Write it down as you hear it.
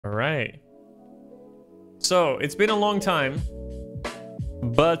All right. So it's been a long time,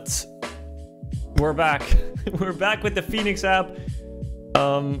 but we're back. We're back with the Phoenix app.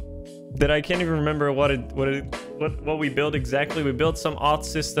 That I can't even remember what we built exactly. We built some auth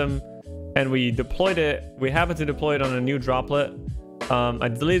system, and we deployed it. We happened to deploy it on a new droplet. I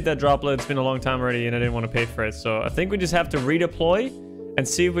deleted that droplet. It's been a long time already, and I didn't want to pay for it. So I think we just have to redeploy and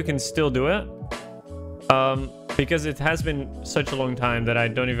see if we can still do it. Because it has been such a long time that I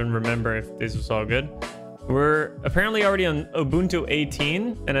don't even remember if this was all good. We're apparently already on Ubuntu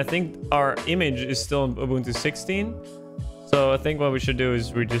 18, and I think our image is still on Ubuntu 16. So I think what we should do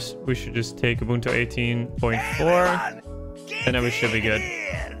is we should just take Ubuntu 18.4, and then we should be good.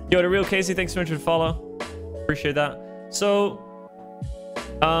 Yo, the real Casey, thanks so much for the follow. Appreciate that. So,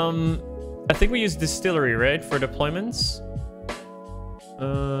 I think we use Distillery, right, for deployments.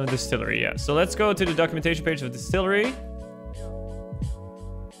 Distillery, yeah. So let's go to the documentation page of Distillery,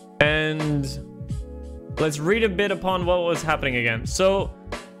 and let's read a bit upon what was happening again. So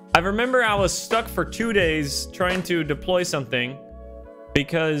I remember I was stuck for 2 days trying to deploy something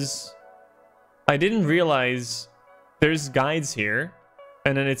because I didn't realize there's guides here,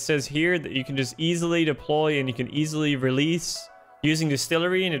 and then it says here that you can just easily deploy and you can easily release using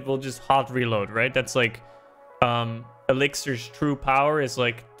Distillery, and it will just hot reload, right? That's like Elixir's true power is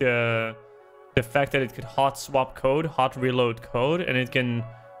like the fact that it could hot swap code, hot reload code, and it can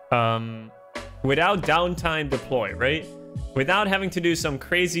without downtime deploy, right? Without having to do some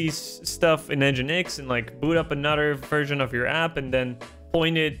crazy stuff in Nginx and like boot up another version of your app and then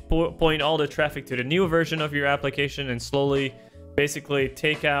point all the traffic to the new version of your application and slowly basically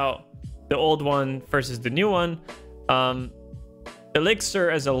take out the old one versus the new one. Elixir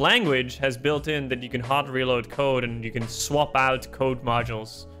as a language has built in that you can hot reload code and you can swap out code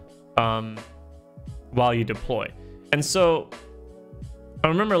modules while you deploy. And so I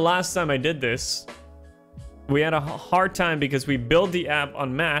remember last time I did this, we had a hard time because we built the app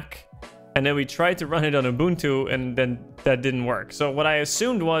on Mac and then we tried to run it on Ubuntu, and then that didn't work. So what I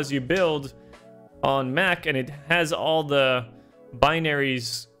assumed was you build on Mac and it has all the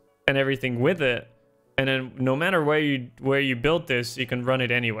binaries and everything with it, and then no matter where you built this, you can run it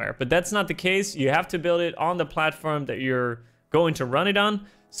anywhere. But that's not the case. You have to build it on the platform that you're going to run it on.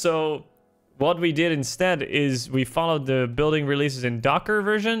 So what we did instead is we followed the building releases in Docker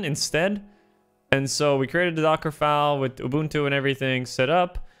version instead. And so we created the Docker file with Ubuntu and everything set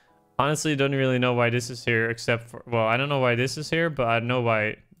up. Honestly, don't really know why this is here, except for, well, I don't know why this is here, but I know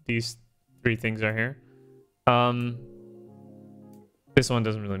why these 3 things are here. This one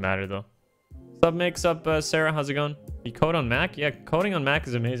doesn't really matter though. What's up, Mix Up, Sarah? How's it going? You code on Mac? Yeah, coding on Mac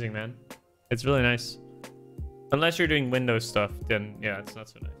is amazing, man. It's really nice. Unless you're doing Windows stuff, then yeah, it's not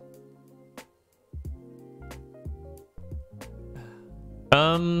so nice.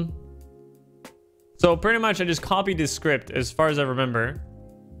 So pretty much I just copied this script as far as I remember.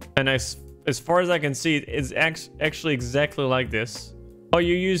 And as far as I can see, it's actually exactly like this. Oh,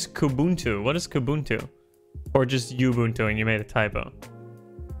 you use Kubuntu. What is Kubuntu? Or just Ubuntu and you made a typo.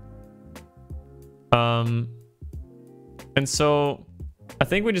 And so I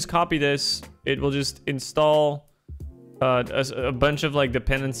think we just copy this. It will just install a bunch of like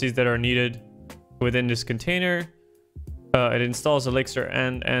dependencies that are needed within this container. It installs Elixir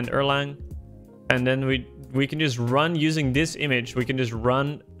and Erlang. And then we can just run using this image. We can just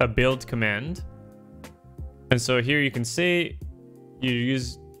run a build command. And so here you can see you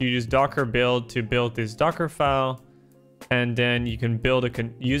use Docker build to build this Docker file, and then you can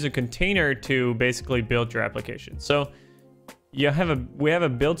use a container to basically build your application. So we have a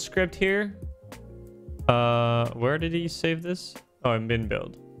build script here. Where did he save this? Oh, in bin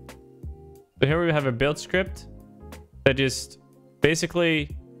build. So here we have a build script that just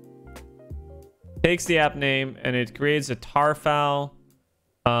basically takes the app name and it creates a tar file,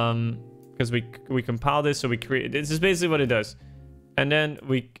 because we compile this, so we create, this is basically what it does. And then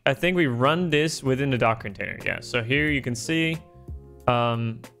I think we run this within the Docker container. Yeah, so here you can see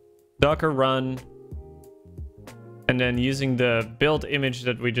Docker run, and then using the build image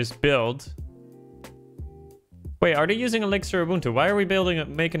that we just built. Wait, are they using Elixir Ubuntu? Why are we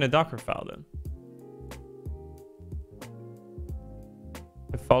making a Docker file then?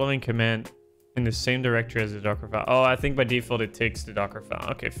 The following command in the same directory as the Docker file. Oh, I think by default it takes the Docker file.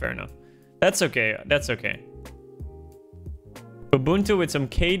 Okay, fair enough. That's okay. That's okay. Ubuntu with some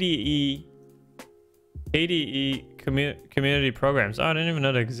KDE community programs. Oh, I didn't even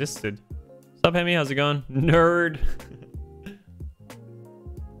know that existed. What's up, Hemi? How's it going? Nerd.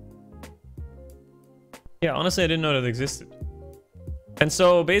 Yeah, honestly, I didn't know that existed. And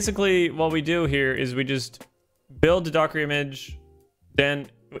so basically what we do here is we just build the Docker image, then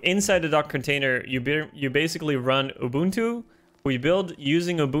inside the Docker container, you basically run Ubuntu. We build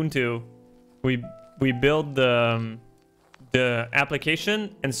using Ubuntu. We build the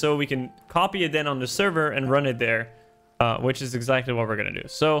application, and so we can copy it then on the server and run it there, which is exactly what we're gonna do.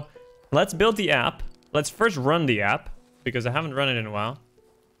 So let's build the app. Let's first run the app because I haven't run it in a while.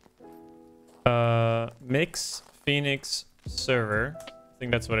 Mix Phoenix server. I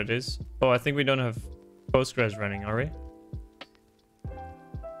think that's what it is. Oh, I think we don't have Postgres running, are we?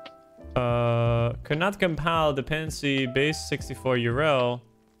 Could not compile dependency base 64 URL.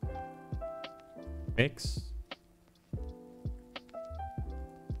 Mix.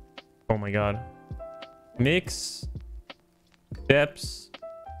 Oh my god. Mix deps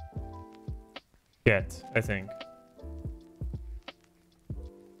get, I think.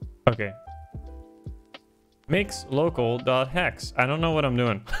 Okay. Mix local.hex. I don't know what I'm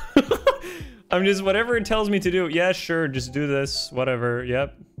doing. I'm just whatever it tells me to do. Yeah, sure, just do this, whatever.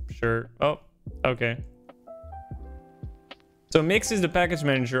 Yep, sure. Oh, okay. So Mix is the package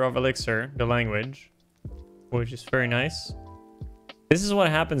manager of Elixir, the language, which is very nice. This is what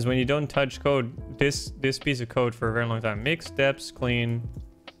happens when you don't touch code, this piece of code for a very long time. Mix deps clean,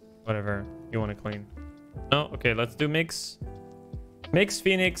 whatever you want to clean. No, okay, let's do mix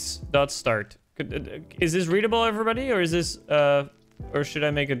phoenix.start. Is this readable, everybody, or is this or should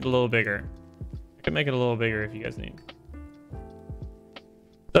I make it a little bigger? I can make it a little bigger if you guys need.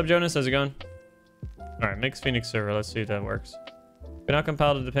 What's up, Jonas? How's it going? All right, mix Phoenix server. Let's see if that works. Cannot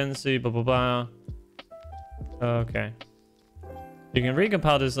compile the dependency. Blah blah blah. Okay. You can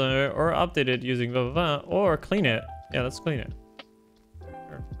recompile this or update it using blah blah blah, or clean it. Yeah, let's clean it.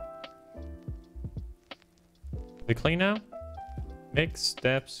 Sure. Is it clean now? Mix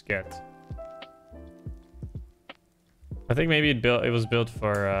steps get. I think maybe it was built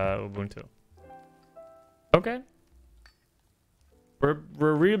for Ubuntu. Okay. We're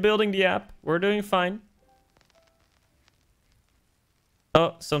rebuilding the app. We're doing fine.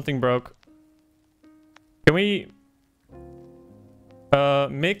 Oh, something broke. Can we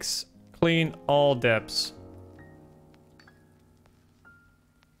mix clean all deps?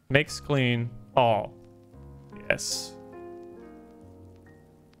 Mix clean all. Yes.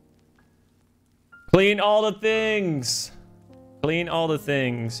 Clean all the things. Clean all the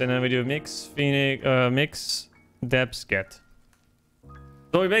things, and then we do mix Phoenix, mix deps get.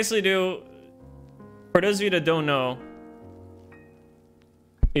 So we basically do, for those of you that don't know,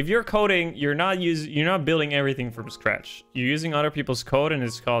 if you're coding, you're not building everything from scratch. You're using other people's code, and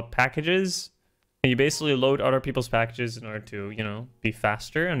it's called packages. And you basically load other people's packages in order to, you know, be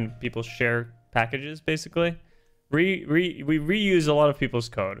faster, and people share packages basically. We reuse a lot of people's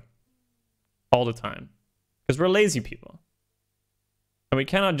code all the time because we're lazy people. And we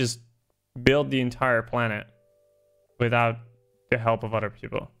cannot just build the entire planet without the help of other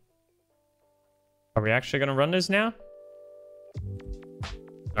people. Are we actually going to run this now?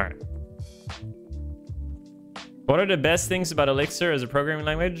 All right. What are the best things about Elixir as a programming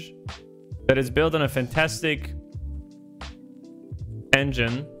language? That it's built on a fantastic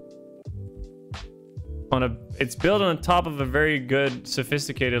engine. It's built on top of a very good,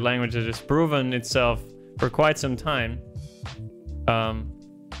 sophisticated language that has proven itself for quite some time.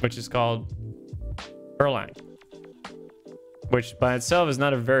 Which is called Erlang, which by itself is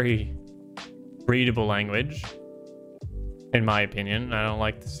not a very readable language, in my opinion. I don't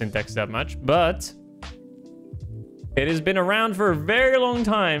like the syntax that much, but it has been around for a very long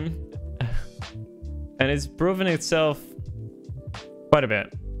time, and it's proven itself quite a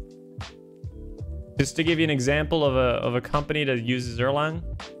bit. Just to give you an example of a company that uses Erlang.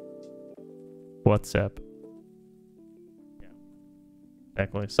 WhatsApp.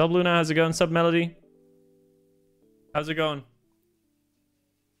 Exactly. Sub Luna, how's it going? Sub Melody, how's it going?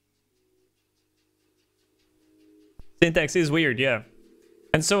 Syntax is weird, yeah.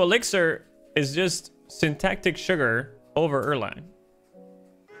 And so Elixir is just syntactic sugar over Erlang,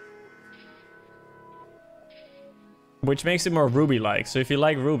 which makes it more Ruby-like. So if you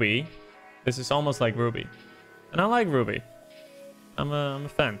like Ruby, this is almost like Ruby, and I like Ruby. I'm a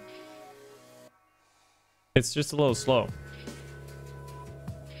fan. It's just a little slow.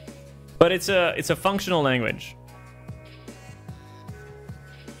 But it's a functional language.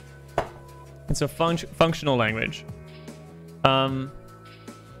 It's a functional language. Okay,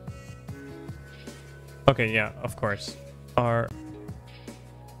 yeah, of course. Our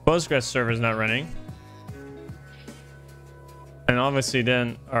Postgres server is not running. And obviously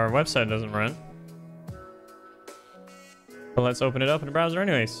then our website doesn't run. But let's open it up in the browser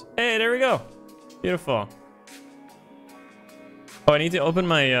anyways. Hey, there we go. Beautiful. Oh, I need to open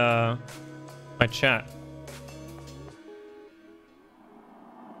my my chat.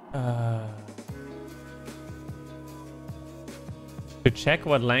 To check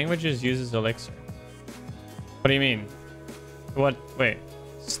what languages uses Elixir. What do you mean? What? Wait.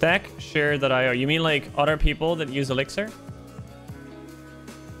 Stack share.io. You mean like other people that use Elixir?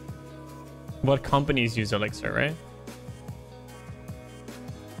 What companies use Elixir, right?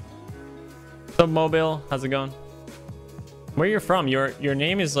 What's up, Mobile? How's it going? Where you're from? Your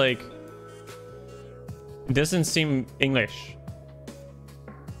name is like... It doesn't seem English.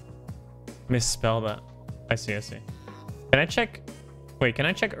 Misspell that. I see, I see. Can I check... Wait, can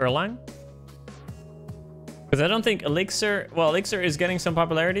I check Erlang? Because I don't think Elixir... Well, Elixir is getting some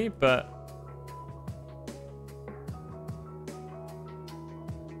popularity, but...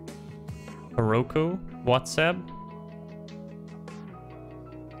 Heroku? WhatsApp?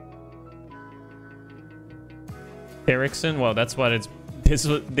 Ericsson? Well, that's what it's...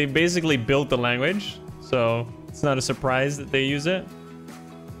 They basically built the language, so it's not a surprise that they use it.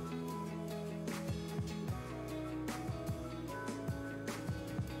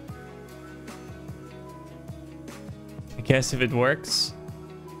 I guess if it works.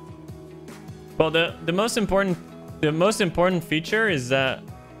 Well, the most important feature is that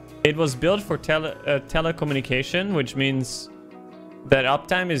it was built for telecommunication, which means that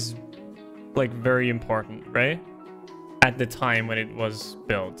uptime is like very important, right? At the time when it was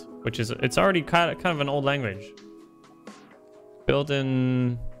built, which is it's already kind of an old language. Built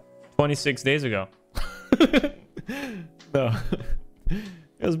in 26 days ago. No,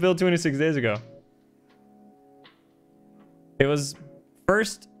 it was built 26 days ago. It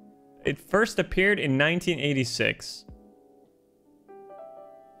first appeared in 1986.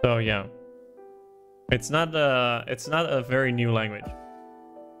 So yeah, it's not a very new language,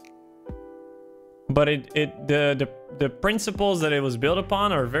 but the principles that it was built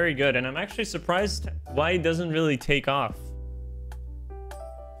upon are very good, and I'm actually surprised why it doesn't really take off.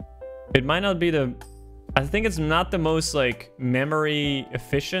 It might not be I think it's not the most like memory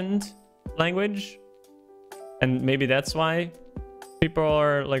efficient language, and maybe that's why people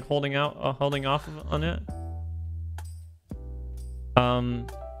are like holding off on it.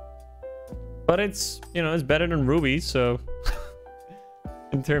 But it's, you know, it's better than Ruby, so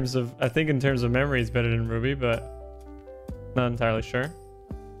in terms of memory it's better than Ruby, but not entirely sure.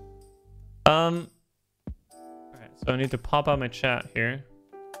 Alright, so I need to pop out my chat here.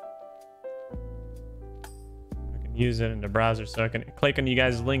 I can use it in the browser so I can click on you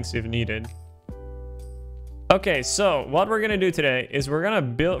guys' links if needed. Okay, so what we're gonna do today is we're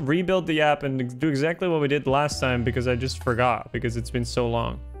gonna rebuild the app and do exactly what we did last time, because I just forgot because it's been so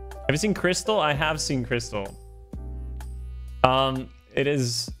long. Have you seen Crystal? I have seen Crystal. It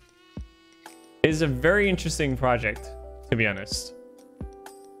is a very interesting project, to be honest,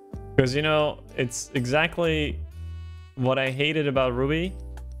 because, you know, it's exactly what I hated about Ruby,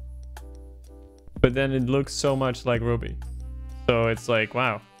 but then it looks so much like Ruby, so it's like,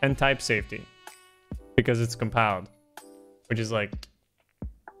 wow. And type safety, because it's compiled, which is like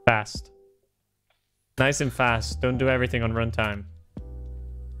fast, nice and fast. Don't do everything on runtime.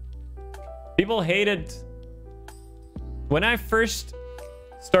 People hated when I first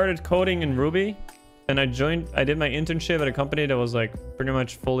started coding in Ruby, and I did my internship at a company that was like pretty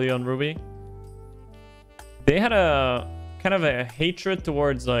much fully on Ruby. They had a kind of a hatred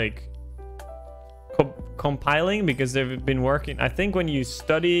towards like compiling, because they've been working, I think when you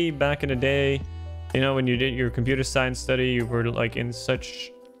study back in the day, you know, when you did your computer science study, you were like in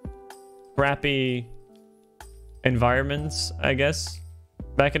such crappy environments, I guess.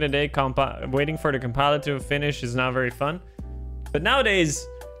 Back in the day, waiting for the compiler to finish is not very fun. But nowadays,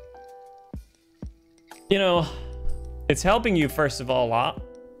 you know, it's helping you, first of all, a lot.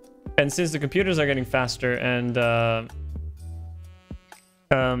 And since the computers are getting faster and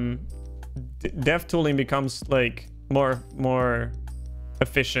dev tooling becomes like more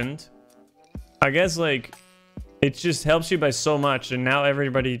efficient, I guess like it just helps you by so much. And now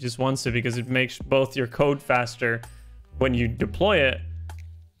everybody just wants it, because it makes both your code faster when you deploy it.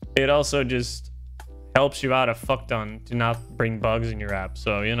 It also just helps you out a fuck ton to not bring bugs in your app.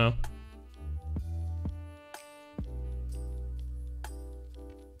 So, you know.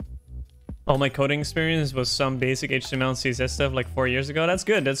 All my coding experience was some basic HTML and CSS stuff like 4 years ago. That's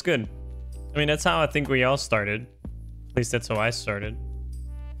good. That's good. I mean, that's how I think we all started. At least that's how I started.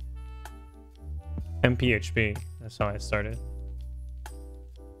 And PHP. That's how I started.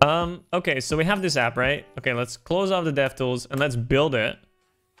 Okay, so we have this app, right? Okay, let's close off the DevTools and let's build it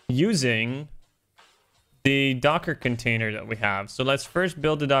using the Docker container that we have. So let's first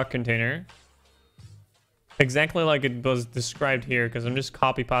build the Docker container exactly like it was described here, because I'm just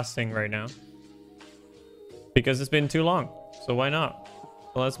copy pasting right now because it's been too long. So why not?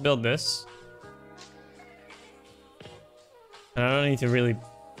 So let's build this. And I don't need to really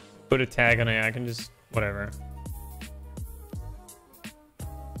put a tag on it. I can just whatever.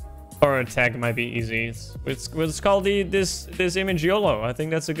 Or a tag might be easy. Let's call this image YOLO. I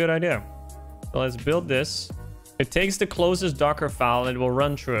think that's a good idea. So let's build this. It takes the closest Docker file and it will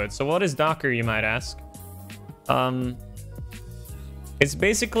run through it. So what is Docker, you might ask? It's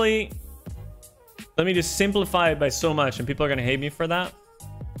basically, let me just simplify it by so much, and people are gonna hate me for that.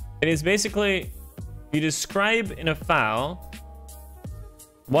 It is basically, you describe in a file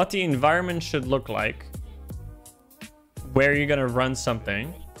what the environment should look like, where you're gonna run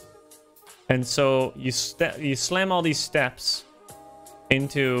something, and so you slam all these steps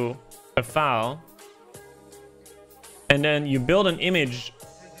into a file, and then you build an image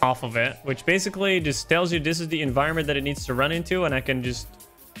off of it, which basically just tells you this is the environment that it needs to run into, and I can just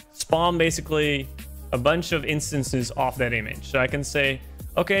spawn basically a bunch of instances off that image. So I can say,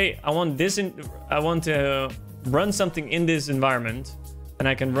 okay, I want to run something in this environment, and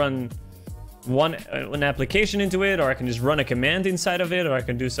I can run an application into it, or I can just run a command inside of it, or I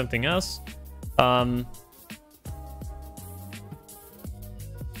can do something else.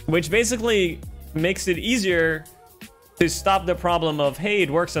 Which basically makes it easier to stop the problem of, hey,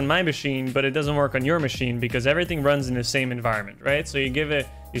 it works on my machine, but it doesn't work on your machine, because everything runs in the same environment, right? So you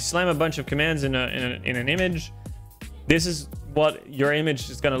slam a bunch of commands in an image. This is what your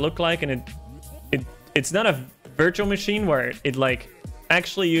image is gonna look like, and it's not a virtual machine where it like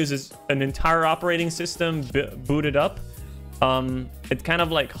actually uses an entire operating system booted up. It kind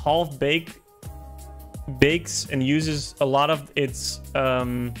of like half bakes and uses a lot of its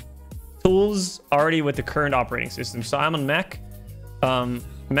tools already with the current operating system. So I'm on Mac.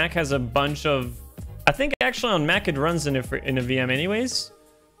 Mac has a bunch of, I think actually on Mac it runs in a VM anyways.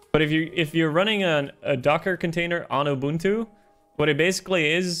 But if you're running a Docker container on Ubuntu, what it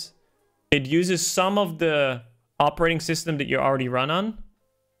basically is, it uses some of the operating system that you already run on.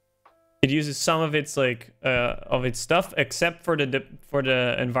 It uses some of its of its stuff, except for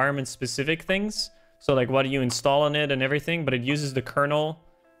the environment specific things. So like what do you install on it and everything, but it uses the kernel.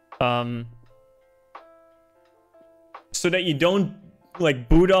 So that you don't like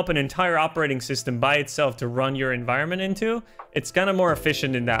boot up an entire operating system by itself to run your environment into. It's kind of more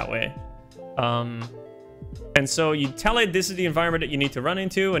efficient in that way. And so you tell it this is the environment that you need to run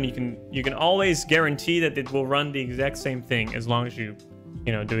into, and you can always guarantee that it will run the exact same thing as long as you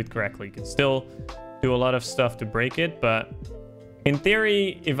do it correctly. You can still do a lot of stuff to break it, but in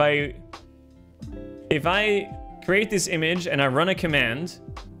theory, if I create this image and I run a command,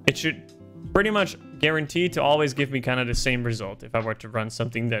 it should pretty much guarantee to always give me kind of the same result if I were to run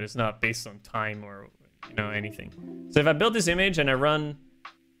something that is not based on time or anything. So if I build this image and I run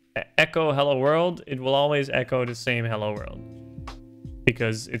echo hello world, it will always echo the same hello world,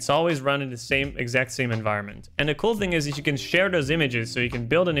 because it's always run in the exact same environment. And the cool thing is you can share those images, so you can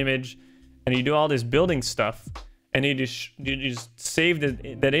build an image and you do all this building stuff, and you just save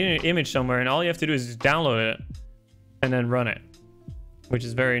that image somewhere, and all you have to do is just download it and then run it, which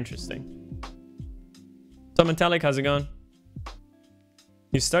is very interesting. So Metallic, how's it going?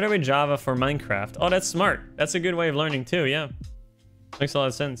 You started with Java for Minecraft. Oh, that's smart. That's a good way of learning too, yeah. Makes a lot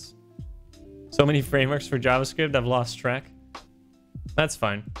of sense. So many frameworks for JavaScript, I've lost track. That's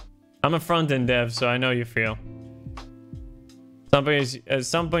fine. I'm a front-end dev, so I know you feel. At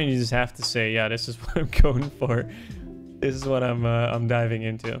some point you just have to say, yeah, this is what I'm going for. This is what I'm diving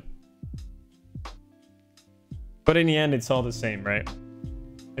into. But in the end, it's all the same, right?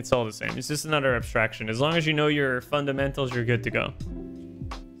 It's all the same. It's just another abstraction. As long as you know your fundamentals, you're good to go.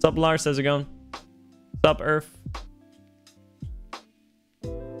 What's up, Lars? How's it going? What's up, Earth?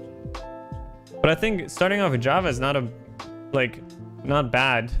 But I think starting off with Java is not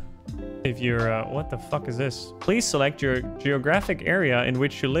bad. If you're, what the fuck is this? Please select your geographic area in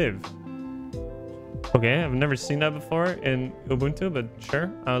which you live. Okay, I've never seen that before in Ubuntu, but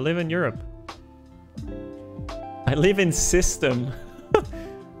sure. I live in Europe. I live in system.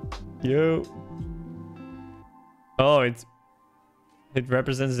 Yo. Oh, it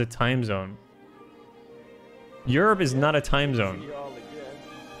represents the time zone. Europe is not a time zone.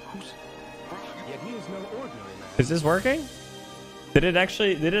 Is this working? Did it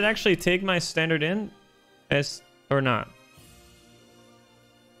actually take my standard in as or not?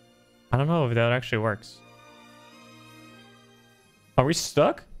 I don't know if that actually works. Are we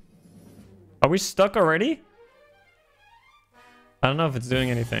stuck? Are we stuck already? I don't know if it's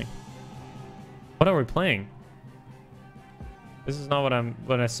doing anything. What are we playing? This is not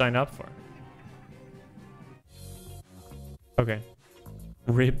what I signed up for. Okay.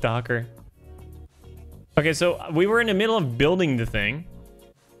 RIP Docker. Okay, so we were in the middle of building the thing,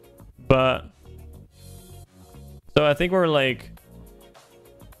 But so I think we're like,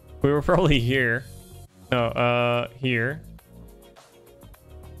 we were probably here. No, here.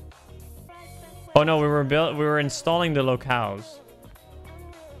 Oh no, we were installing the locales.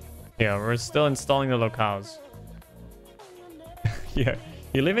 Yeah, we're still installing the locales. Yeah,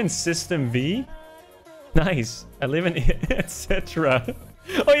 you live in System V? Nice. I live in etc.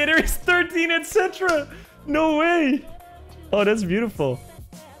 Oh yeah, there is 13 etc. No way. Oh, that's beautiful.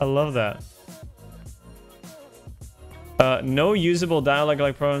 I love that. No usable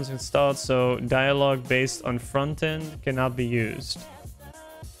dialogue-like programs installed, so dialogue based on front end cannot be used.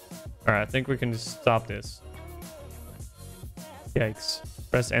 Alright, I think we can just stop this. Yikes.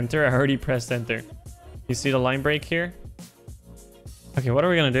 Press enter. I already pressed enter. You see the line break here? Okay, what are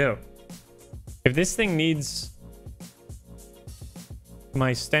we gonna do? If this thing needs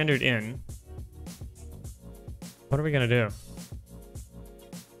my standard in, what are we gonna do?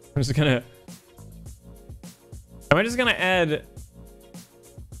 I'm just gonna... Am I just gonna add...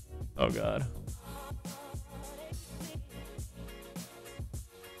 Oh god.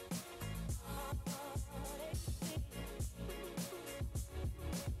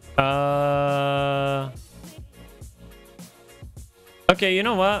 Okay, you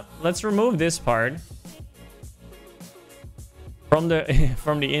know what? Let's remove this part from the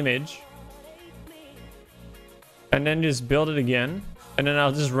from the image, and then just build it again, and then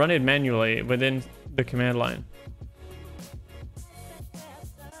I'll just run it manually within the command line.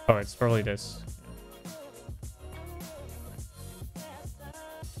 Oh, it's probably this.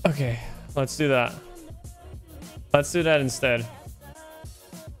 Okay, let's do that. Let's do that instead.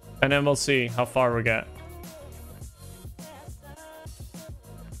 And then we'll see how far we get.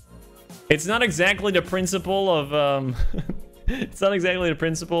 It's not exactly the principle of it's not exactly the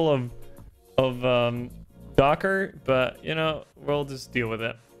principle of Docker, but you know, we'll just deal with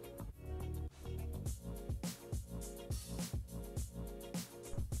it.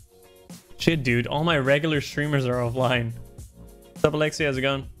 Shit, dude, all my regular streamers are offline. What's up, Elixir? How's it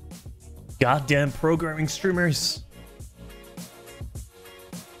going? Goddamn programming streamers.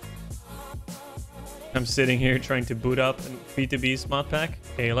 I'm sitting here trying to boot up and feed the beast mod pack.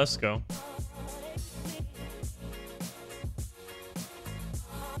 Okay, let's go.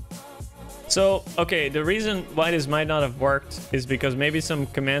 So, okay, the reason why this might not have worked is because maybe some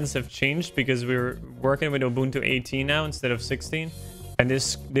commands have changed because we're working with Ubuntu 18 now instead of 16. And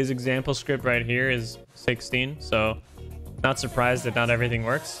this example script right here is 16, so not surprised that not everything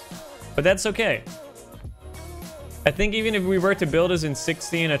works. But that's okay. I think even if we were to build this in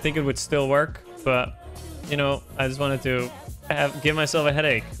 16, I think it would still work. But, you know, I just wanted to give myself a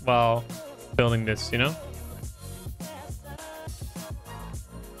headache while building this, you know?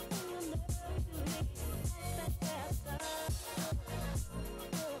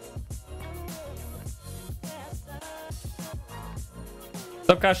 What's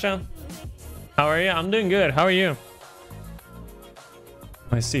up, Kasha? How are you? I'm doing good. How are you?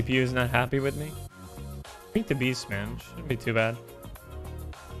 My CPU is not happy with me. Beat the beast, man. Shouldn't be too bad.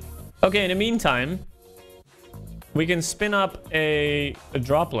 Okay, in the meantime, we can spin up a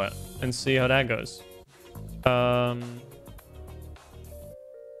droplet and see how that goes. Let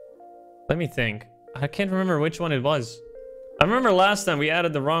me think. I can't remember which one it was. I remember last time we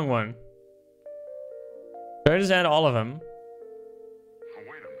added the wrong one. Should I just add all of them?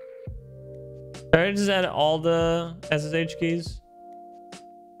 Should I just add all the SSH keys?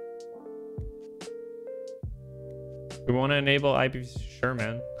 We want to enable IP. Sure,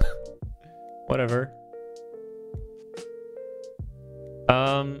 man. Whatever.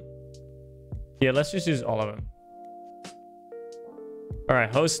 Yeah, let's just use all of them. All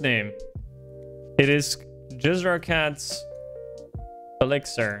right, host name. It is Jizrarcat's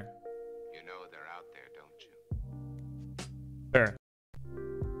Elixir. You know they're out there, don't you? Sure.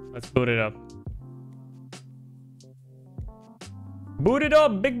 Let's boot it up. Boot it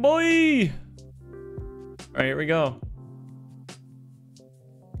up, big boy! All right, here we go.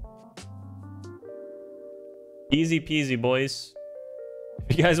 Easy peasy, boys.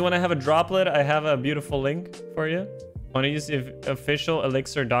 If you guys want to have a droplet, I have a beautiful link for you. Want to use the official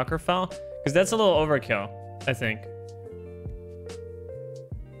Elixir Docker file? Because that's a little overkill, I think.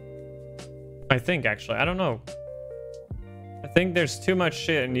 Actually. I don't know. I think there's too much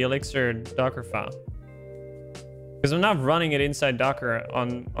shit in the Elixir Docker file. Because I'm not running it inside Docker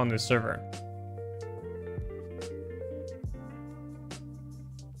on the server.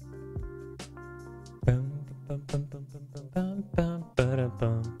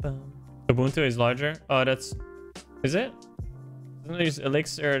 Ubuntu is larger. Oh, that's... Is it? Doesn't use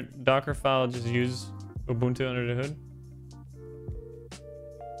Elixir Docker file, just use Ubuntu under the hood?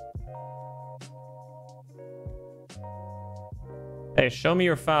 Hey, show me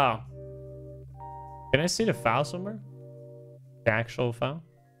your file. Can I see the file somewhere? The actual file?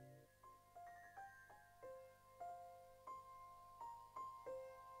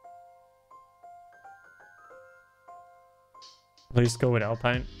 Please go with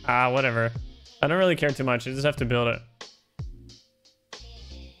Alpine. Ah, whatever. I don't really care too much. I just have to build it.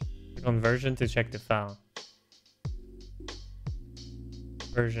 Click on version to check the file.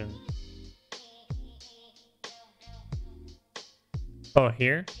 Version. Oh,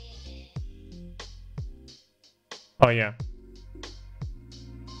 here? Oh, yeah.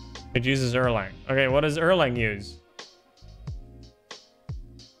 It uses Erlang. Okay, what does Erlang use?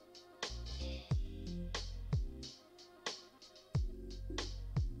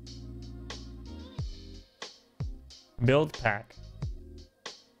 Build pack.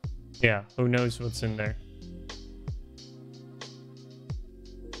 Yeah, who knows what's in there?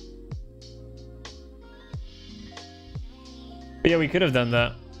 But yeah, we could have done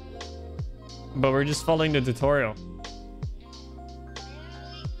that. But we're just following the tutorial.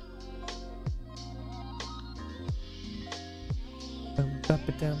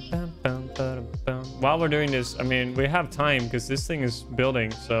 While we're doing this, I mean, we have time because this thing is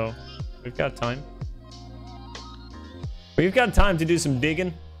building, so we've got time. We've got time to do some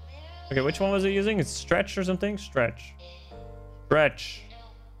digging. Okay, which one was it using? It's stretch or something? Stretch. Stretch.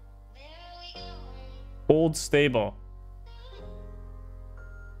 Old stable.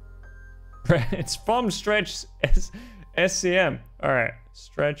 It's from Stretch SCM. All right,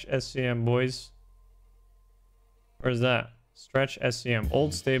 Stretch SCM, boys. Where's that? Stretch SCM,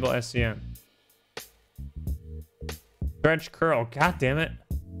 old stable SCM. Stretch curl. God damn it!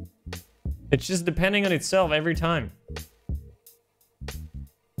 It's just depending on itself every time.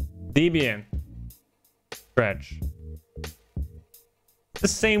 Debian. Stretch. The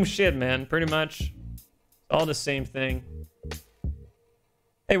same shit, man. Pretty much. All the same thing.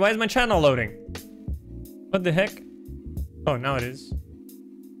 Hey, why is my channel loading? What the heck? Oh, now it is.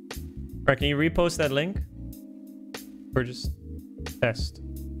 Alright, can you repost that link? Or just test?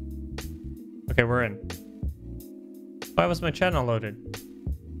 Okay, we're in. Why was my channel loaded?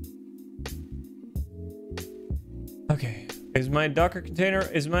 Okay. Is my Docker container,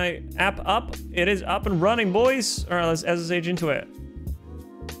 is my app up? It is up and running, boys. Alright, let's SSH into it.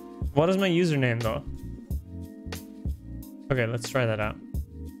 What is my username, though? Okay, let's try that out.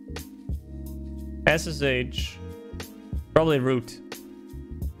 SSH. Probably root.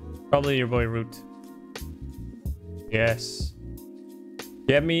 Probably your boy root. Yes.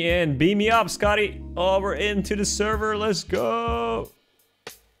 Get me in. Beam me up, Scotty. Oh, we're into the server. Let's go.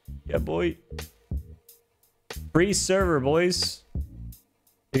 Yeah, boy. Free server, boys.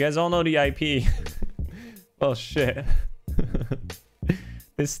 You guys all know the IP. Well, shit.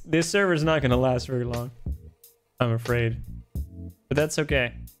 This server's not gonna last very long, I'm afraid. But that's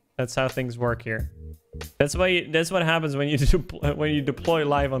okay. That's how things work here. That's what happens when you deploy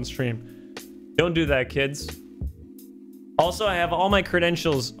live on stream. Don't do that, kids. Also, I have all my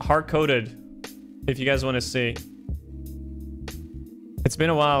credentials hard-coded, if you guys want to see. It's been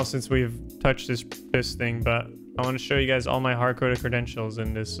a while since we've touched this thing, but I want to show you guys all my hard-coded credentials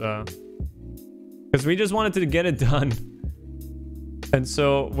in this, because we just wanted to get it done. And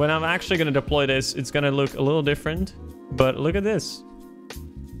so when I'm actually going to deploy this, it's going to look a little different. But look at this.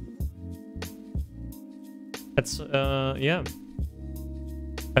 That's, yeah.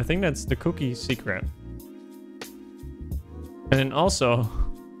 I think that's the cookie secret. And then also,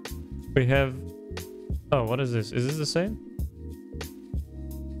 we have... Oh, what is this? Is this the same?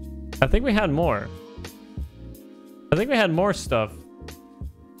 I think we had more. I think we had more stuff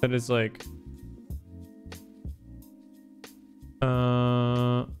that is like...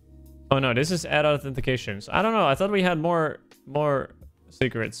 Oh no, this is add authentications. I don't know. I thought we had more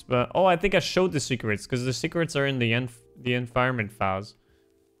secrets, but oh, I think I showed the secrets because the secrets are in the environment files.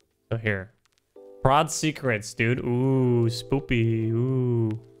 So here, prod secrets, dude. Ooh, spoopy.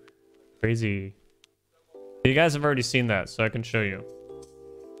 Ooh, crazy. You guys have already seen that, so I can show you.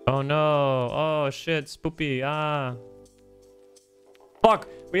 Oh no! Oh shit, spoopy. Ah, fuck.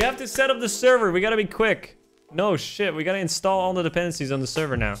 We have to set up the server. We gotta be quick. No shit, we gotta install all the dependencies on the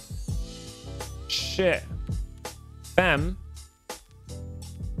server now. Shit. Bam.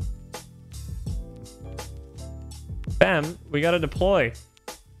 Bam, we gotta deploy.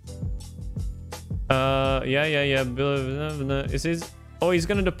 Yeah. Is his... Oh, he's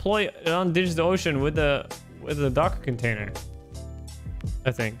gonna deploy it on DigitalOcean with the Docker container,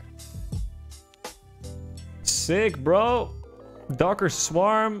 I think. Sick, bro. Docker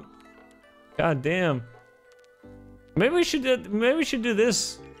Swarm. God damn. Maybe we should do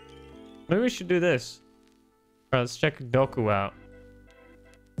this. Maybe we should do this. All right, let's check Doku out.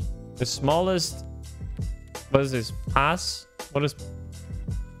 The smallest, what is this? Pass? What is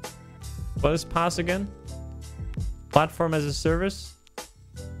pass again? Platform as a service?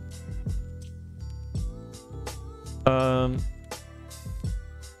 Powered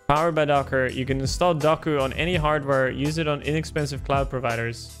by Docker. You can install Docker on any hardware, use it on inexpensive cloud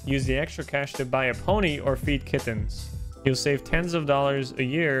providers, use the extra cash to buy a pony or feed kittens. You'll save tens of dollars a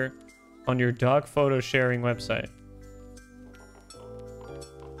year on your dog photo sharing website.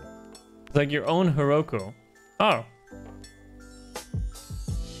 It's like your own Heroku. Oh.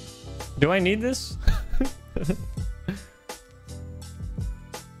 Do I need this?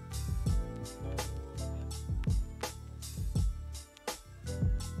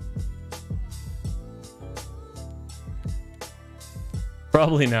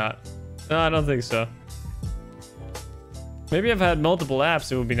 Probably not. No, I don't think so. Maybe I've had multiple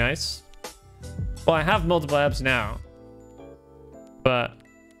apps, it would be nice. Well, I have multiple apps now. But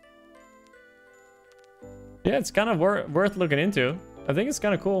yeah, it's kind of worth looking into. I think it's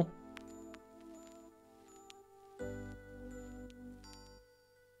kind of cool.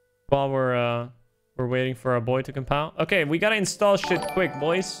 While we're waiting for our boy to compile. Okay, we gotta install shit quick,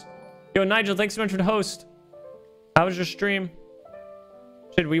 boys. Yo, Nigel, thanks so much for the host. How was your stream?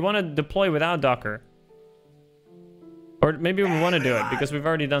 Shit, we want to deploy without Docker. Or maybe we want to do it because we've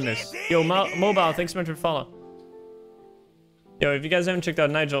already done this. Yo, Mobile, thanks so much for the follow. Yo, if you guys haven't checked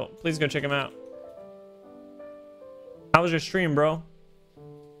out Nigel, please go check him out. How was your stream, bro?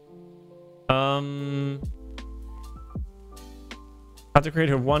 How to create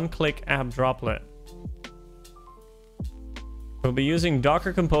a one-click app droplet. We'll be using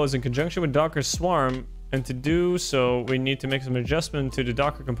Docker Compose in conjunction with Docker Swarm, and to do so, we need to make some adjustment to the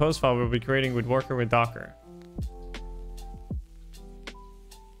Docker Compose file we'll be creating with Worker with Docker.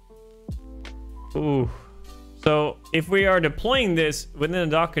 Ooh. So if we are deploying this within a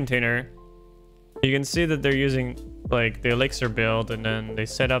Docker container, you can see that they're using like the Elixir build, and then they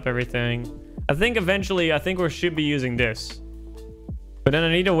set up everything. I think eventually, we should be using this. But then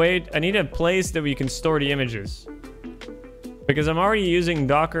I need a place that we can store the images. Because I'm already using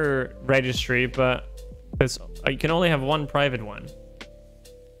Docker registry, but I can only have one private one.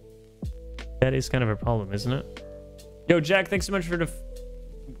 That is kind of a problem, isn't it? Yo, Jack, thanks so much for the...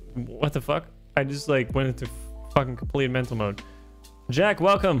 What the fuck? I just like went into fucking complete mental mode. Jack,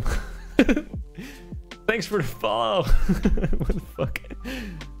 welcome. Thanks for the follow. What the fuck?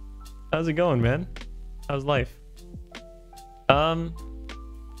 How's it going, man? How's life?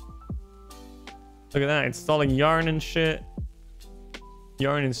 Look at that, installing Yarn and shit.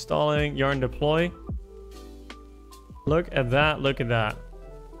 Yarn installing, Yarn deploy. Look at that, look at that.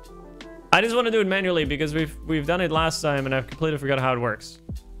 I just want to do it manually because we've done it last time and I've completely forgot how it works.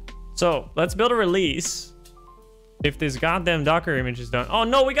 So let's build a release. If this goddamn Docker image is done. Oh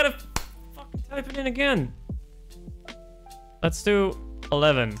no, we gotta fucking type it in again. Let's do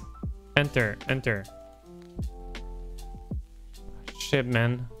 11. Enter, enter. Shit,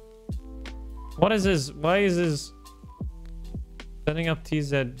 man. What is this? Why is this setting up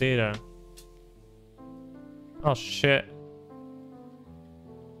TZ data? Oh shit.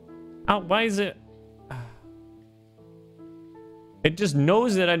 Oh, why is it? It just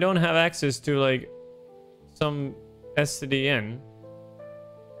knows that I don't have access to like some SCDN.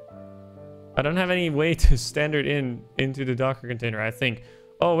 I don't have any way to standard into the Docker container, I think.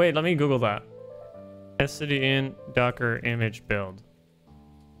 Oh wait, let me Google that. SCDN Docker image build.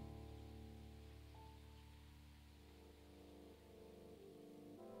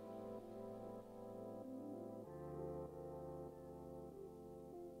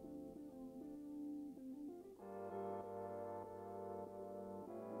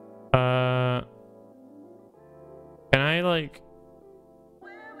 Can I like...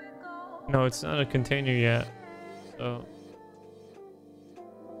 No, it's not a container yet. So...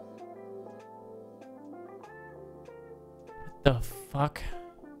 What the fuck?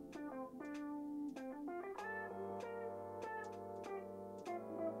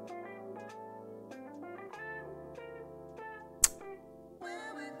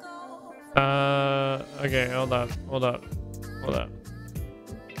 Okay, hold up.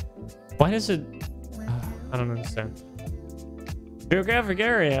 Why does it... I don't understand. Geographic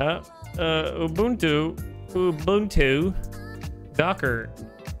area, Ubuntu, Docker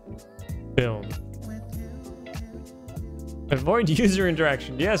build. Avoid user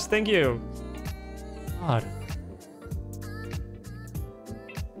interaction. Yes, thank you. God.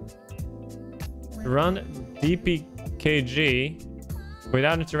 Run dpkg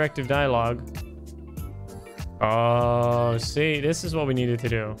without interactive dialogue. Oh, see, this is what we needed to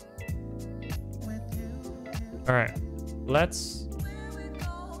do. All right, let's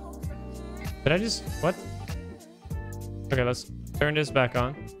Did I just... What? Okay, let's turn this back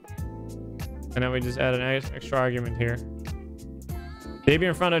on. And then we just add an extra argument here. Baby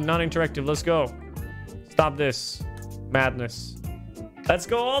in front of non-interactive. Let's go. Stop this madness. Let's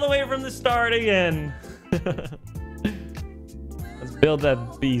go all the way from the start again. Let's build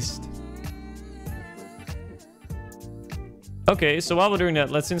that beast. Okay, so while we're doing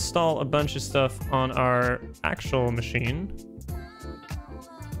that, let's install a bunch of stuff on our actual machine.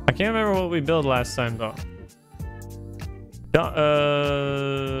 I can't remember what we built last time though.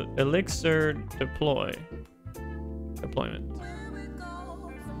 Elixir deployment.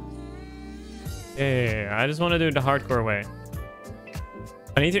 Yeah, I just want to do it the hardcore way.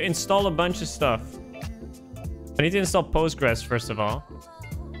 I need to install a bunch of stuff. I need to install Postgres first of all.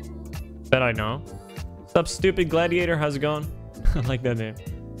 That I know. What's up, stupid gladiator? How's it going? I like that name.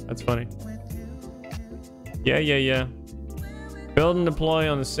 That's funny. Yeah. Build and deploy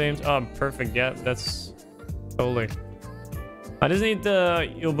on the same... Oh, perfect. Yeah, that's... Totally. I just need the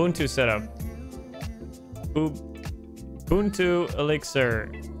Ubuntu setup. Ubuntu Elixir.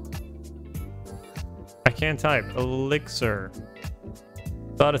 I can't type. Elixir.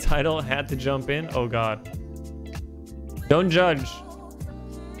 Thought a title had to jump in. Oh, God. Don't judge.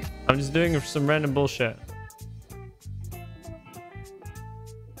 I'm just doing some random bullshit.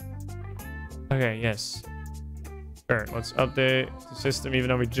 Okay, yes. Sure, let's update the system even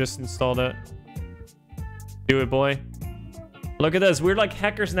though we just installed it. Do it, boy. Look at this. We're like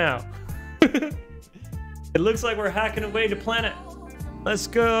hackers now. It looks like we're hacking away the planet. Let's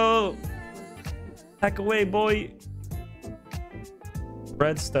go. Hack away, boy.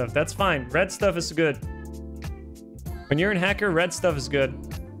 Red stuff. That's fine. Red stuff is good. When you're a hacker, red stuff is good.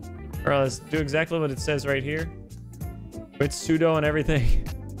 Alright, let's do exactly what it says right here. With sudo and everything.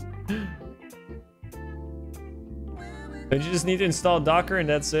 Then you just need to install Docker and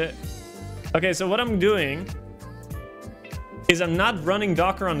that's it. Okay, so what I'm doing is I'm not running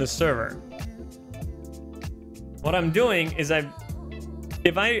Docker on the server. What I'm doing is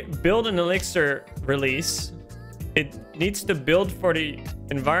if I build an Elixir release, it needs to build for the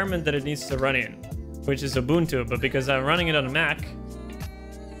environment that it needs to run in, which is Ubuntu. But because I'm running it on a Mac,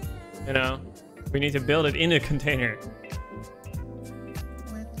 you know, we need to build it in a container.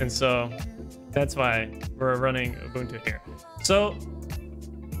 And so that's why we're running Ubuntu here. So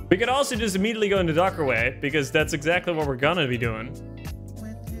we could also just immediately go into Docker way because that's exactly what we're gonna be doing.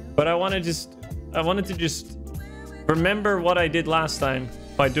 But I wanted to just remember what I did last time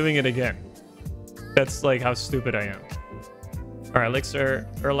by doing it again. That's like how stupid I am. All right, Elixir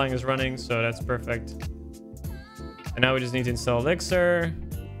Erlang is running, so that's perfect. And now we just need to install Elixir.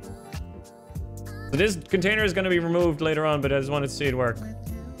 So this container is going to be removed later on, but I just wanted to see it work.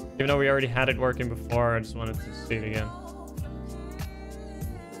 Even though we already had it working before, I just wanted to see it again.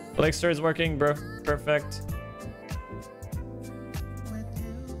 Elixir is working, bro. Perfect.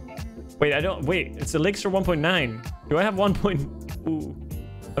 Wait, wait, it's Elixir 1.9. Do I have 1. Ooh.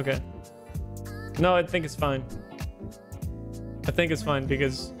 Okay. No, I think it's fine. I think it's fine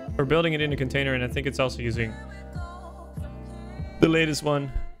because we're building it in a container and I think it's also using the latest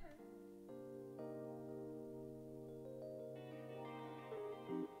one.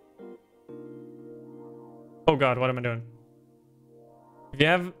 Oh God, what am I doing? We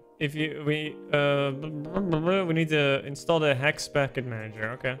need to install the hex packet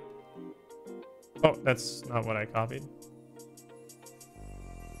manager. Okay. Oh, that's not what I copied.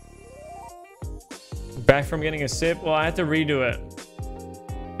 Back from getting a sip. Well, I had to redo it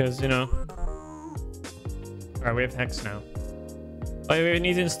because, you know. All right, we have hex now. Oh, we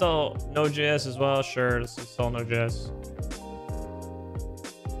need to install Node.js as well. Sure, let's install Node.js.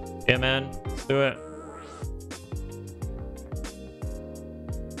 Yeah, man, let's do it.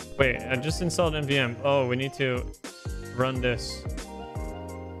 Wait, I just installed NVM. Oh, we need to run this.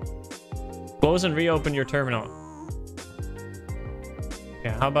 Close and reopen your terminal.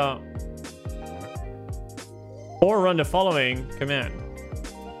 Yeah, how about... Or run the following command.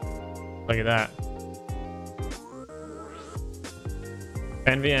 Look at that.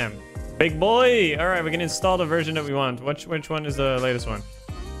 NVM. Big boy! Alright, we can install the version that we want. Which one is the latest one?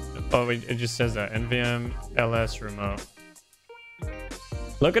 Oh, it just says that. NVM ls remote.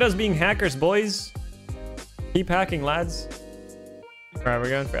 Look at us being hackers, boys. Keep hacking, lads. Alright, we're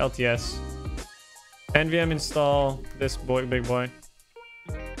going for LTS. NVM install this boy, big boy.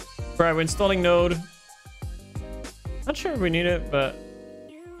 Alright, we're installing Node. Not sure if we need it, but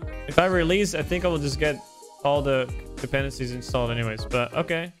if I release, I think I will just get all the dependencies installed anyways. But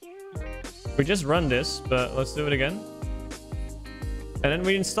okay. We just run this, but let's do it again. And then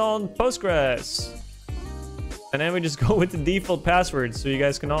we installed Postgres. And then we just go with the default password so you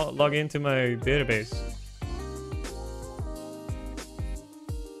guys can all log into my database.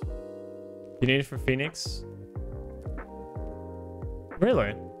 You need it for Phoenix?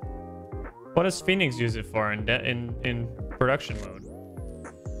 Really? What does Phoenix use it for in production mode?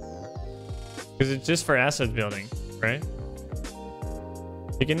 Because it's just for asset building, right?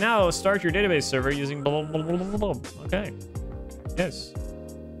 You can now start your database server using blah, blah, blah, blah, blah, blah. Okay. Yes.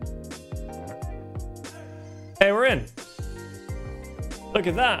 Hey, we're in. Look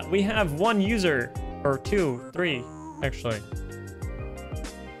at that. We have 1 user. Or 2, 3, actually.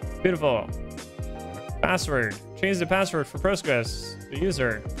 Beautiful. Password. Change the password for Postgres. The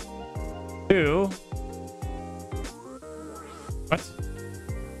user. To... What?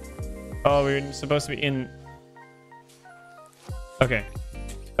 Oh, we're supposed to be in... Okay.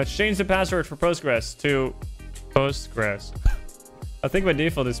 Let's change the password for Postgres to... Postgres. I think by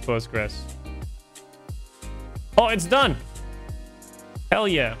default is Postgres. Oh, it's done! Hell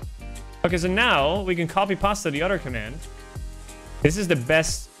yeah. Okay, so now we can copy pasta the other command. This is the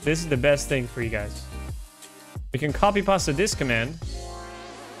best thing for you guys. We can copy pasta this command.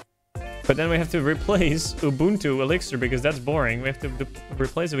 But then we have to replace Ubuntu Elixir because that's boring. We have to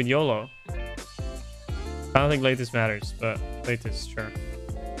replace it with YOLO. I don't think latest matters, but latest, sure.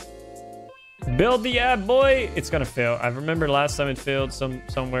 Build the app, boy! It's gonna fail. I remember last time it failed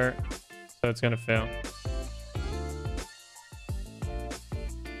somewhere. So it's gonna fail.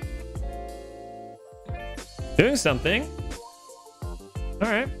 Doing something.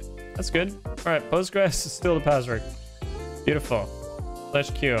 Alright, that's good. Alright, Postgres is still the password. Beautiful.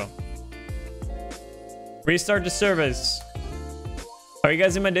 /q. Restart the service. Are you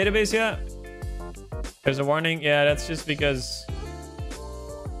guys in my database yet? There's a warning. Yeah, that's just because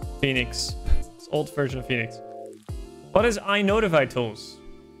Phoenix. It's old version of Phoenix. What is iNotify tools?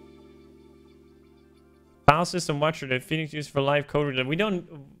 File system watcher that Phoenix used for live code. We don't...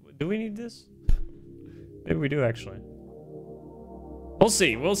 Do we need this? Maybe we do, actually. We'll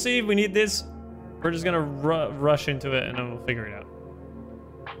see. We'll see if we need this. We're just gonna rush into it and then we'll figure it out.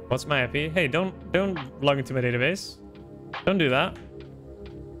 What's my IP? Hey, don't log into my database. Don't do that.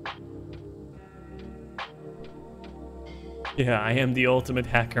 Yeah, I am the ultimate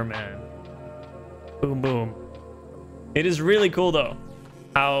hacker, man. Boom, boom. It is really cool, though.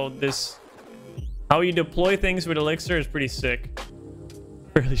 How you deploy things with Elixir is pretty sick.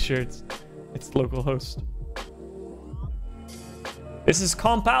 Fairly sure it's localhost. This is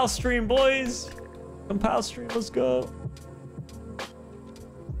compile stream, boys. Compile stream, let's go.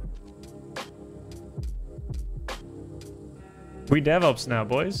 We DevOps now,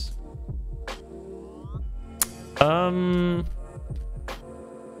 boys.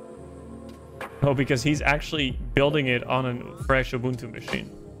 Oh, because he's actually building it on a fresh Ubuntu machine.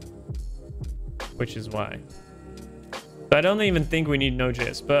 Which is why. So I don't even think we need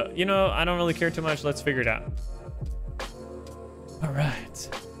Node.js, but you know, I don't really care too much. Let's figure it out. All right.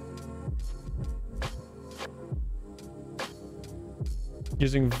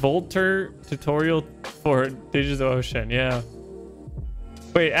 Using Volter tutorial for DigitalOcean. Yeah.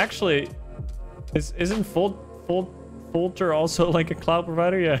 Wait, actually, isn't Volter also like a cloud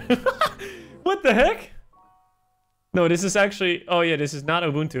provider? Yeah. What the heck? No, this is actually... Oh, yeah, this is not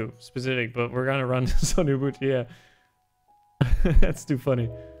Ubuntu specific, but we're gonna run this on Ubuntu. Yeah. That's too funny.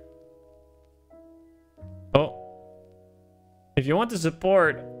 Oh. If you want to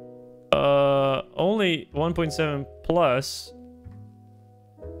support only 1.7 plus...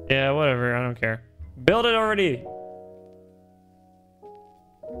 Yeah, whatever. I don't care. Build it already.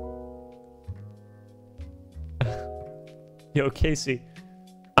 Yo, Casey.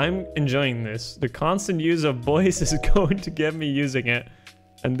 I'm enjoying this. The constant use of voice is going to get me using it.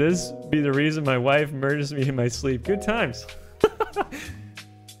 And this be the reason my wife murders me in my sleep. Good times.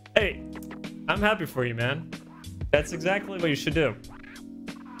 Hey, I'm happy for you, man. That's exactly what you should do.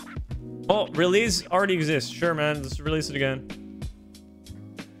 Oh, release already exists. Sure, man. Let's release it again.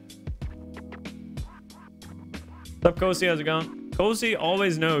 What's up, Kosi? How's it going? Kosi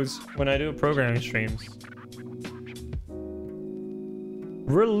always knows when I do programming streams.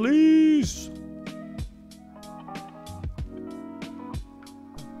 Release!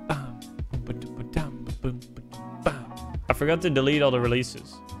 I forgot to delete all the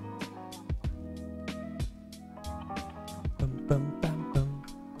releases.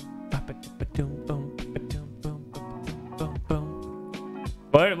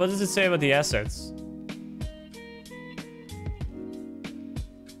 What does it say about the assets?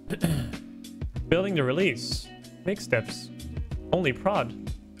 Building the release. Make steps. Only prod.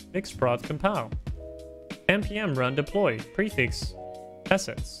 Mix prod compile. npm run deploy. Prefix.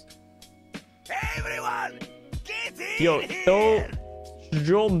 Assets. Hey everyone! Yo,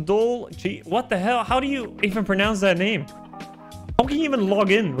 Jodol. What the hell? How do you even pronounce that name? How can you even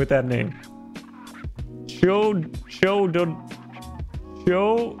log in with that name?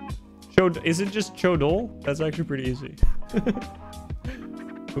 Is it just Chodol? That's actually pretty easy.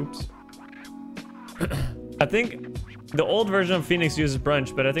 Oops. I think the old version of Phoenix uses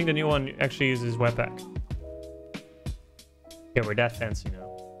brunch, but I think the new one actually uses Webpack. Yeah, we're that fancy now.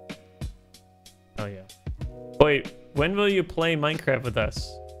 Oh yeah. Wait, when will you play Minecraft with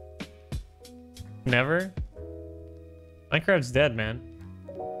us? Never? Minecraft's dead, man.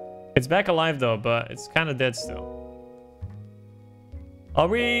 It's back alive though, but it's kind of dead still. Are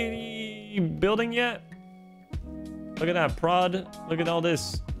we building yet? Look at that prod. Look at all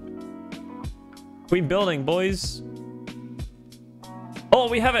this. We building, boys. Oh,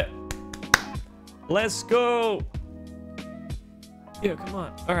 we have it. Let's go. Yeah, come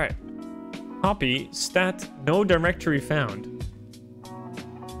on. All right. Copy stat no directory found.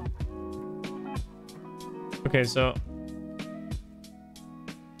 Okay, so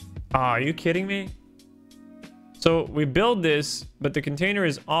are you kidding me? So we build this, but the container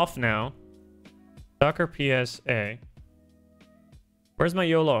is off now. Docker PSA. Where's my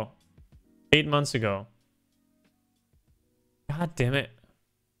YOLO? 8 months ago. God damn it.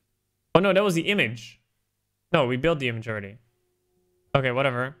 Oh no, that was the image. No, we built the image already. Okay,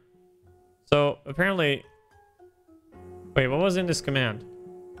 whatever. So apparently, wait, what was in this command?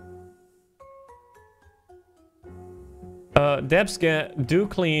 Debsget, do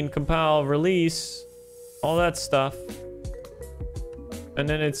clean, compile, release, all that stuff. And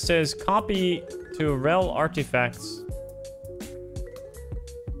then it says copy to rel artifacts.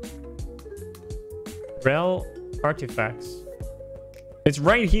 Rel artifacts. It's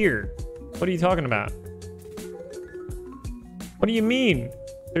right here. What are you talking about? What do you mean?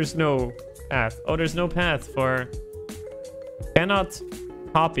 There's no path. Oh, there's no path for cannot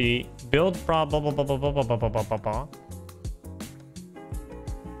copy build from blah blah blah blah blah blah blah blah blah blah.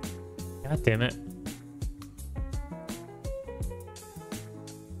 God damn it.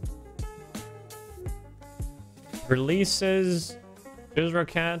 Releases Israel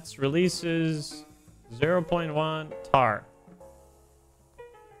Cats releases 0.1 tar.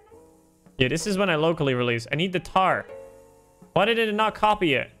 Yeah, this is when I locally release. I need the tar. Why did it not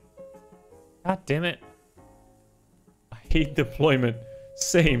copy it? God damn it. I hate deployment.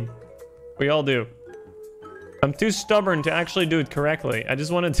 Same. We all do. I'm too stubborn to actually do it correctly. I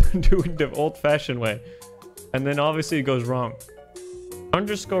just wanted to do it the old-fashioned way. And then obviously it goes wrong.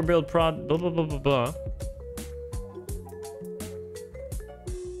 Underscore build prod blah blah blah blah blah.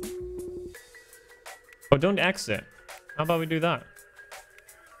 Oh, don't exit. How about we do that?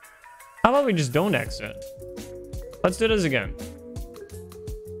 How about we just don't exit? Let's do this again.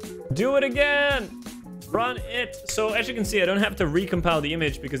 Do it again! Run it! So as you can see, I don't have to recompile the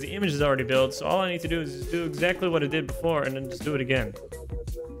image because the image is already built. So all I need to do is just do exactly what I did before and then just do it again.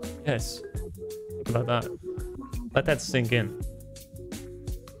 Yes. Think about that. Let that sink in.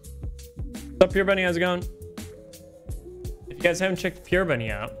 What's up, Pure Bunny? How's it going? If you guys haven't checked Pure Bunny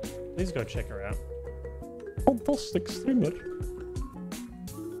out, please go check her out. Fantastic streamer.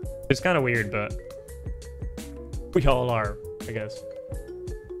 It's kind of weird, but we all are, I guess.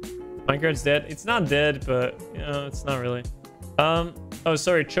 Minecraft's dead. It's not dead, but you know, it's not really. Oh,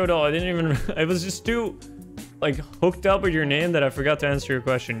 sorry, Chodol. I didn't even. I was just too like hooked up with your name that I forgot to answer your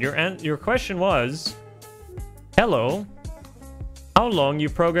question. Your question was, hello, how long you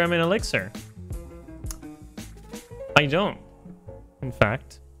program in Elixir? I don't. In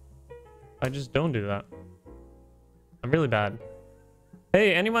fact, I just don't do that. I'm really bad.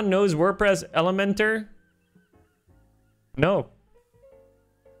 Hey, anyone knows WordPress Elementor? No.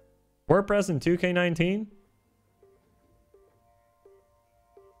 WordPress in 2K19?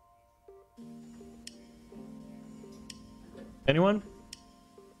 Anyone?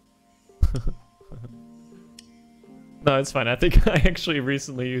 No, it's fine. I think I actually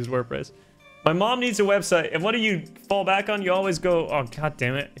recently used WordPress. My mom needs a website. And what do you fall back on? You always go, oh, god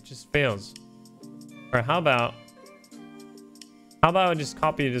damn it. It just fails. All right, how about I just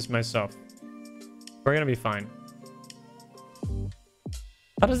copy this myself? We're gonna be fine.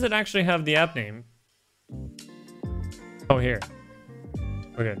 How does it actually have the app name? Oh, here.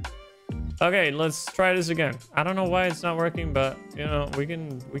 We're good. Okay, let's try this again. I don't know why it's not working, but you know, we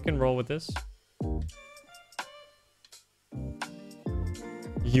can roll with this.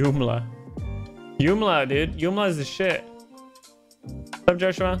 Joomla. Joomla, dude. Joomla is the shit. What's up,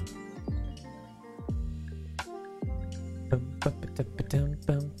 Joshua?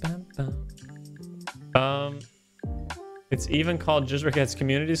 It's even called JizzRocket's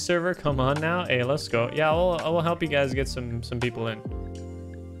community server. Come on now. Hey, let's go. Yeah, I will help you guys get some people in.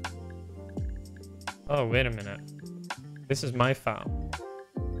 Oh, wait a minute. This is my file.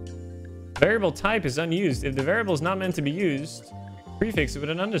 Variable type is unused. If the variable is not meant to be used, prefix it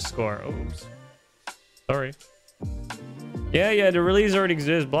with an underscore. Oops. Sorry. Yeah, the release already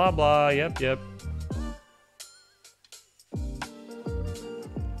exists. Blah, blah. Yep.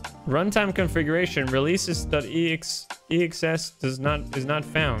 Runtime configuration releases.exs is not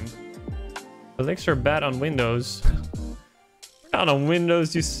found. Elixir bat on Windows. Not on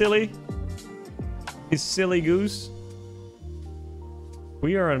Windows, you silly. You silly goose.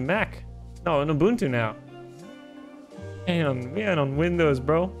 We are on Mac. No, on Ubuntu now. And we ain't on Windows,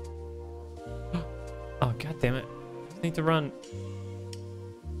 bro. Oh, god damn it. I need to run.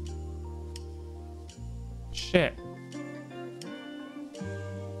 Shit.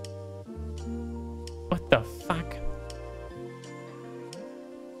 What the fuck?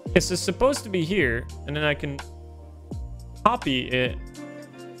 It's supposed to be here, and then I can copy it.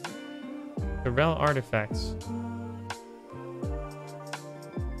 The rel artifacts.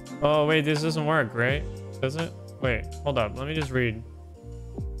 Oh wait, this doesn't work, right? Does it? Wait, hold up. Let me just read.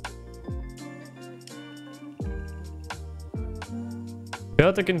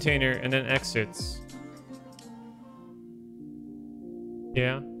 Build the container and then exits.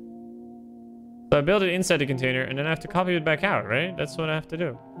 Yeah. So I build it inside the container and then I have to copy it back out, right? That's what I have to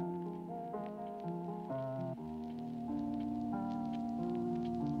do.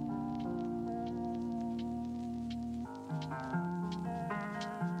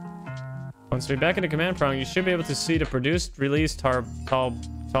 Once we're back in the command prompt, you should be able to see the produced release tarball.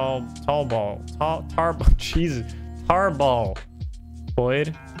 Jesus. Tarball.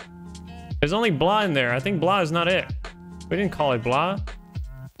 Void. There's only blah in there. I think blah is not it. We didn't call it blah.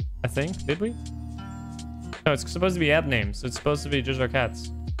 I think. Did we? No, it's supposed to be app names. It's supposed to be just our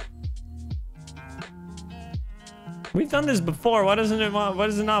cats. We've done this before. Why does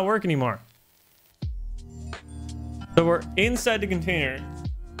it not work anymore? So we're inside the container.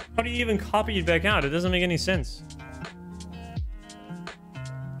 How do you even copy it back out? It doesn't make any sense.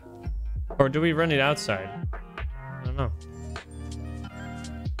 Or do we run it outside? I don't know.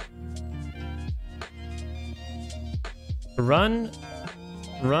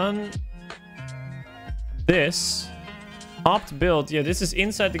 Run this opt build. Yeah, this is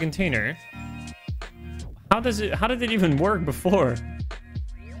inside the container. How did it even work before?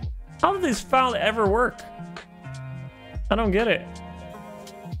 How did this file ever work? I don't get it.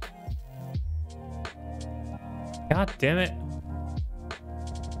 God damn it.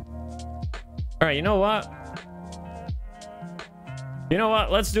 All right, you know what?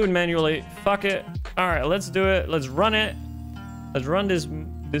 Let's do it manually. Fuck it. All right, let's do it. Let's run it. Let's run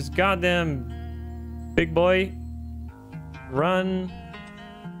this goddamn big boy. Run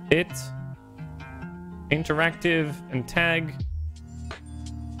it. Interactive and tag.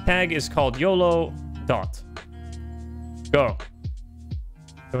 Tag is called YOLO dot. Go.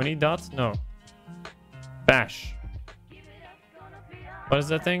 Do we need dots? No. Bash. What is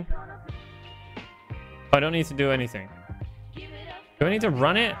that thing? Oh, I don't need to do anything. Do I need to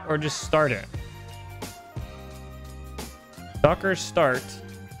run it or just start it? Docker start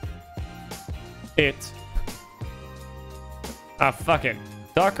it. Ah, fuck it.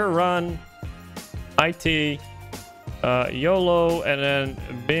 Docker run it YOLO and then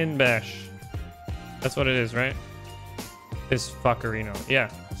bin bash. That's what it is, right? This fuckerino. Yeah.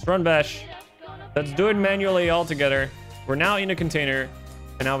 Let's run bash. Let's do it manually all together. We're now in a container.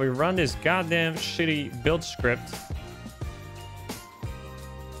 And now we run this goddamn shitty build script.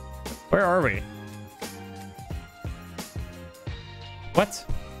 Where are we? What?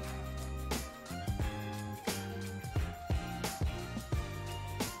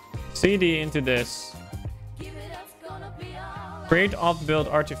 CD into this. Create off-build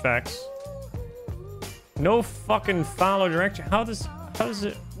artifacts. No fucking file or directory. How does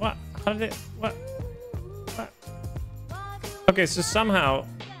it? What? How did it? What? Okay, so somehow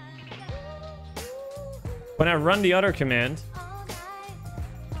when I run the other command,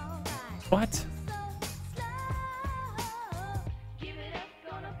 what?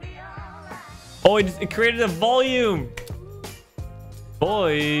 Oh, it created a volume.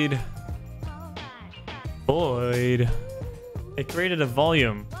 Void. It created a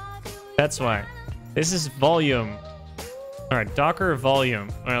volume. That's why. This is volume. All right, Docker volume.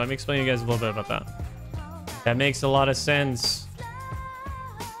 All right, let me explain to you guys a little bit about that. That makes a lot of sense.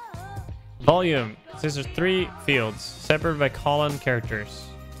 Volume. These are 3 fields separated by colon characters.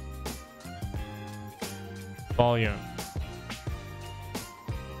 Volume.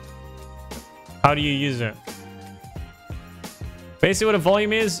 How do you use it? Basically what a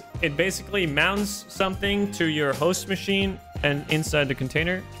volume is, it basically mounts something to your host machine and inside the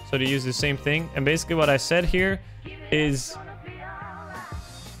container. So to use the same thing. And basically what I said here is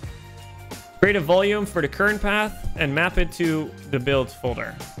create a volume for the current path and map it to the build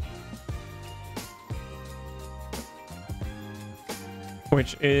folder,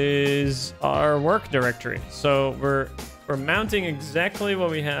 which is our work directory. So we're mounting exactly what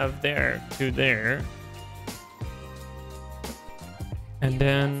we have there to there. And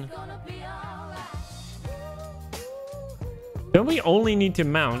then don't we only need to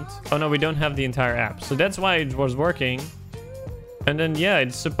mount? Oh no, we don't have the entire app. So that's why it was working. And then yeah,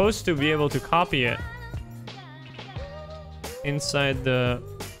 it's supposed to be able to copy it inside the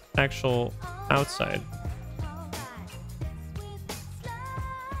actual outside.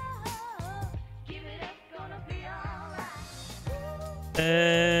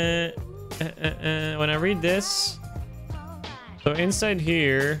 When I read this, so inside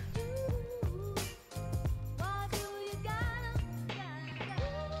here,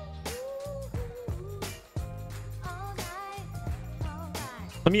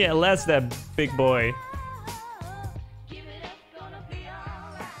 let me LS that big boy.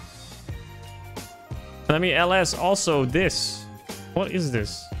 Let me LS also this. What is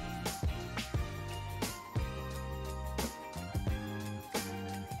this?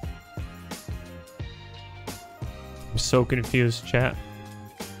 I'm so confused, chat.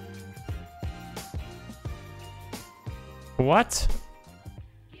 What?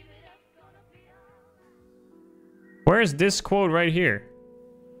 Where is this quote right here?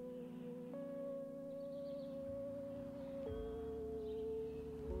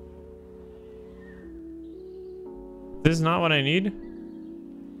 This is not what I need?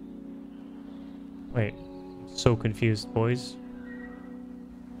 Wait, I'm so confused, boys.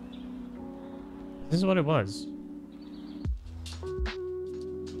 This is what it was.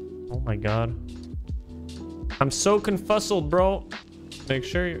 Oh my god. I'm so confuzzled, bro. Make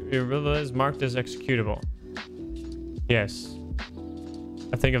sure your build is marked as executable. Yes.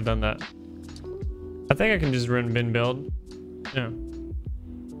 I think I've done that. I think I can just run bin build. Yeah.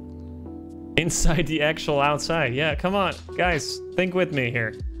 Inside the actual outside. Yeah, come on. Guys, think with me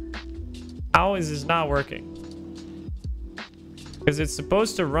here. How is this not working? Because it's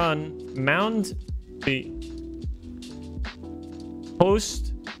supposed to mount the host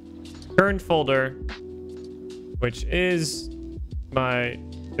current folder, which is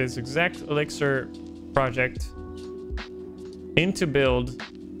this exact Elixir project, into build,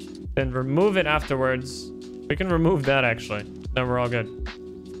 then remove it afterwards. We can remove that actually. Then we're all good.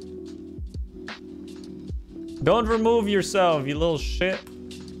 Don't remove yourself, you little shit.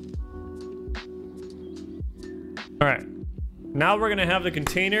 All right. Now we're gonna have the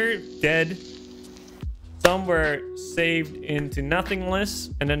container dead somewhere saved into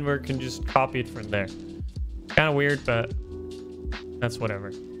nothingness, and then we can just copy it from there. Kind of weird, but that's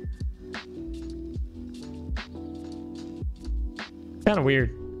whatever. Kind of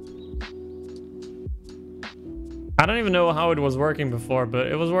weird. I don't even know how it was working before, but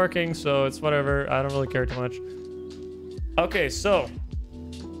it was working, so it's whatever. I don't really care too much. Okay, so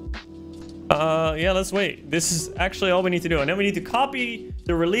yeah, let's wait. This is actually all we need to do, and then we need to copy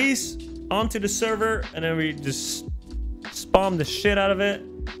the release onto the server, and then we just spam the shit out of it,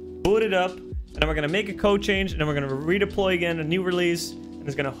 boot it up, and then we're gonna make a code change, and then we're gonna redeploy again a new release, and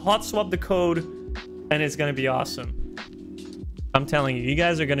it's gonna hot swap the code, and it's gonna be awesome. I'm telling you, you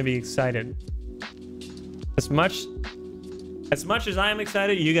guys are gonna be excited. As much as I am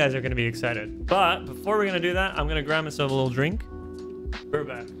excited, you guys are gonna be excited. But before we're gonna do that, I'm gonna grab myself a little drink. We're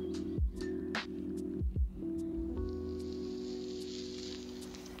back.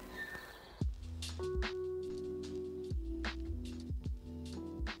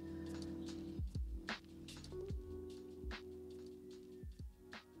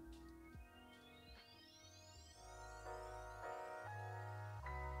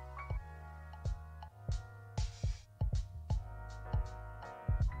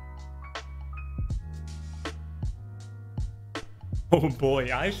 Oh boy,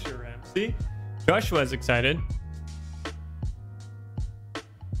 I sure am. See? Joshua's excited.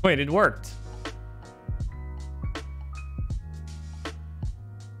 Wait, it worked.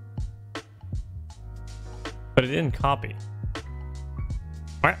 But it didn't copy.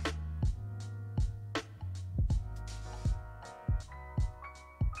 What?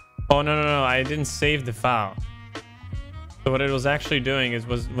 Oh, no. I didn't save the file. So what it was actually doing is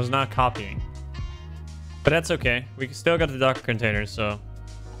was not copying. But that's okay. We still got the Docker container, so...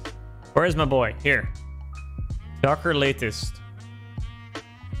 Where is my boy? Here. Docker latest.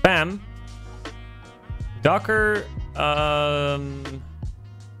 Bam. Docker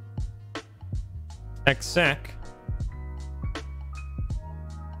exec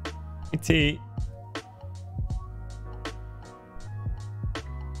it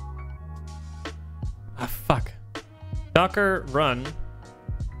fuck docker run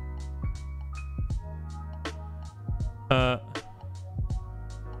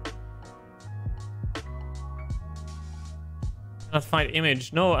not find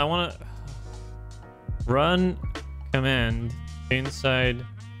image. No, I want to run command inside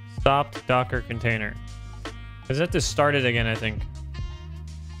stopped docker container. Is that to start it again? I think.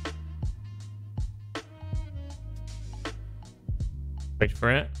 Wait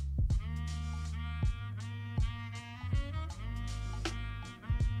for it.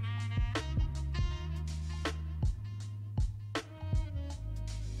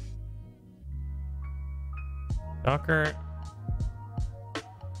 Docker.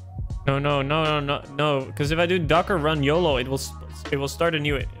 No. Because if I do docker run YOLO, it will start a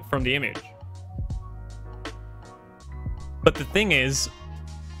new from the image. But the thing is,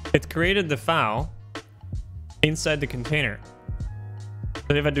 it created the file inside the container.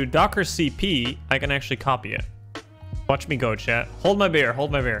 But if I do docker cp, I can actually copy it. Watch me go, chat. Hold my beer.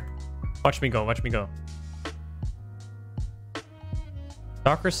 Hold my beer. Watch me go. Watch me go.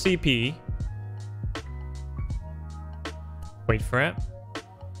 Docker cp. Wait for it.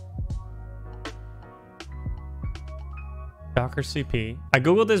 Docker CP. I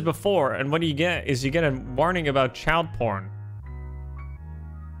googled this before, and what you get is you get a warning about child porn.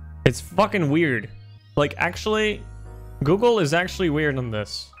 It's fucking weird. Like, actually, Google is actually weird on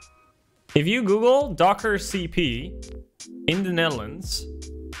this. If you Google Docker CP in the Netherlands,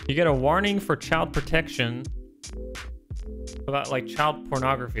 you get a warning for child protection about like child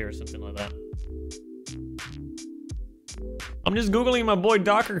pornography or something like that. I'm just Googling my boy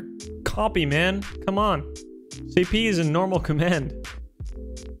Docker copy, man. Come on. CP is a normal command.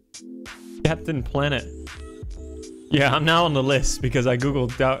 Captain Planet. Yeah, I'm now on the list because I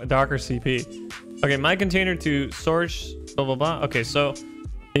googled Docker CP. Okay, my container to source blah blah blah. Okay, so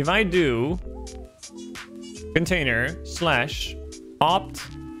if I do container / opt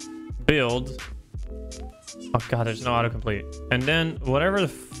build. Oh god, there's no autocomplete. And then whatever the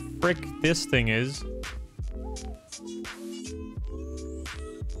frick this thing is.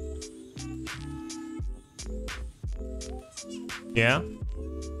 Yeah,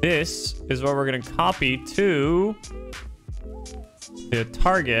 this is what we're gonna copy to the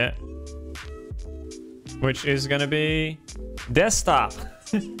target, which is gonna be desktop.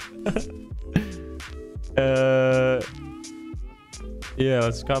 Yeah,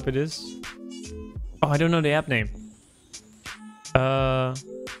 let's copy this. Oh, I don't know the app name.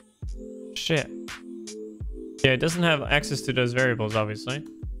 Shit. Yeah, it doesn't have access to those variables, obviously.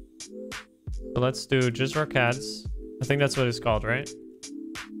 So let's do just cats. I think that's what it's called, right?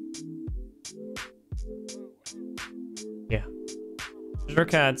 Yeah. Just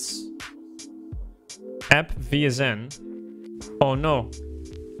cats. App VSN. Oh no.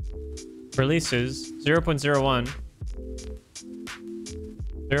 Releases 0.01.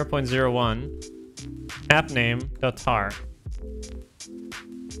 0.01. App name.tar.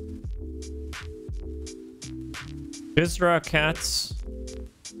 Bizra cats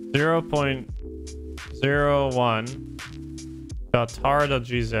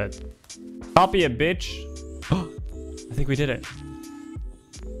 0.01.tar.gz. Copy it, bitch. I think we did it.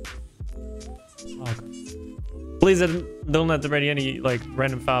 Oh. Please don't let there be any like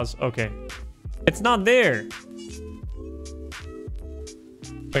random files. Okay. It's not there.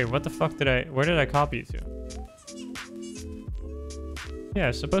 Wait, what the fuck where did I copy it to? Yeah,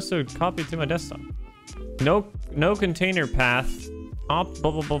 it's supposed to copy it to my desktop. No container path. Blah,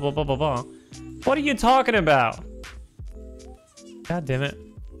 blah, blah, blah, blah, blah, blah. What are you talking about? God damn it.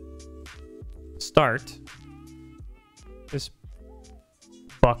 Start. This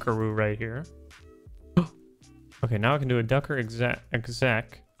buckaroo right here. Okay, now I can do a Docker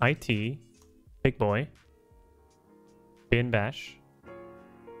exec IT big boy bin bash.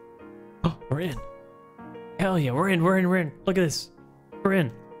 Oh, we're in. Hell yeah, we're in. Look at this. We're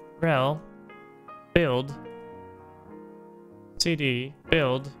in. Rel build cd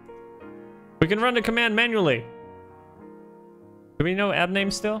build. We can run the command manually. Do we know app name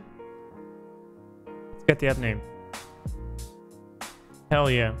still? Let's get the app name.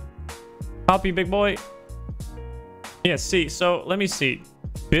 Hell yeah. Copy, big boy. Yeah, see, so let me see.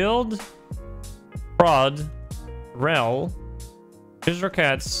 Build prod rel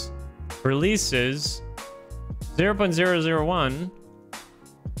cats releases 0.001.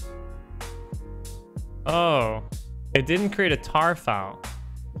 Oh, it didn't create a tar file.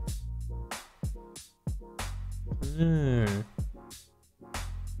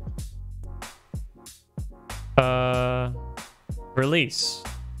 Release.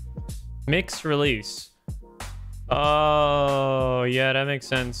 Mix release. Oh, yeah, that makes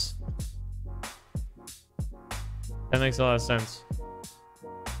sense. That makes a lot of sense.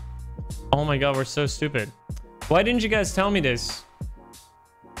 Oh my god, we're so stupid. Why didn't you guys tell me this?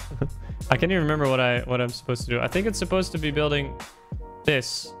 I can't even remember what I'm supposed to do. I think it's supposed to be building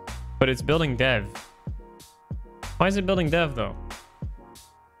this, but it's building dev. Why is it building dev though?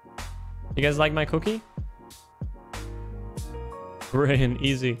 You guys like my cookie? Brain,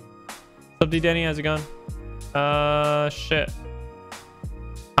 easy. What's up, D Denny? How's it going? Shit.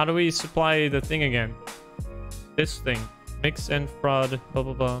 How do we supply the thing again? This thing. Mix and fraud, blah,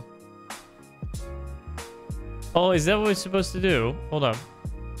 blah, blah. Oh, is that what we're supposed to do? Hold up.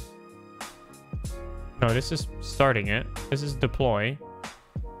 No, this is starting it. This is deploy.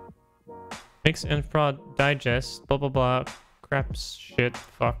 Mix and fraud, digest, blah, blah, blah. Crap, shit,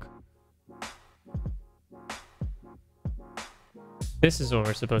 fuck. This is what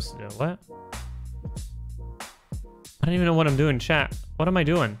we're supposed to do. What? I don't even know what I'm doing, chat. What am I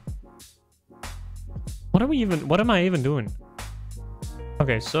doing? What am I even doing?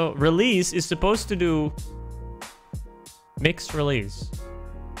 Okay, so release is supposed to do mix release.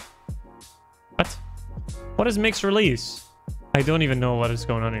 What? What is mix release? I don't even know what is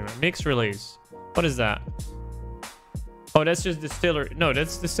going on anymore. Mix release. What is that? Oh, that's just distillery. No,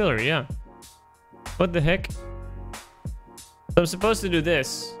 that's distillery, yeah. What the heck? So I'm supposed to do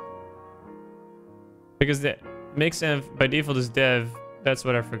this. Because the mix and by default is dev. That's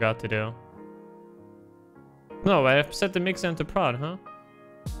what I forgot to do. No, I have set the mix and to prod, huh?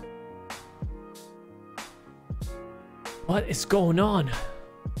 What is going on?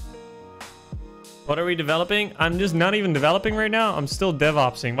 What are we developing? I'm just not even developing right now. I'm still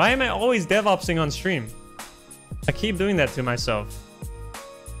DevOpsing. Why am I always DevOpsing on stream? I keep doing that to myself.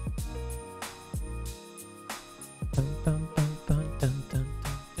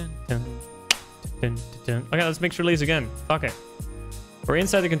 Okay, let's mix release again. Fuck it. We're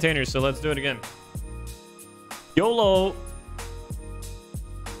inside the container, so let's do it again. YOLO!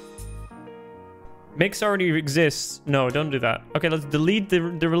 Mix already exists. No, don't do that. Okay, let's delete the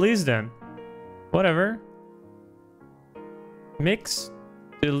release then. Whatever. Mix,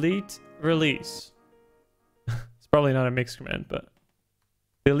 delete, release. It's probably not a mix command, but...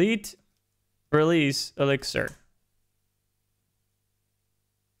 Delete, release, Elixir.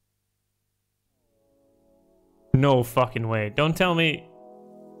 No fucking way. Don't tell me...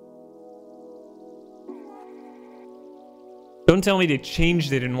 Don't tell me they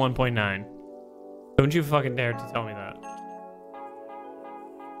changed it in 1.9. Don't you fucking dare to tell me that.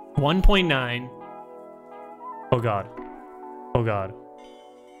 1.9. Oh god. Oh god.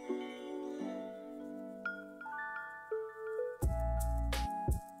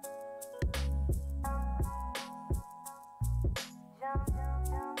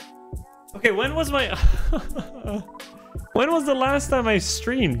 Okay, when was my... When was the last time I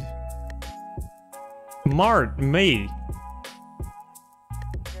streamed? May.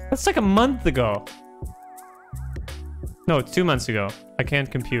 That's like a month ago. No, 2 months ago. I can't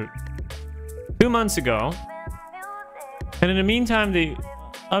compute. 2 months ago. And in the meantime, they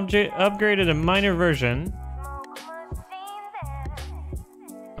upgraded a minor version.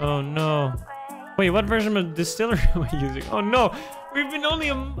 Oh no. Wait, what version of Distillery am I using? Oh no, we've been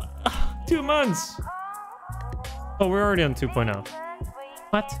only 2 months. Oh, we're already on 2.0.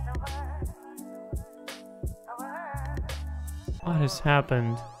 What? What has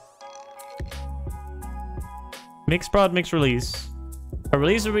happened? Mix prod, mix release. A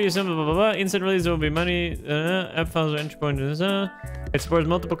release will be simple, blah, blah, blah. Instant release will be money. App files or entry points. It supports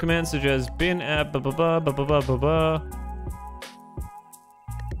multiple commands such as bin app, blah, blah, blah, blah, blah, blah, blah, blah.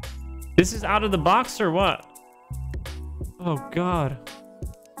 This is out of the box or what? Oh, God.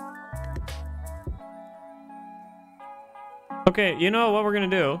 Okay, you know what we're gonna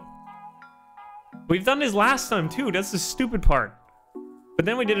do? We've done this last time too. That's the stupid part. But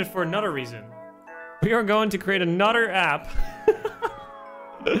then we did it for another reason. We are going to create another app.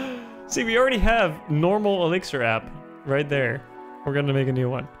 See, we already have normal Elixir app right there. We're gonna make a new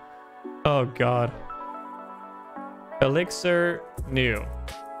one. Oh god. Elixir new.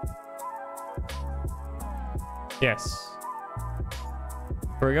 Yes.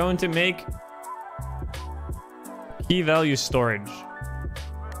 We're going to make key value storage.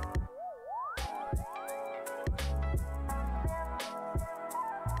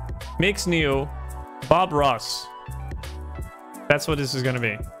 Mix new Bob Ross. That's what this is gonna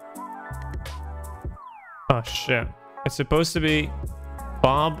be. Oh shit. It's supposed to be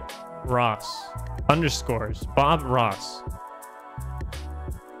Bob Ross. Underscores. Bob Ross.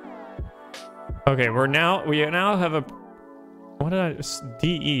 Okay, we now have a... What did I...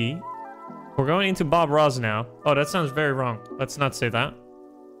 DE. We're going into Bob Ross now. Oh, that sounds very wrong. Let's not say that.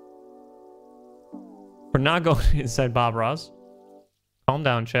 We're not going inside Bob Ross. Calm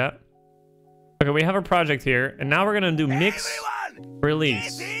down, chat. Okay, we have a project here, and now we're gonna do mix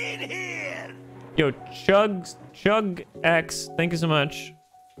release. Yo, Chug X, thank you so much.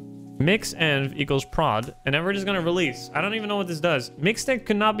 Mix env equals prod, and then we're just gonna release. I don't even know what this does. Mixtape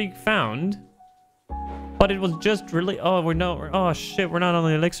could not be found, but it was just really. Oh, oh shit, we're not on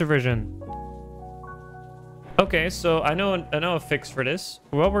the Elixir version. Okay, so I know a fix for this.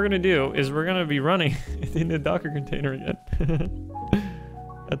 What we're gonna do is we're gonna be running in the Docker container again.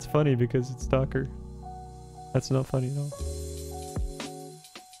 That's funny because it's Docker. That's not funny at all.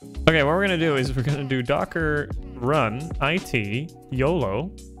 Okay, what we're gonna do is we're gonna do Docker run it YOLO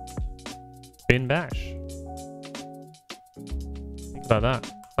bin bash. Think about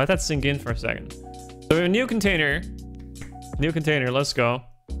that. Let that sink in for a second. So we have a new container. Let's go.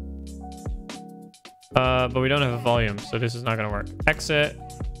 But we don't have a volume, so this is not gonna work. Exit.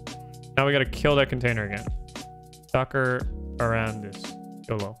 Now we gotta kill that container again. Docker around this.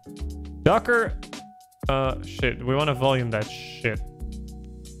 YOLO. Docker. Shit. We want to volume that shit.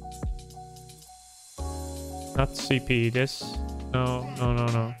 Not CP. This.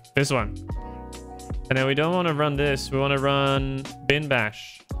 No. This one. And then we don't want to run this. We want to run bin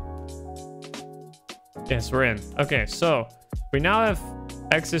bash. Yes, we're in. Okay, so we now have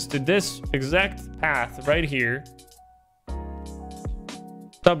access to this exact path right here.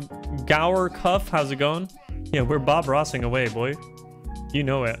 What's up, Gower Cuff? How's it going? Yeah, we're Bob Rossing away, boy. You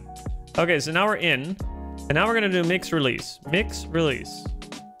know it. Okay, so now we're in. And now we're going to do mix release. Mix release.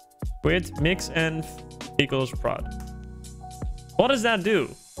 With mix env equals prod. What does that do?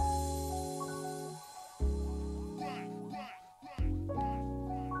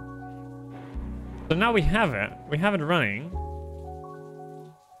 So now we have it. We have it running.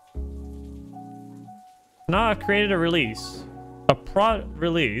 Now I've created a release. A prod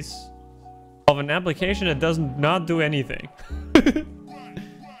release of an application that does not do anything.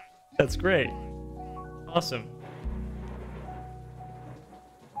 That's great. Awesome.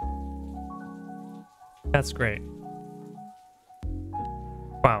 That's great.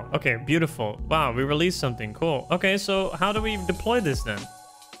 Wow. Okay, beautiful. Wow, we released something. Cool. Okay, so how do we deploy this then?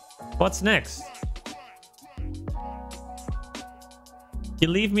 What's next? You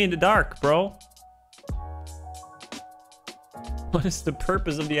leave me in the dark, bro. What is the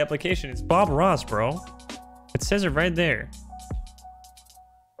purpose of the application? It's Bob Ross, bro. It says it right there.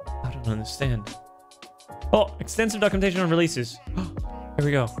 I don't understand. Oh, extensive documentation on releases. Here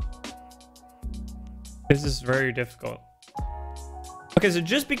we go. This is very difficult. Okay, so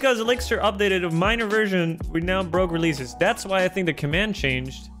just because Elixir updated a minor version, we now broke releases. That's why I think the command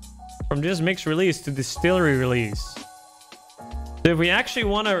changed from just mix release to distillery release. So if we actually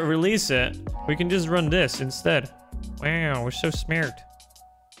want to release it, we can just run this instead. Wow, we're so smart.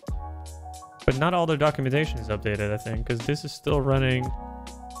 But not all the documentation is updated, I think, because this is still running.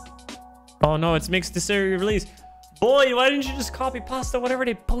 Oh no, it's mixed distillery release. Boy, why didn't you just copy pasta whatever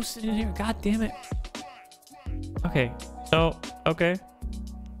they posted in here? God damn it. Okay, so, okay.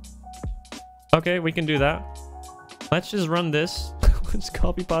 Okay, we can do that. Let's just run this. Let's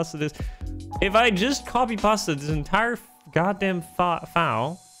copy pasta this. If I just copy pasta this entire goddamn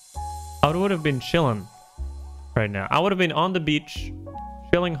file, I would have been chilling right now. I would have been on the beach,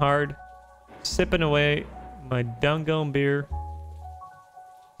 chilling hard, sipping away my doggone beer.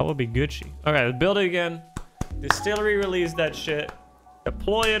 That would be Gucci. Okay, let's build it again. Distillery release that shit.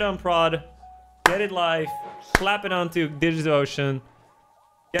 Deploy it on prod. Get it live. Slap it onto DigitalOcean.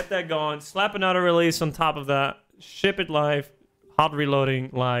 Get that going. Slap another release on top of that. Ship it live. Hot reloading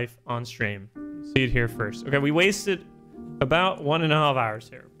live on stream. See it here first. Okay, we wasted about 1.5 hours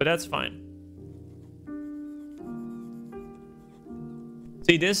here, but that's fine.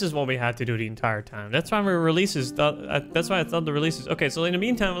 See, this is what we had to do the entire time. That's why we releases. That's why I thought the releases. Okay, so in the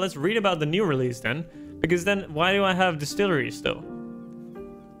meantime, let's read about the new release then. Because then, why do I have distillery still?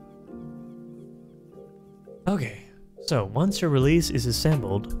 Okay, so once a release is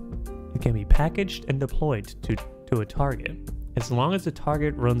assembled, it can be packaged and deployed to a target. As long as the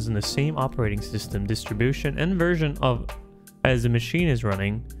target runs in the same operating system, distribution, and version of as the machine is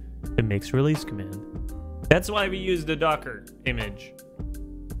running, the mix release command. That's why we use the Docker image.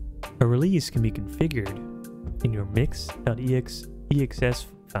 A release can be configured in your mix.exs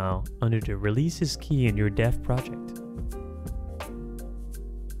file under the releases key in your dev project.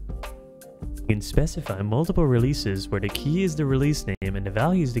 You can specify multiple releases where the key is the release name and the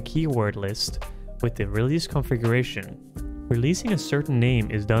value is the keyword list with the release configuration. Releasing a certain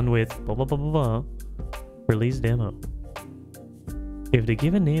name is done with blah blah blah blah blah. Release demo. If the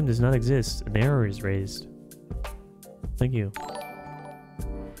given name does not exist, an error is raised. Thank you.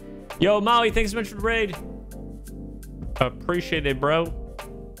 Yo, Maui, thanks so much for the raid. Appreciate it, bro.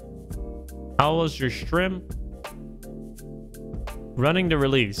 How was your stream? Running the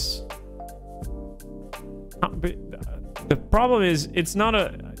release. The problem is, it's not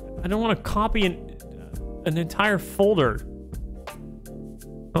a... I don't want to copy an entire folder.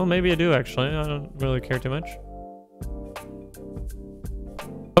 Oh, maybe I do, actually. I don't really care too much.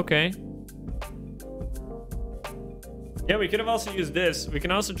 Okay. Yeah, we could have also used this. We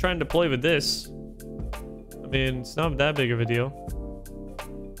can also try and deploy with this. I mean, it's not that big of a deal.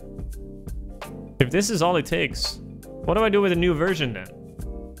 If this is all it takes, what do I do with a new version then?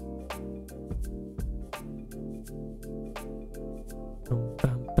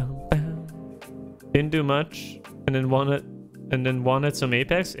 Didn't do much, and then wanted some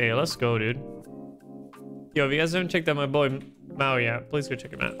Apex. Hey, let's go, dude. Yo, if you guys haven't checked out my boy Maui yet, please go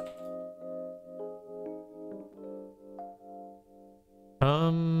check him out.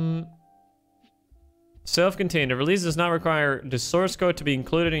 Self-contained. A release does not require the source code to be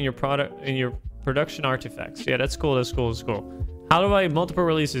included in your production artifacts. Yeah, that's cool. That's cool. That's cool. How do I multiple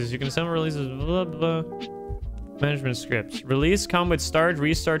releases? You can assemble releases. Blah blah. Management scripts. Release come with start,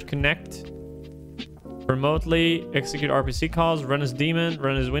 restart, connect. Remotely execute RPC calls, run as daemon,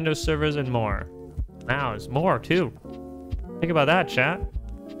 run as Windows servers, and more. Wow, there's more too. Think about that, chat.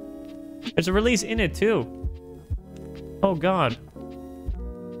 There's a release in it too. Oh god.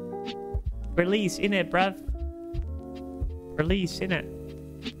 Release in it, bruv. Release in it.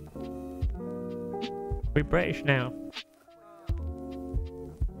 We're British now.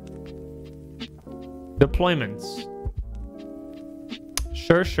 Deployments.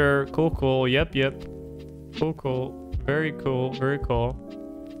 Sure, sure. Cool, cool. Yep, yep. Cool, cool. Very cool. Very cool.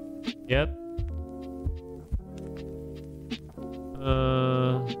 Yep.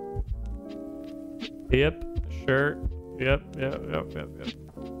 Yep. Sure. Yep, yep, yep, yep, yep.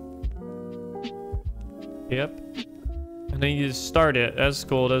 Yep. And then you just start it. That's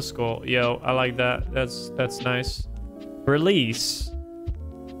cool. That's cool. Yo, I like that. That's nice. Release.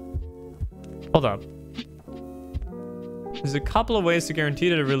 Hold up. There's a couple of ways to guarantee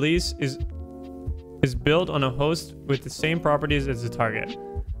that a release is built on a host with the same properties as the target.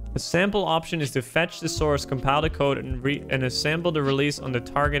 The sample option is to fetch the source, compile the code, and assemble the release on the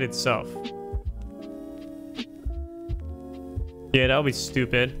target itself. Yeah, that would be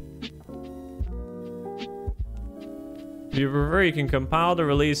stupid. If you prefer, you can compile the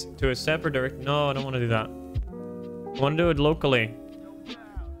release to a separate direct... No, I don't want to do that. I want to do it locally.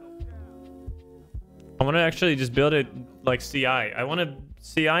 I want to actually just build it like CI. I want to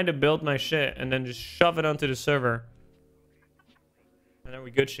CI to build my shit and then just shove it onto the server. And then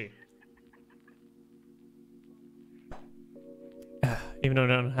we Gucci. Even though I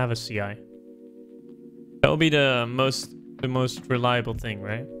don't have a CI. That would be the most reliable thing,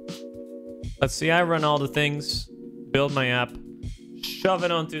 right? Let's CI run all the things, build my app, shove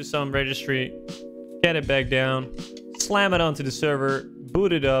it onto some registry, get it back down, slam it onto the server,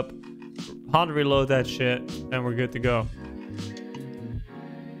 boot it up, hot reload that shit, and we're good to go.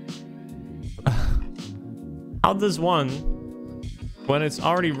 How does one, when it's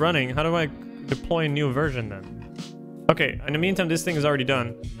already running, how do I deploy a new version then? Okay, in the meantime, this thing is already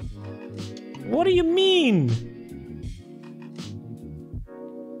done. What do you mean?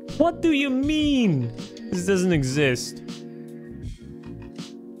 What do you mean? This doesn't exist.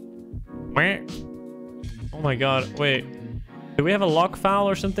 Oh my god, wait. Do we have a lock file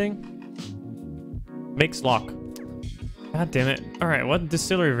or something? Makes lock. God damn it. Alright, what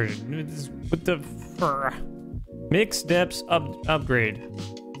distillery version? What the... Mix depths upgrade.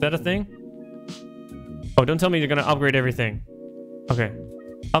 Is that a thing? Oh, don't tell me you're gonna upgrade everything. Okay.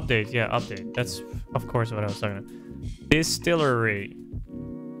 Update, yeah, update. That's, of course, what I was talking about. Distillery.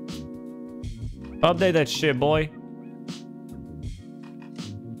 Update that shit, boy.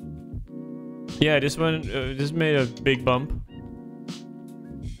 Yeah, this one, this made a big bump.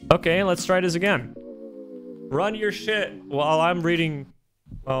 Okay, let's try this again. Run your shit while I'm reading...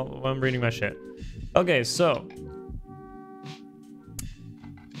 Well, while I'm reading my shit. Okay, so...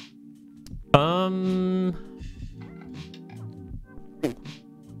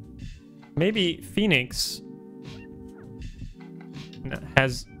 Maybe Phoenix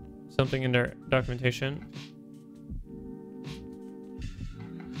has something in their documentation.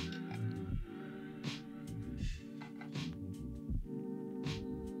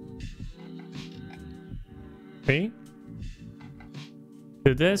 Okay.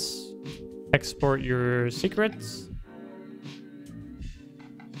 Do this. Export your secrets.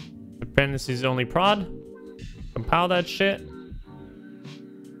 Dependencies only prod. Compile that shit.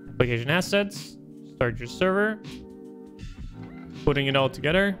 Application assets. Start your server. Putting it all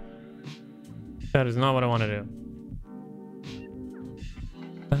together. That is not what I want to do.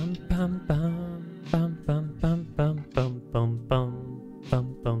 Bum, bum, bum, bum, bum, bum, bum, bum, bum, bum, bum,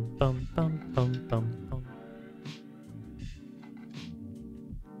 bum, bum, bum, bum, bum.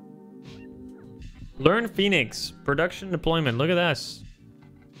 Learn Phoenix. Production deployment. Look at this.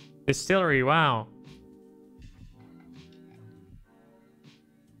 Distillery. Wow.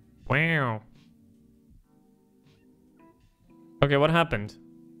 Wow. Okay, what happened?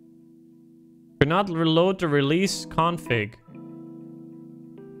 Could not reload the release config.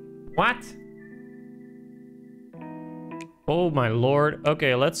 What? Oh my lord.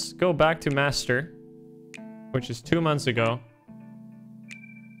 Okay, let's go back to master, which is 2 months ago.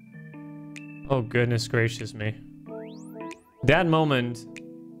 Oh goodness gracious me. That moment.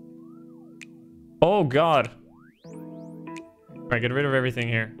 Oh god. Alright, get rid of everything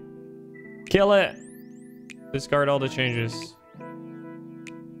here. Kill it! Discard all the changes.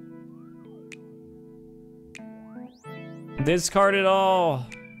 Discard it all!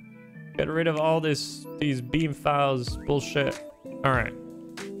 Get rid of all these beam files bullshit. Alright.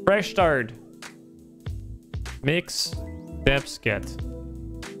 Fresh start. Mix. Depths get.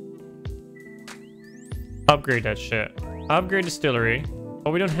 Upgrade that shit. Upgrade distillery.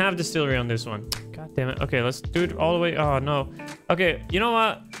 Oh, we don't have distillery on this one. God damn it. Okay, let's do it all the way. Oh, no. Okay, you know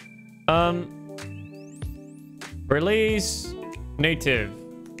what? Release native.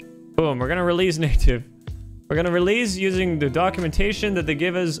 Boom, we're gonna release native. We're gonna release using the documentation that they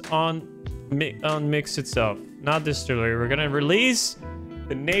give us on Mix itself, not distillery. We're gonna release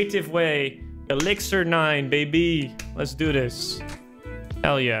the native way. Elixir 9, baby. Let's do this.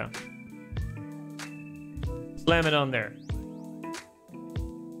 Hell yeah. Slam it on there.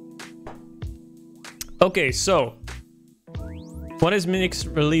 Okay, so what is Mix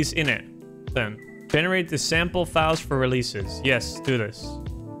release in it then? Generate the sample files for releases. Yes, do this.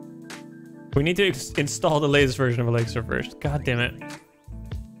 We need to install the latest version of Elixir first. God damn it.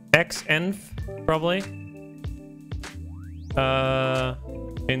 xenv, probably.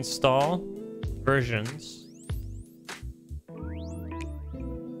 Install versions.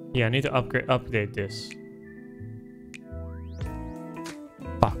 Yeah, I need to update this.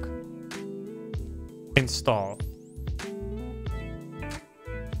 Fuck. Install.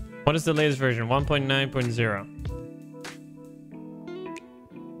 What is the latest version? 1.9.0.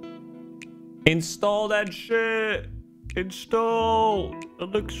 Install that shit. Install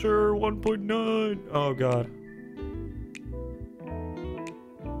Elixir 1.9. Oh god.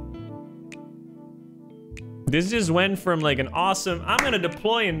 This just went from like an awesome, I'm gonna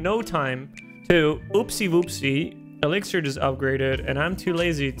deploy in no time, to oopsie whoopsie. Elixir just upgraded and I'm too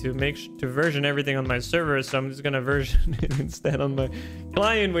lazy to version everything on my server, so I'm just gonna version it instead on my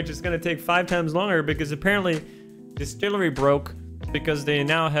client, which is gonna take 5 times longer because apparently Distillery broke because they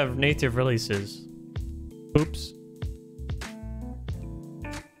now have native releases. Oops.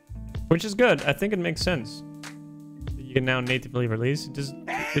 Which is good. I think it makes sense. You can now natively release. It just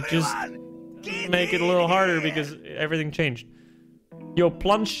make it a little harder because everything changed. Yo,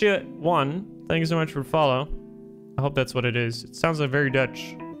 Plunshit1, thank you so much for follow. I hope that's what it is. It sounds like very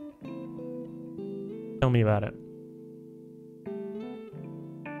Dutch. Tell me about it.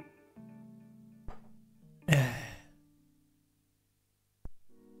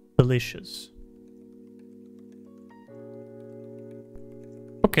 Delicious.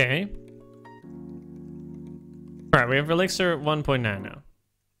 Okay. Alright, we have Elixir 1.9 now.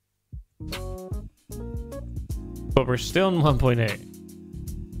 But we're still in 1.8.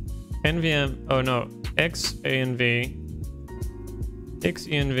 NVM, oh no, xenv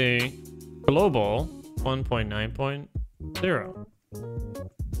global 1.9.0.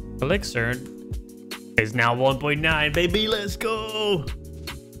 Elixir is now 1.9, baby, let's go!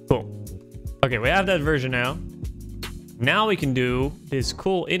 Cool. Okay, we have that version now. Now we can do this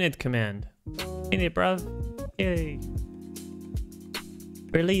cool init command. Init, bruv. Yay.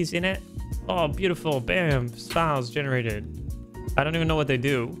 Release init. Oh, beautiful. Bam. Files generated. I don't even know what they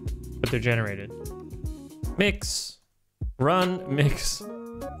do, but they're generated. Mix. Run. Mix.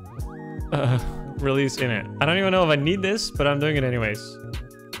 Release init. I don't even know if I need this, but I'm doing it anyways.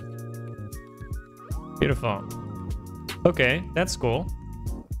 Beautiful. Okay, that's cool.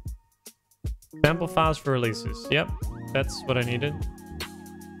 Sample files for releases. Yep, that's what I needed.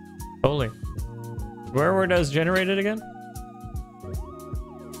 Holy. Where were those generated again?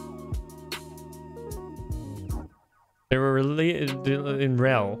 They were in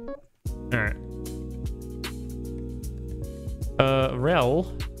rel. Alright.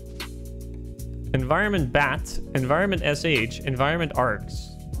 Rel. Environment bat. Environment sh. Environment args.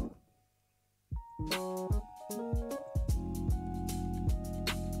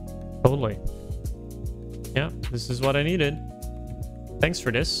 Totally. Yeah, this is what I needed. Thanks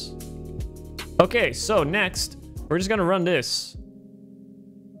for this. Okay, so next, we're just gonna run this.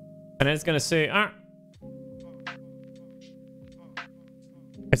 And then it's gonna say, ah.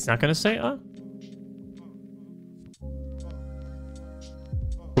 It's not gonna say, ah.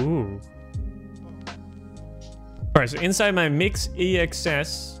 Ooh. Alright, so inside my mix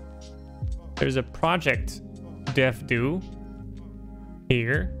EXS, there's a project dev do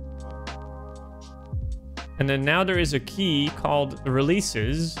here. And then now there is a key called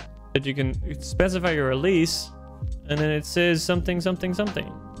releases that you can specify your release. And then it says something, something,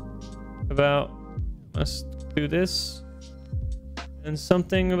 something about let's do this and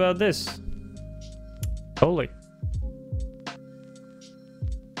something about this. Totally.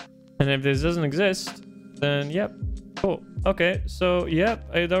 And if this doesn't exist, then yep. Cool. Okay. So yep,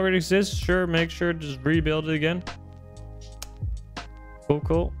 it already exists. Sure. Make sure to just rebuild it again. Cool.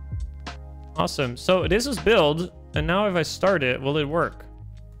 Cool. Awesome. So this is build, and now if I start it, will it work?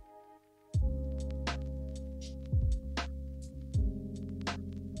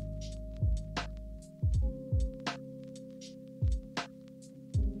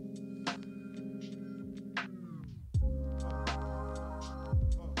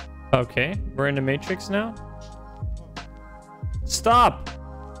 Okay, we're in the matrix now. Stop!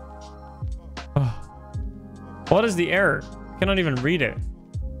 Oh. What is the error? I cannot even read it.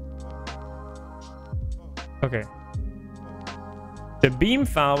 Okay. The beam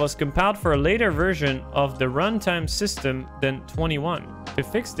file was compiled for a later version of the runtime system than 21. To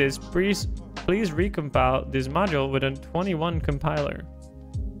fix this, please recompile this module with a 21 compiler.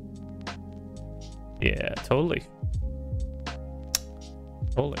 Yeah, totally.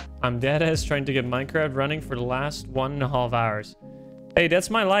 Totally. I'm deadass trying to get Minecraft running for the last 1.5 hours. Hey, that's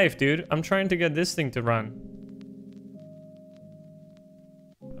my life, dude. I'm trying to get this thing to run.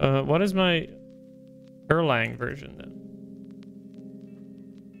 What is my Erlang version then?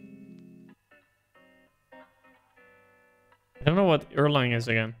 I don't know what Erlang is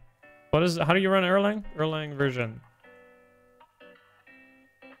again. What is? How do you run Erlang? Erlang version.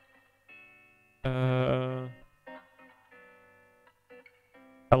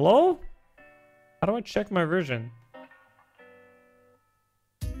 Hello? How do I check my version?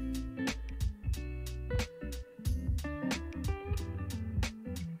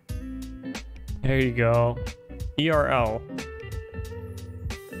 There you go. ERL.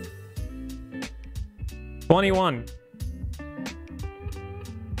 21.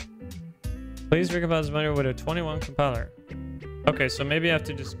 Please recompile this module with a 21 compiler. Okay, so maybe I have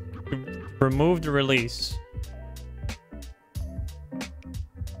to just remove the release.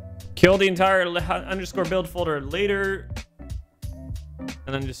 Kill the entire underscore build folder later.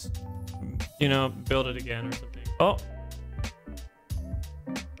 And then just, you know, build it again or something. Oh.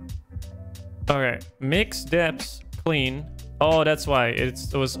 Okay. Mix depths clean. Oh, that's why. It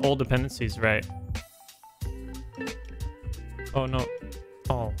was old dependencies, right? Oh, no.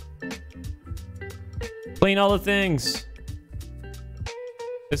 Oh. Clean all the things.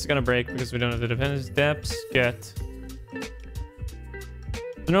 This is gonna break because we don't have the dependencies. Depths get.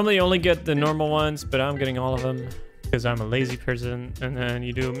 So normally you only get the normal ones, but I'm getting all of them because I'm a lazy person. And then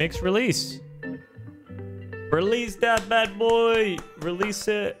you do mix release. Release that bad boy. Release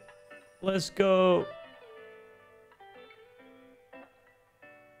it. Let's go.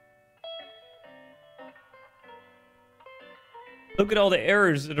 Look at all the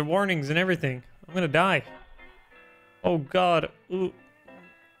errors, the warnings and everything. I'm gonna die. Oh god. Ooh.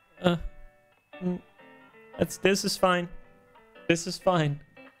 This is fine. This is fine.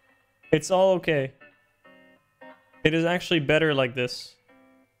 It's all okay. It is actually better like this.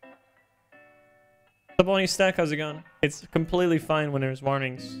 What's up, Bonnie Stack? How's it going? It's completely fine when there's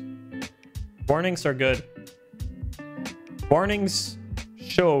warnings. Warnings are good. Warnings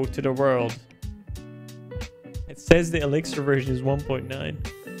show to the world. It says the Elixir version is 1.9.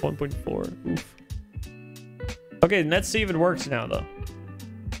 1.4. Oof. Okay, let's see if it works now, though.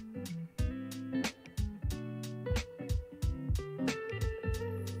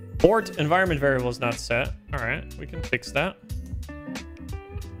 Port environment variable is not set. All right, we can fix that.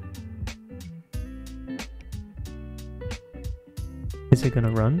 Is it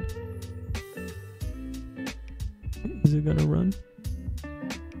gonna run? Is it gonna run?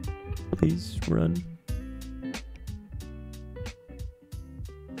 Please run.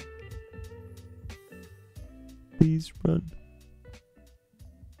 Please run.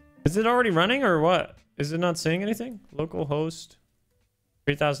 Is it already running or what? Is it not saying anything? Localhost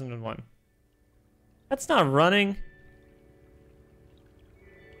 3001. That's not running.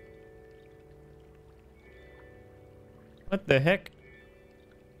 What the heck?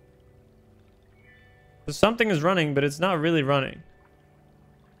 So something is running, but it's not really running.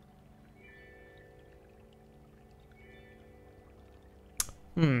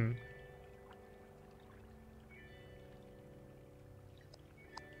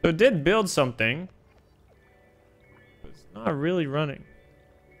 So it did build something, but it's not really running.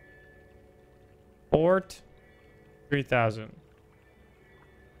 Port 3000.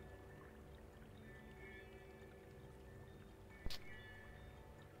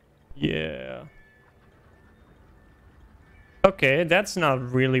 Yeah. Okay, that's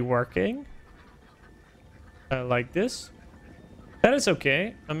not really working. Like this. That is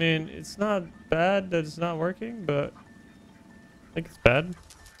okay. I mean, it's not bad that it's not working, but I think it's bad.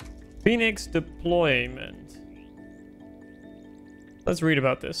 Phoenix deployment. Let's read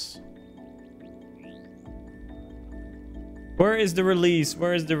about this. Where is the release?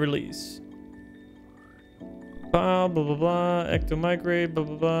 Where is the release? File, blah, blah, blah. Ecto migrate, blah,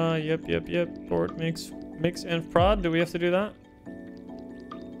 blah, blah. Yep. Port mix and prod. Do we have to do that?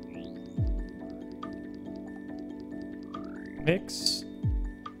 Mix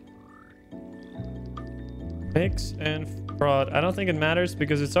and prod. I don't think it matters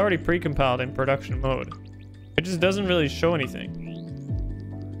because it's already pre-compiled in production mode. It just doesn't really show anything.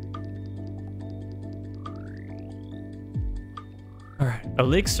 Alright,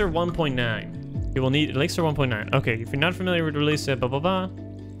 Elixir 1.9. You will need Elixir 1.9. Okay, if you're not familiar with release it, blah blah blah.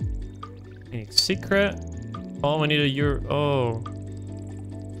 Any secret? Oh, we need a Oh.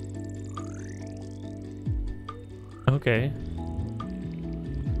 Okay.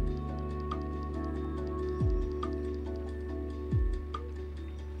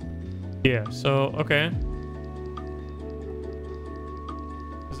 Yeah, so, okay.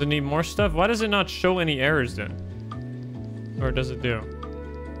 Does it need more stuff? Why does it not show any errors then? Or does it do?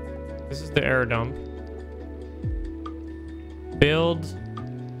 This is the error dump. Build.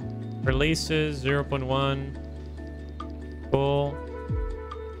 Releases 0.1. Cool.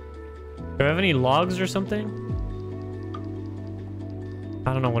 Do I have any logs or something?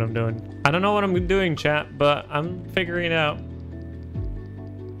 I don't know what I'm doing. I don't know what I'm doing, chat, but I'm figuring it out.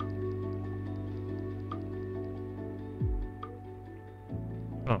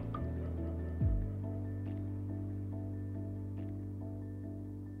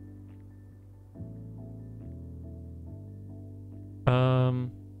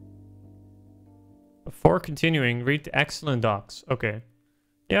 Before continuing, read the excellent docs. Okay.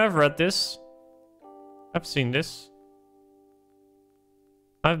 Yeah, I've read this. I've seen this.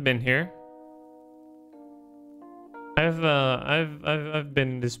 I've been here. I've been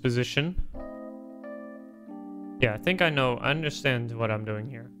in this position. Yeah, I think I know. I understand what I'm doing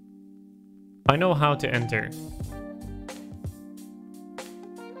here. I know how to enter.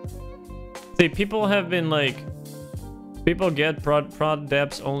 See, people have been like, people get prod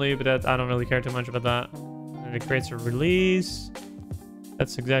depths only, but that I don't really care too much about that. And it creates a release.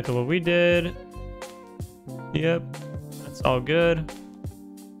 That's exactly what we did. Yep, that's all good.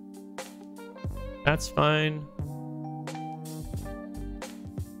 That's fine.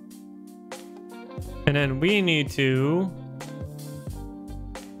 And then we need to...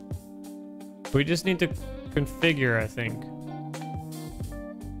 we just need to configure, I think.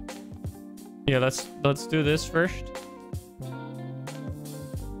 Yeah, let's do this first.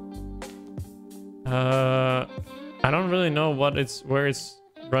 I don't really know where it's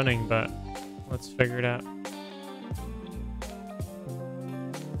running, but let's figure it out.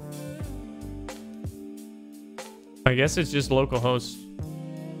 I guess it's just localhost.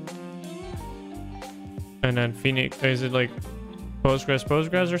 And then Phoenix, is it like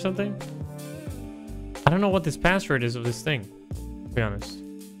Postgres or something? I don't know what this password is of this thing, to be honest.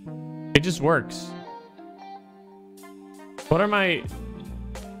 It just works. What are my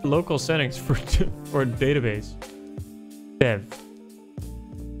local settings for database? Dev.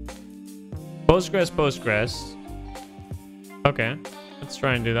 Postgres. Okay, let's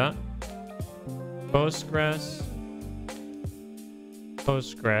try and do that. Postgres.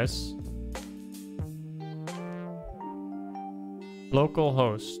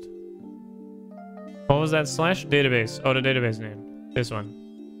 Localhost. What was that slash? Database. Oh, the database name. This one.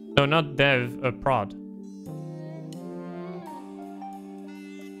 No, not dev, prod.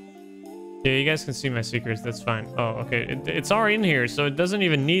 Yeah, you guys can see my secrets. That's fine. Oh, okay. It's already in here, so it doesn't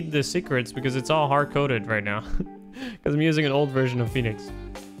even need the secrets because it's all hard-coded right now. Because I'm using an old version of Phoenix.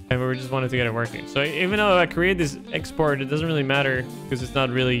 and we just wanted to get it working. So even though I create this export, it doesn't really matter because it's not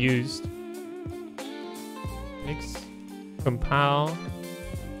really used. Mix, compile.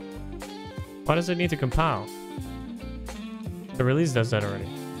 Why does it need to compile? The release does that already.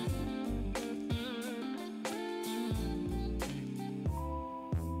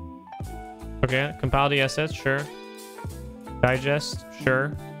 Okay, compile the assets, sure. Digest, sure.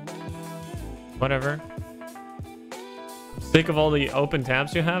 Whatever. Sick of all the open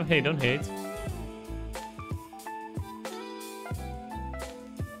tabs you have? Hey, don't hate.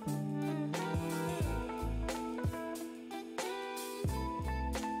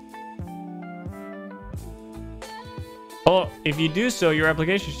 Oh, if you do so, your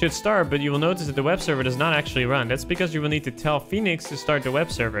application should start, but you will notice that the web server does not actually run. That's because you will need to tell Phoenix to start the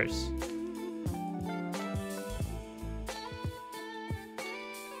web servers.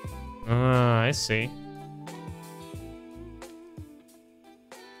 Ah, I see.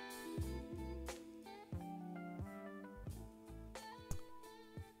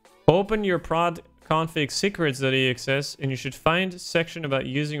 Open your prod config secrets.exe and you should find a section about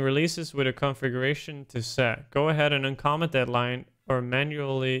using releases with a configuration to set. Go ahead and uncomment that line or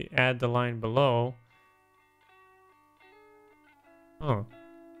manually add the line below. Oh.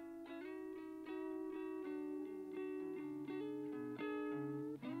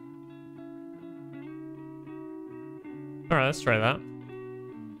 Alright, let's try that.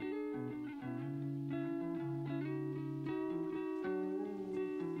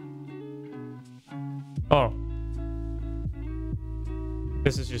 Oh.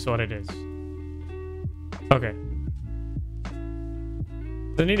 This is just what it is. Okay.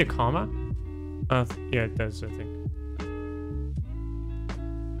 Does it need a comma? Yeah, it does, I think.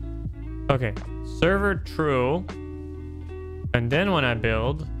 Okay. Server true. And then when I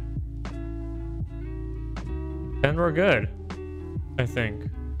build, then we're good, I think.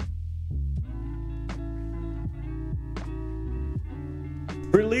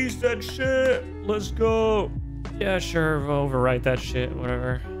 Release that shit! Let's go! Yeah, sure, we'll overwrite that shit,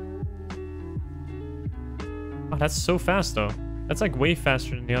 whatever. Oh, that's so fast, though. That's like way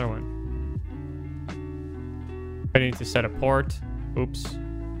faster than the other one. I need to set a port. Oops.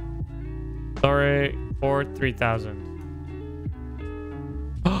 Sorry, port 3000.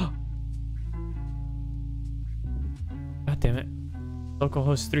 God damn it.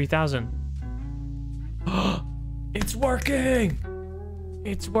 Localhost 3000. It's working!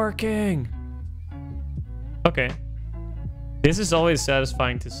 It's working! Okay. This is always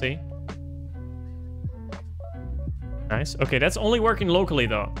satisfying to see. Nice. Okay, that's only working locally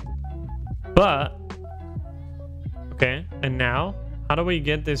though. But... okay, and now? How do we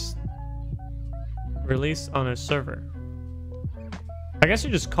get this released on a server? I guess you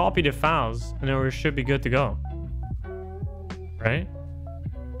just copy the files and then we should be good to go. Right?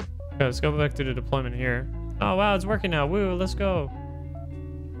 Okay, let's go back to the deployment here. Oh wow, it's working now. Woo, let's go.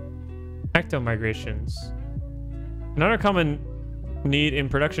 Acto migrations. Another common need in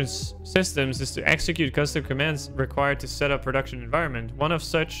production systems is to execute custom commands required to set up production environment. One of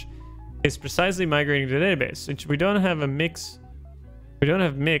such is precisely migrating the database. Since we don't have a mix,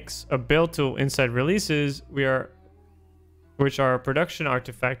 a build tool inside releases, which are a production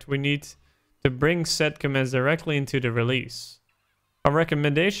artifact, we need to bring set commands directly into the release. Our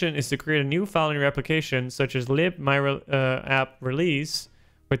recommendation is to create a new file in your application, such as lib app release,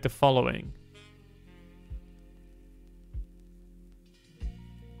 with the following.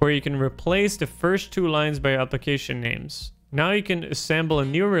 Where you can replace the first two lines by application names. Now you can assemble a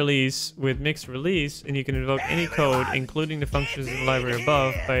new release with mixed release, and you can invoke any code, including the functions in the library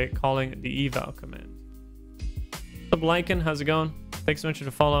above, by calling the eval command. What's up, Lycan? How's it going? Thanks so much for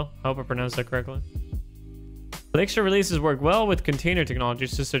the follow. I hope I pronounced that correctly. Elixir releases work well with container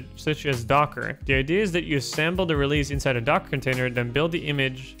technologies such as Docker. The idea is that you assemble the release inside a Docker container, then build the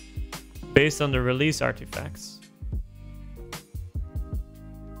image based on the release artifacts.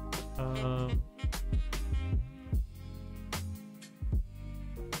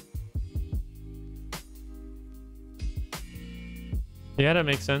 Yeah, that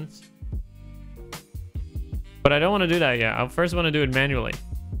makes sense. But I don't want to do that yet. I first want to do it manually.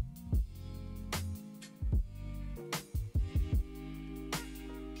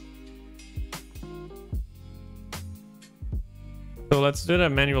 So let's do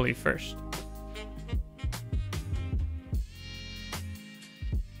that manually first.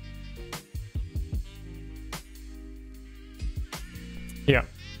 Yeah.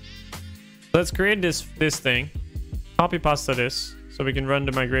 Let's create this thing. Copy pasta this so we can run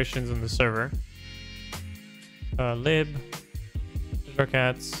the migrations on the server. Lib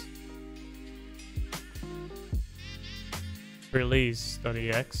cats.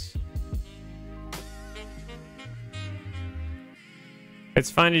 release.ex. It's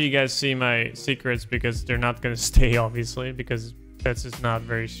fine that you guys see my secrets because they're not going to stay, obviously, because that's just not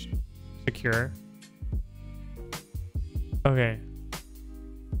very secure. Okay.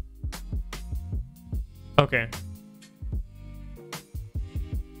 Okay.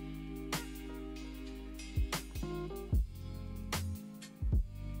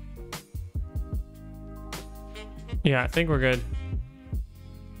 Yeah, I think we're good.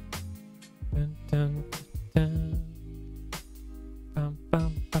 Dun, dun, dun. Bum,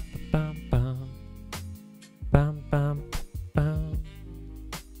 bum, ba, ba, bum, bum. Bum, bum, bum.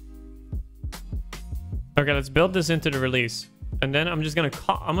 Okay, let's build this into the release, and then I'm just gonna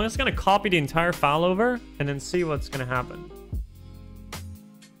copy the entire file over, and then see what's gonna happen.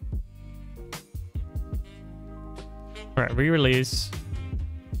 All right, re-release.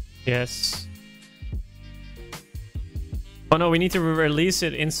 Yes. Oh no, we need to release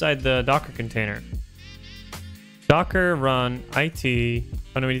it inside the Docker container. Docker run it.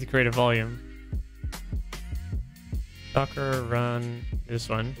 Oh no, we need to create a volume. Docker run this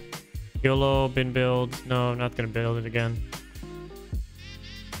one. YOLO bin build. No, I'm not gonna build it again.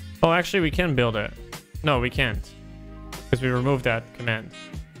 Oh, actually we can build it. No, we can't, because we removed that command.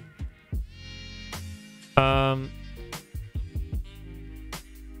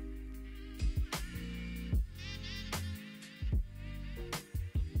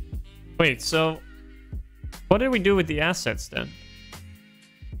 Wait, so what did we do with the assets then?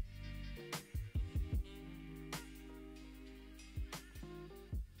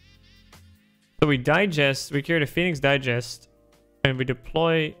 So we create a Phoenix digest, and we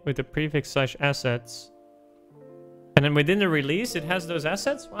deploy with the prefix /assets. And then within the release, it has those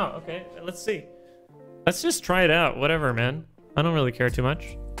assets? Wow, okay, let's see. Let's just try it out, whatever, man. I don't really care too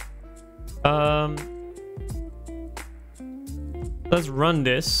much. Let's run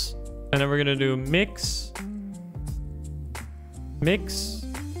this. And then we're gonna do mix.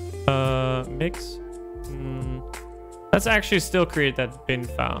 Let's actually still create that bin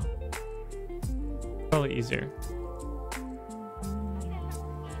file. Probably easier.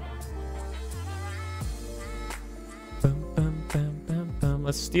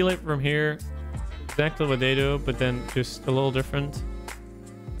 Let's steal it from here. Exactly what they do, but then just a little different.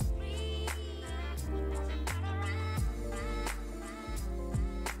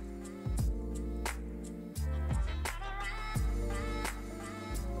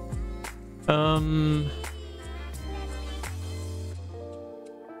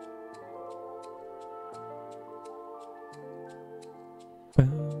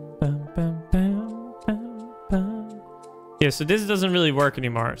 Yeah, so this doesn't really work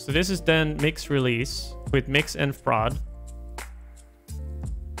anymore. So this is then mix release with mix and fraud.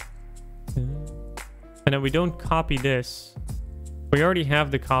 And then we don't copy this. We already have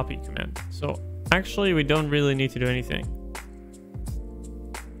the copy command. So actually we don't really need to do anything.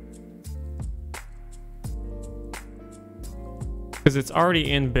 Because it's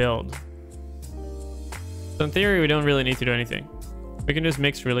already in build. So in theory, we don't really need to do anything. We can just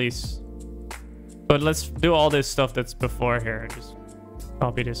mix release. But let's do all this stuff that's before here. Just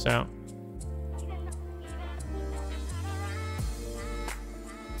copy this out.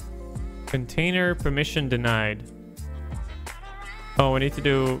 Container permission denied. Oh, we need to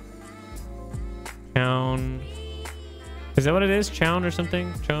do chown. Is that what it is? Chown or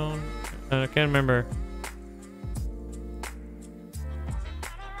something? Chown? I can't remember.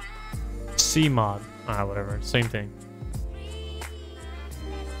 Cmod. Ah, whatever. Same thing.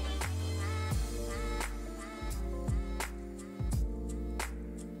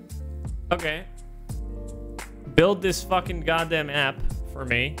 Okay. Build this fucking goddamn app for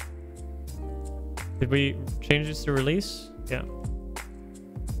me. Did we change this to release? Yeah.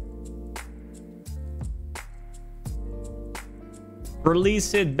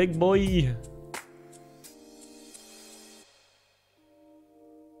 Release it, big boy.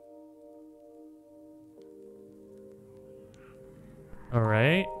 All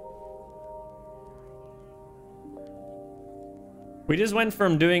right. We just went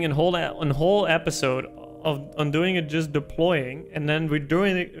from doing a whole episode on doing it just deploying, and then we're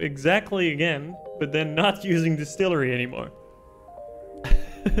doing it exactly again, but then not using distillery anymore.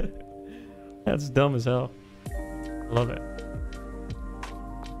 That's dumb as hell. Love it.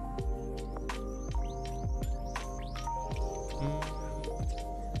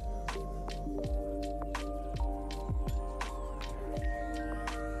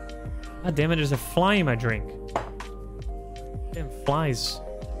 God damn it, there's a fly in my drink. Damn flies.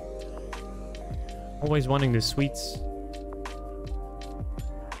 Always wanting the sweets.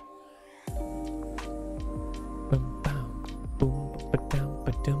 Boom, boom, boom.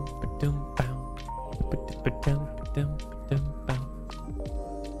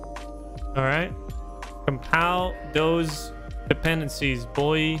 All right. Compile those dependencies,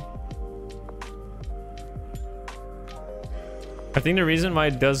 boy. I think the reason why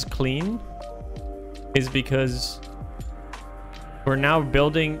it does clean is because we're now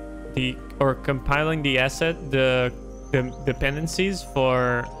building or compiling the asset, the dependencies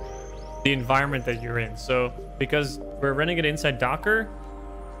for the environment that you're in. So because we're running it inside Docker,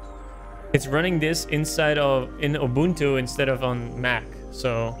 it's running this in Ubuntu instead of on Mac.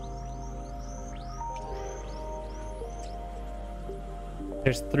 So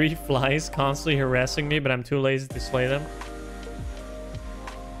there's 3 flies constantly harassing me, but I'm too lazy to slay them.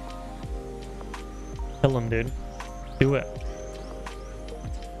 Kill them, dude. Do it.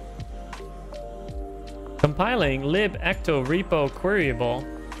 Compiling lib ecto repo queryable.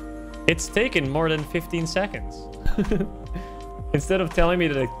 It's taken more than 15 seconds. Instead of telling me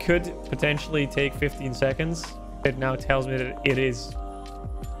that it could potentially take 15 seconds, it now tells me that it is,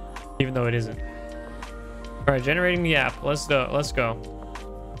 even though it isn't. All right, generating the app. Let's go. Let's go.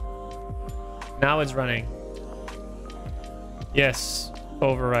 Now it's running. Yes.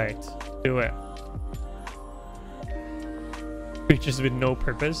 Overwrite. Do it. Creatures with no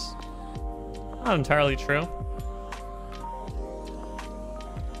purpose. Not entirely true.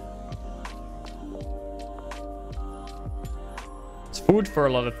 It's food for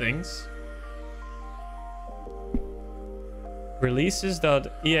a lot of things.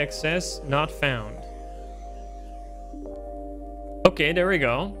 Releases.exs not found. Okay, there we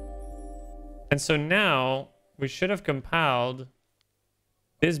go. And so now we should have compiled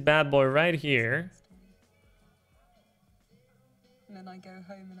this bad boy right here. And then I go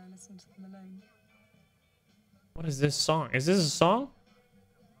home and I listen to them alone. What is this song? Is this a song?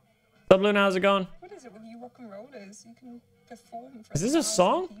 What's up, Luna? How's it going? What is it with you rock and rollers? You can perform for Is this a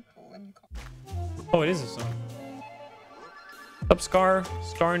song? people and you can't... Oh, it is a song. What's up,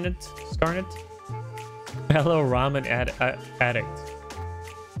 Scarnet? Hello, ramen addict.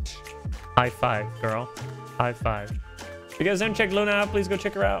 High five, girl. High five. If you guys haven't checked Luna out, please go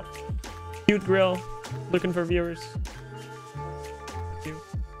check her out. Cute grill. Looking for viewers.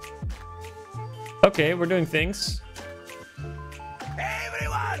 Okay, we're doing things.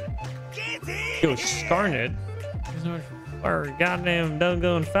 Everyone, get in! Yo, Scarnet. Our goddamn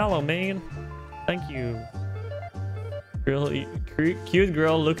doggone fellow, man. Thank you. Cute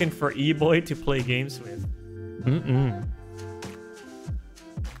girl looking for e-boy to play games with.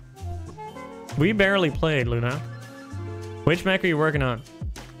 We barely played, Luna. Which Mac are you working on?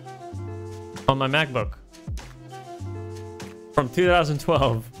 On my MacBook. From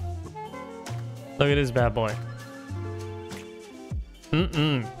 2012. Look at this bad boy.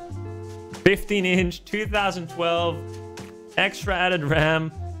 15-inch, 2012. Extra added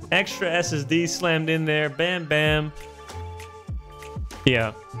RAM. Extra SSD slammed in there. Bam, bam.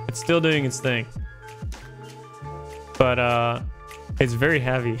 Yeah, it's still doing its thing. But, it's very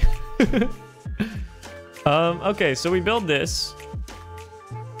heavy. Okay, so we build this.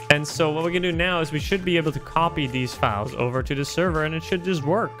 And so what we can do now is we should be able to copy these files over to the server and it should just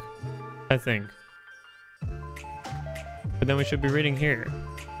work, I think. But then we should be reading here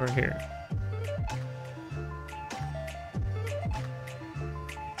or here.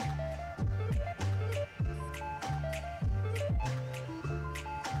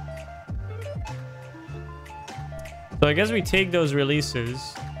 So I guess we take those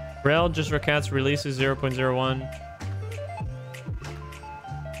releases. Rel just recats releases 0.01.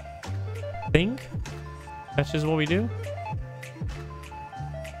 I think that's just what we do.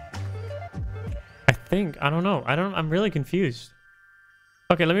 I don't know. I'm really confused.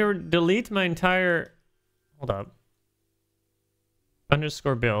 Okay, let me delete my entire, hold up.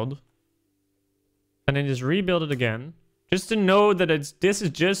 Underscore build. And then just rebuild it again. Just to know that this is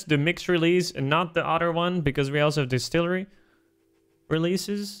just the mix release and not the other one, because we also have distillery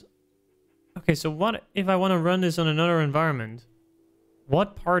releases. Okay, so what if I want to run this on another environment?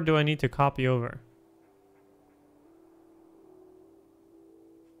 What part do I need to copy over?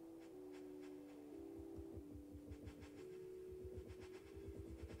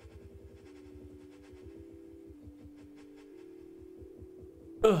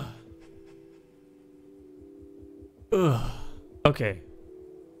 Ugh. Okay.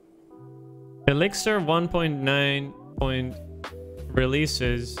 Elixir 1.9 point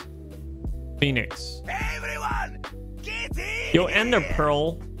releases Phoenix. Everyone, get in! Yo, Ender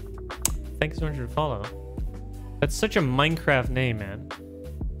Pearl. Thanks so much for the follow. That's such a Minecraft name, man.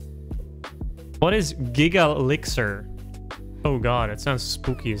 What is Giga Elixir? Oh god, it sounds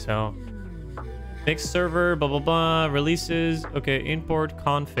spooky as hell. Next server, blah blah blah, releases. Okay, import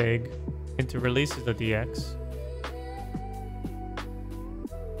config into releases.dx.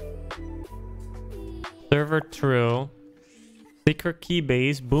 Server true. Secret key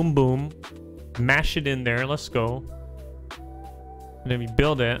base. Boom, boom. Mash it in there. Let's go. And then we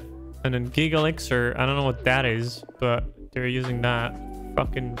build it. And then Gig Elixir. I don't know what that is, but they're using that.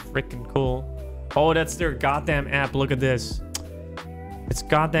 Fucking freaking cool. Oh, that's their goddamn app. Look at this. It's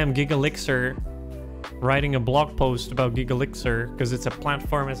goddamn Gig Elixir writing a blog post about Gig Elixir because it's a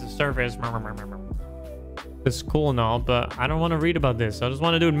platform as a service. It's cool and all, but I don't want to read about this. I just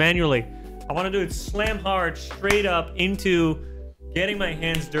want to do it manually. I want to do it slam hard, straight up into getting my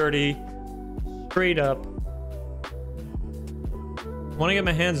hands dirty. Straight up. I want to get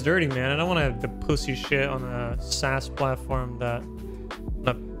my hands dirty, man. I don't want to have the pussy shit on a SaaS platform that...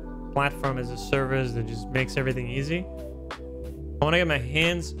 a platform as a service that just makes everything easy. I want to get my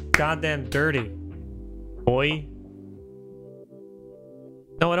hands goddamn dirty, boy.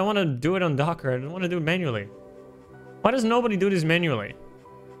 No, I don't want to do it on Docker. I don't want to do it manually. Why does nobody do this manually?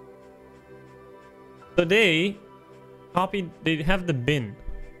 So they have the bin.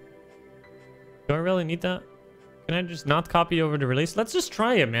 Do I really need that? Can I just not copy over the release? Let's just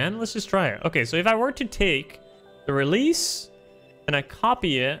try it, man. Let's just try it. Okay, so if I were to take the release and I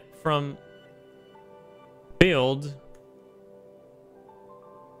copy it from build,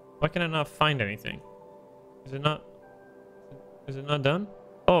 why can I not find anything? Is it not done?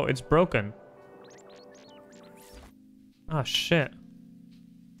 Oh, it's broken. Ah, shit.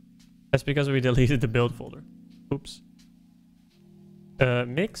 That's because we deleted the build folder. Oops.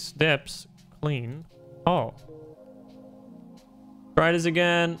 Mix depths clean. Oh. Try this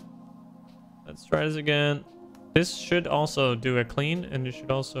again. Let's try this again. This should also do a clean, and it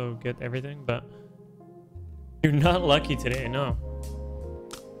should also get everything, but you're not lucky today, no.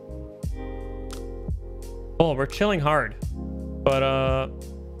 Oh, we're chilling hard. But,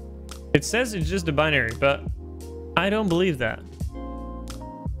 it says it's just a binary, but I don't believe that.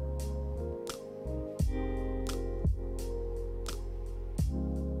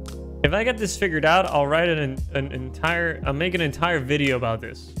 If I get this figured out, I'll write I'll make an entire video about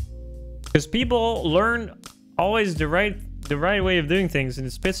this. Because people learn always the right way of doing things, and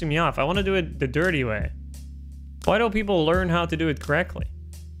it's pissing me off. I want to do it the dirty way. Why don't people learn how to do it correctly?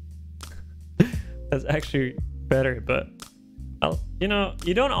 That's actually better, but you know,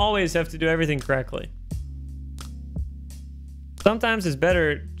 you don't always have to do everything correctly. Sometimes it's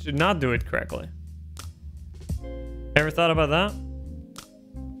better to not do it correctly. Ever thought about that?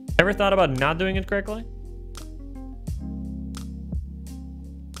 Ever thought about not doing it correctly?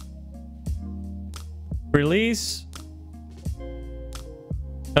 Release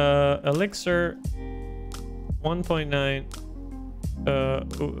Elixir 1.9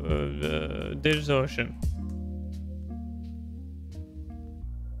 DigitalOcean.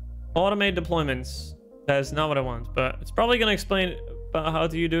 Automate deployments. That is not what I want, but it's probably going to explain about how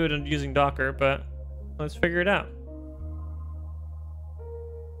do you do it using Docker, but let's figure it out.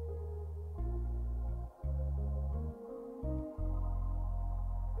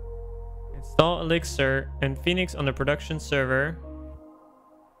 Install Elixir and Phoenix on the production server.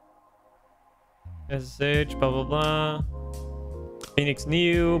 SSH, blah, blah, blah. Phoenix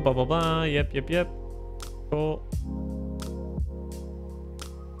new, blah, blah, blah. Yep. Cool.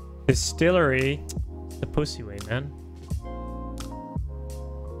 Distillery. The pussy way, man.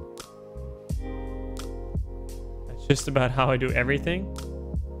 That's just about how I do everything.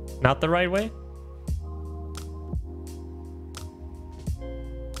 Not the right way.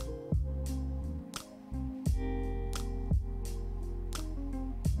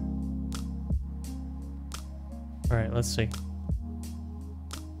 All right, let's see.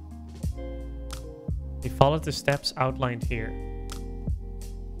 We followed the steps outlined here.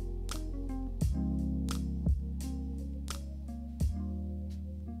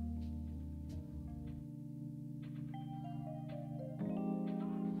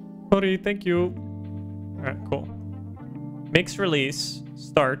 Cody, thank you. All right, cool. Mix release,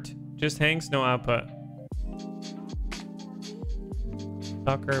 start, just hangs, no output.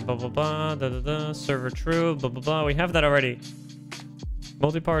 Docker, blah, blah, blah, da, da, da, server true, blah, blah, blah. We have that already.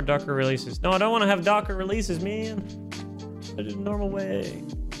 Multi-part Docker releases. No, I don't want to have Docker releases, man. I did a normal way.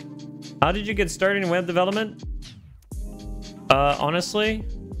 How did you get started in web development? Honestly,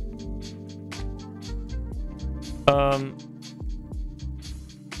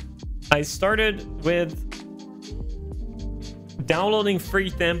 I started with downloading free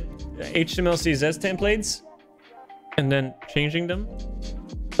HTML, CSS templates and then changing them.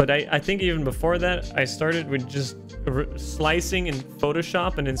 But I think even before that, I started with just slicing in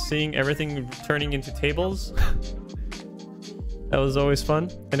Photoshop and then seeing everything turning into tables. That was always fun.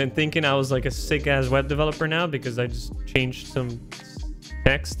 And then thinking I was like a sick ass web developer now because I just changed some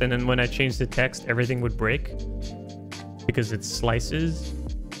text, and then when I change the text, everything would break because it's slices.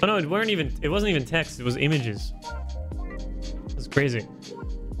 Oh no, it wasn't even text, it was images. That's crazy.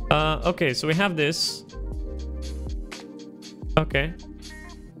 Okay, so we have this. Okay.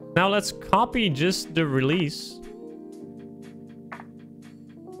 Now let's copy just the release.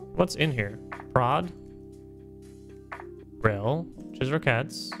 What's in here? Prod. Rel. Just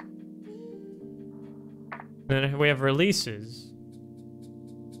cats. Then we have releases.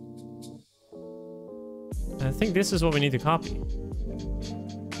 And I think this is what we need to copy.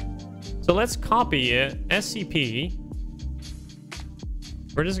 So let's copy it. SCP.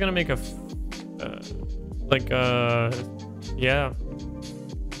 We're just gonna make a yeah,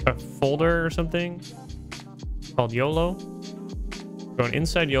 a folder or something called YOLO. Going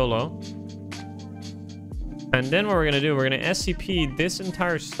inside YOLO. And then what we're gonna do, we're gonna SCP this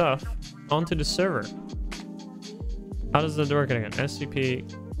entire stuff onto the server. How does that work again? SCP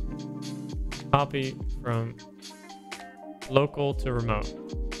copy from local to remote.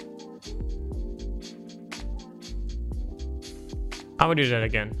 How would we do that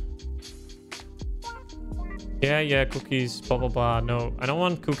again? Yeah, cookies, blah, blah, blah. No, I don't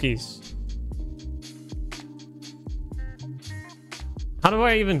want cookies. How do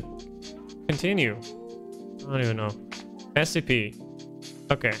I even continue? I don't even know. SCP.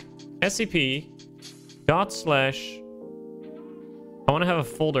 Okay. SCP dot slash. I want to have a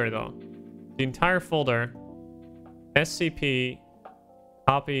folder though. The entire folder. SCP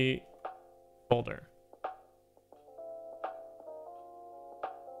copy folder.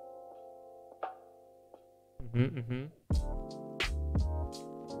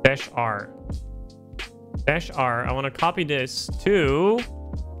 Dash R. I want to copy this to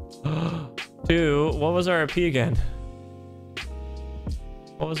what was RIP again?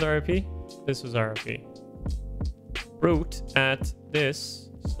 What was RIP? This was RIP. Root at this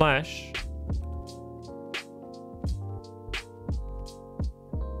slash.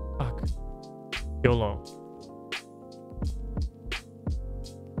 Fuck. YOLO.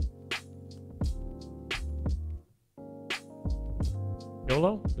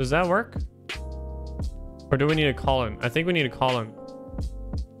 YOLO? Does that work? Or do we need a colon? I think we need a colon.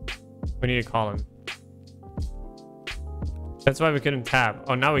 We need a colon. That's why we couldn't tab.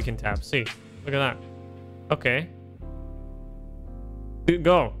 Oh, now we can tab. See. Look at that. Okay.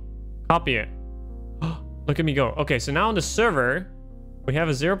 Go. Copy it. Look at me go. Okay, so now on the server, we have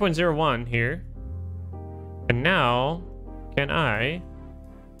a 0.01 here. And now, can I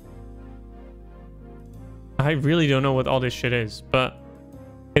really don't know what all this shit is, but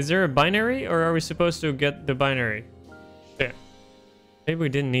is there a binary, or are we supposed to get the binary? Shit. Maybe we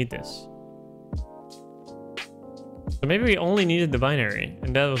didn't need this. So maybe we only needed the binary,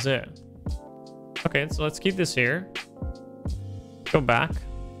 and that was it. Okay, so let's keep this here. Go back.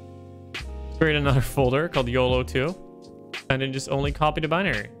 Create another folder called YOLO2. And then just only copy the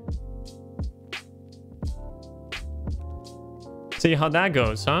binary. See how that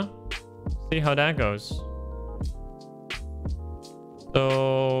goes, huh? See how that goes.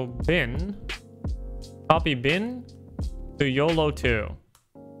 So bin, copy bin to YOLO2.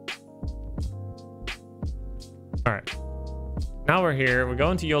 All right. Now we're here. We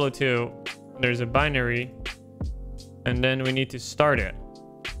go into YOLO2. There's a binary, and then we need to start it.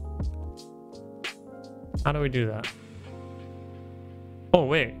 How do we do that? Oh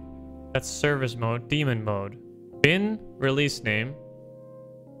wait, that's service mode, daemon mode. Bin release name.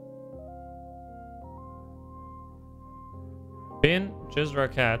 Bin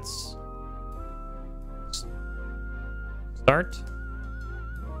Jizra cats. Start.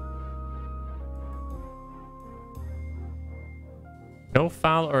 No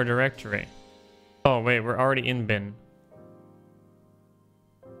file or directory. Oh wait, we're already in bin.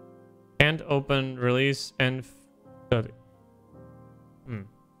 Can't open release and study.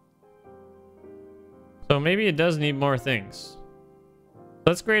 So maybe it does need more things.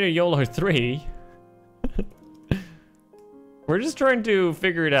 Let's create a YOLO 3. We're just trying to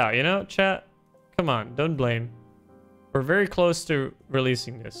figure it out, you know, chat? Come on, don't blame. We're very close to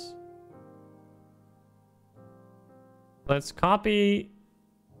releasing this. Let's copy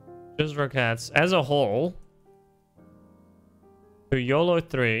just cats as a whole to YOLO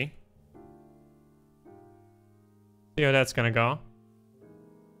 3. See how that's gonna go.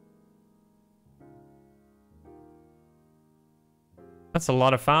 That's a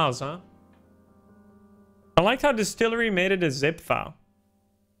lot of files, huh? I liked how Distillery made it a zip file.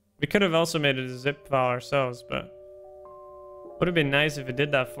 We could have also made it a zip file ourselves, but would have been nice if it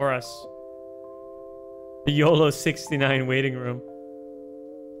did that for us. The YOLO 69 waiting room.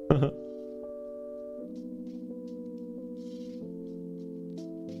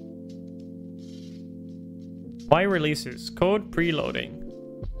 Why releases? Code preloading.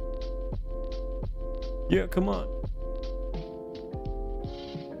 Yeah, come on.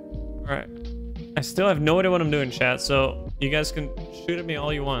 Alright. I still have no idea what I'm doing, chat, so you guys can shoot at me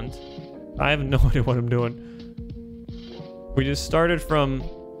all you want. I have no idea what I'm doing. We just started from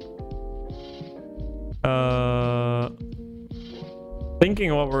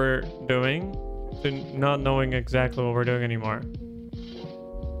thinking what we're doing to not knowing exactly what we're doing anymore.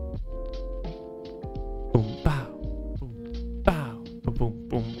 Boom pow, boom pow, boom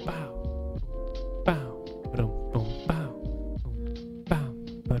boom pow, pow, boom boom pow, boom pow,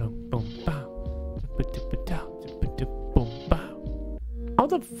 boom pow, boom pow. How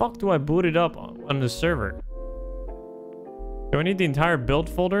the fuck do I boot it up on the server? Do I need the entire build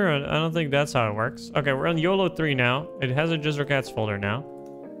folder? I don't think that's how it works. Okay, we're on YOLO 3 now. It has a JizzerCats folder now.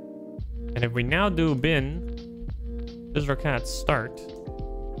 And if we now do bin JizzerCats start,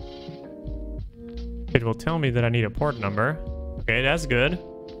 it will tell me that I need a port number. Okay, that's good.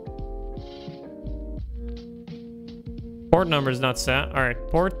 Port number is not set. All right,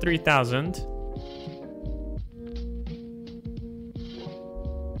 port 3000.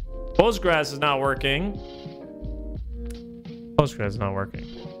 Postgres is not working. Postgres is not working.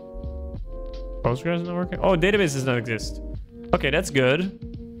 Postgres is not working? Oh, database does not exist. Okay, that's good.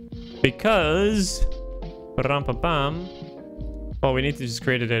 Because... Well, we need to just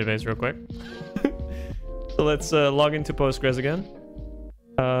create a database real quick. So let's log into Postgres again.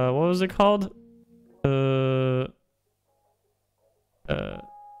 What was it called? Sudo...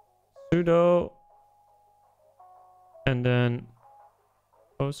 And then...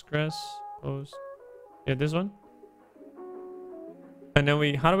 Postgres... Yeah, this one. And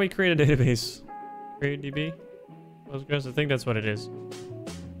then how do we create a database? Create DB? Postgres, I think that's what it is.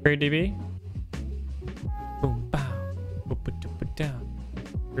 Create DB. Boom, bow. Down.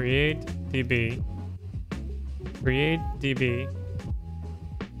 Create DB. Create DB.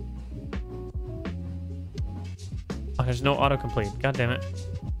 Oh, there's no autocomplete. God damn it.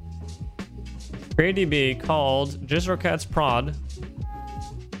 Create DB called JizzerCats prod.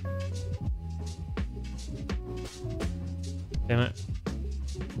 Damn it.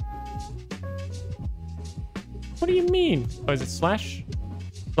 What do you mean? Oh, is it slash?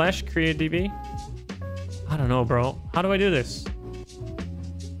 Slash create DB? I don't know, bro. How do I do this?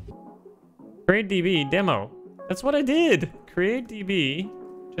 Create DB demo. That's what I did. Create DB.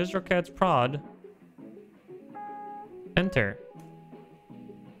 JizzerCats prod. Enter.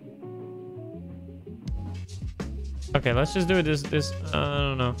 Okay, let's just do it this I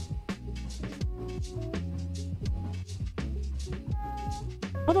don't know.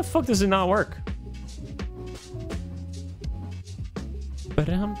 How the fuck does it not work?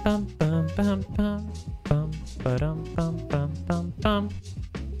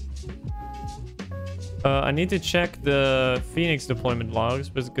 I need to check the Phoenix deployment logs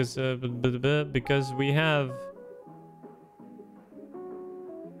because we have...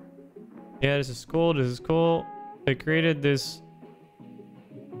 Yeah, this is cool. This is cool. They created this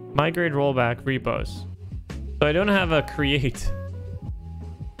migrate rollback repos. So I don't have a create,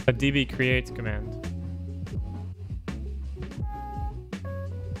 a db create command.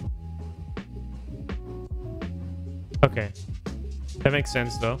 Okay, that makes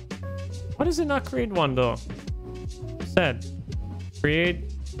sense though. Why does it not create one though? Said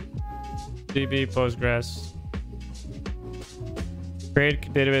create db postgres. Create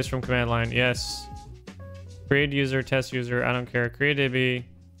database from command line. Yes. Create user, test user. I don't care. Create db,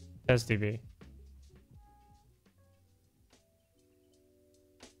 test db.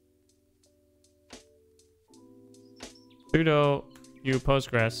 Sudo u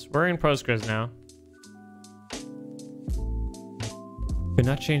postgres. We're in postgres now. Do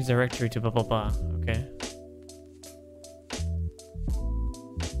not change directory to blah blah blah. Okay.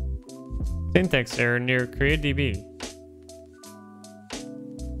 Syntax error near create db.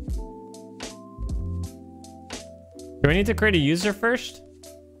 Do I need to create a user first?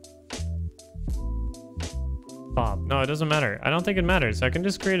 Bob. No, it doesn't matter. I don't think it matters. I can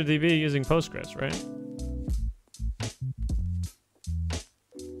just create a DB using Postgres, right?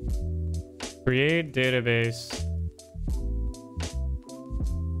 Create database.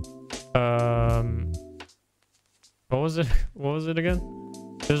 What was it? What was it again?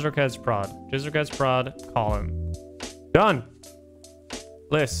 JizzerCats prod. JizzerCats prod column. Done.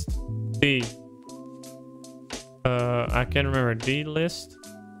 List. D. I can't remember. D list?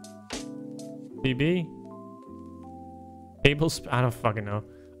 DB? Tables? I don't fucking know.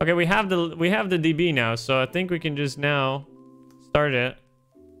 Okay, we have the DB now, so I think we can just now start it.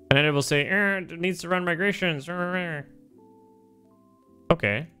 And then it will say, it needs to run migrations.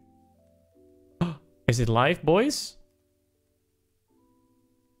 Okay. Is it live, boys?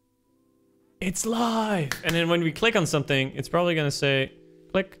 It's live! And then when we click on something, it's probably gonna say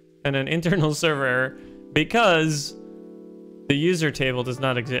click and an internal server error because the user table does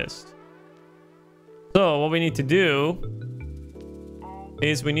not exist. So what we need to do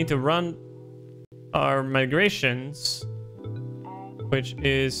is we need to run our migrations, which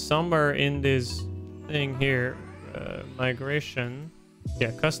is somewhere in this thing here. Migration.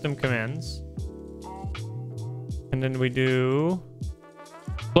 Yeah, custom commands. And then we do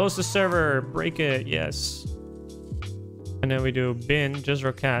close the server, break it, yes. And then we do bin, just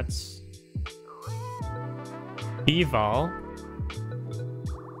raw cats. Eval.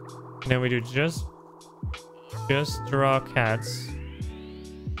 And then we do just raw cats.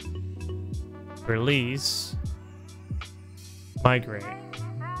 Release. Migrate.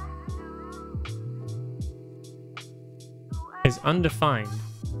 Is undefined.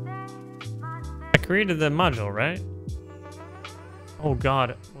 I created the module, right? Oh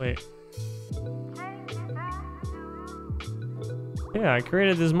god, wait. Yeah, I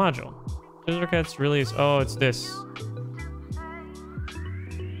created this module. Scissor release. Oh, it's this.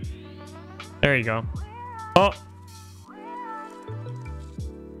 There you go. Oh!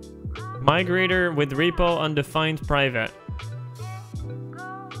 Migrator with repo undefined private.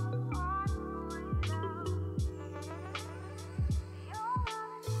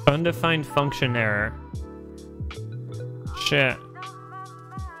 Undefined function error. Shit.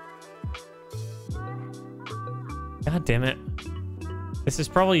 God damn it. This is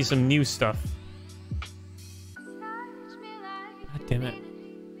probably some new stuff. God damn it.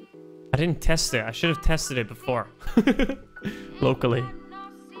 I didn't test it. I should have tested it before. Locally.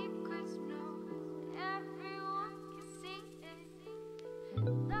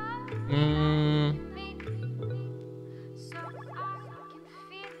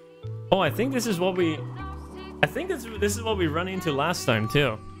 Oh, I think this is what we... I think this is what we run into last time,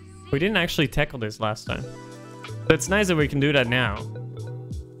 too. We didn't actually tackle this last time. But it's nice that we can do that now.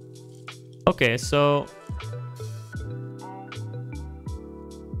 Okay, so...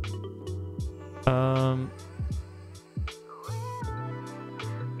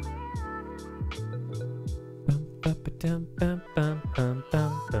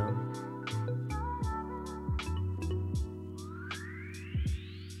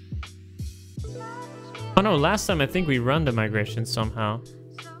 Oh no, last time I think we run the migration somehow.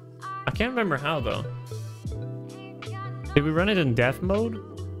 I can't remember how though. Did we run it in dev mode?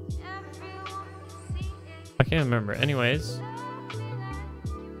 I can't remember. Anyways.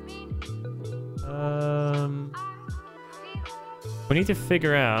 We need to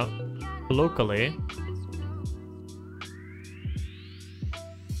figure out locally.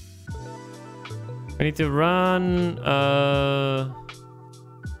 We need to run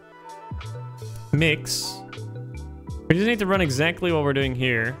mix. We just need to run exactly what we're doing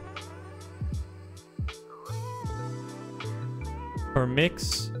here. Or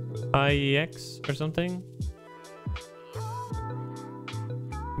mix IEX or something.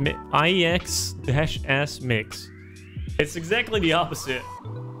 IEX-S mix. It's exactly the opposite.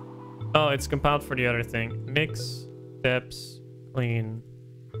 Oh, it's compiled for the other thing. Mix, steps, clean.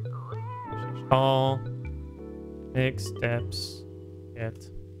 All. Mix, steps, get.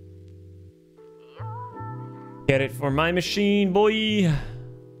 Get it for my machine, boy.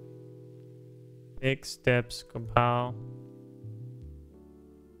 Mix, steps, compile.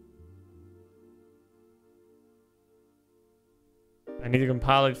 I need to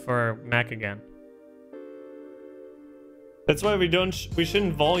compile it for Mac again. That's why we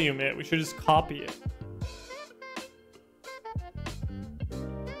shouldn't volume it. We should just copy it.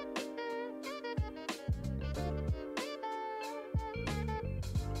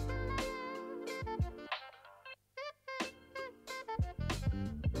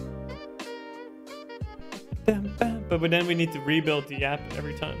 But then we need to rebuild the app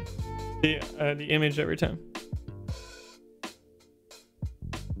every time. The image every time.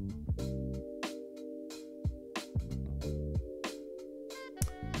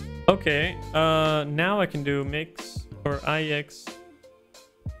 Okay, now I can do mix or IX.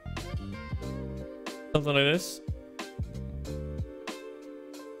 Something like this.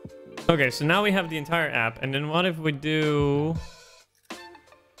 Okay, so now we have the entire app. And then what if we do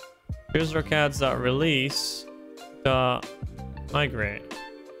here's our cats.release migrate.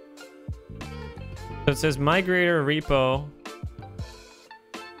 So it says migrator repo.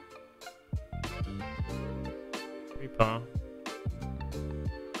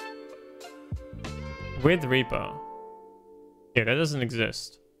 With repo. Yeah, that doesn't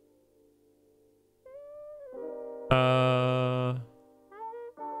exist.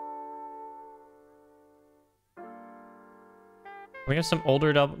 We have some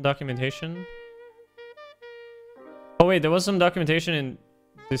older documentation. Oh wait, there was some documentation in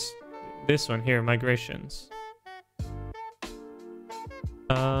this one here, migrations.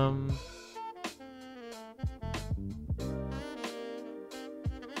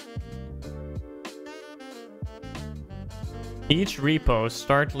 Each repo,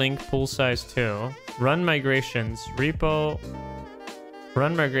 start link, pool size 2, run migrations, repo,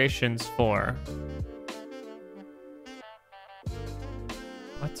 run migrations 4.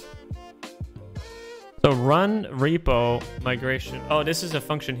 What? So run repo migration. Oh, this is a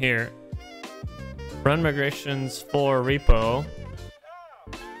function here. Run migrations for repo.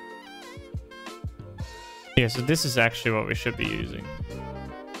 Yeah, so this is actually what we should be using.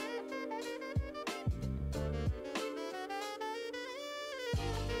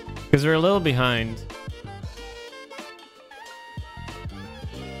 Because we're a little behind.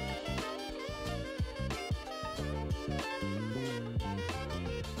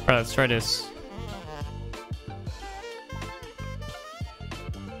 Alright, let's try this.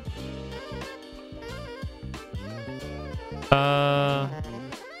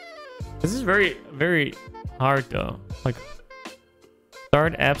 This is very, very hard though. Like,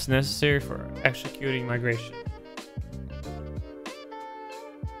 start apps necessary for executing migration.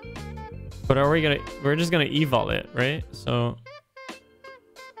 But are we gonna? We're just gonna eval it, right? So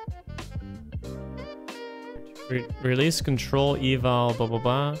release control eval blah blah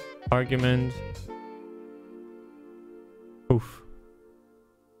blah argument. Oof.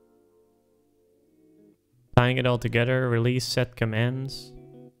 Tying it all together. Release set commands.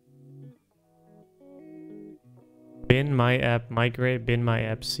 Bin my app migrate. Bin my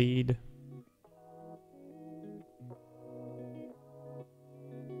app seed.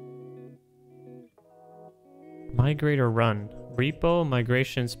 Migrate or run. Repo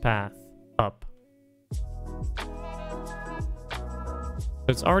migrations path up. So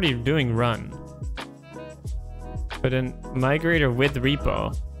it's already doing run. But then migrator with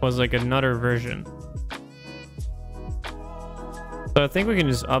repo was like another version. So I think we can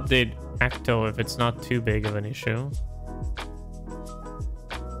just update Acto if it's not too big of an issue.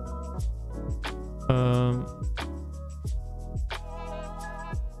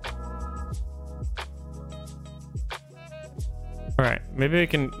 Alright, maybe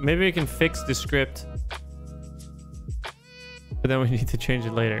we can fix the script. But then we need to change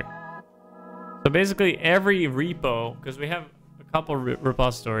it later. So basically every repo, because we have a couple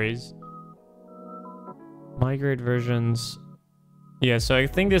repositories. Migrate versions. Yeah, so I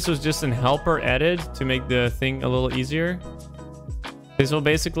think this was just an helper added to make the thing a little easier. Okay, so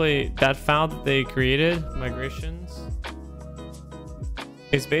basically that file that they created, migrations,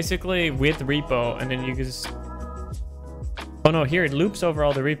 is basically with repo, and then you can just... Oh no, here it loops over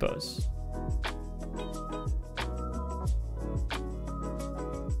all the repos.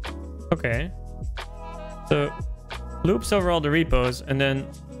 Okay. So loops over all the repos and then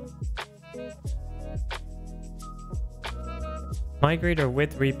migrator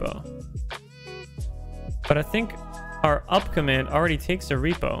with repo. But I think our up command already takes a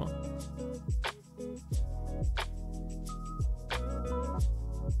repo.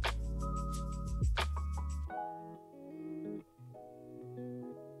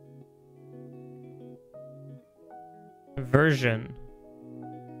 Version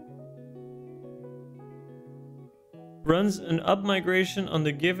runs an up migration on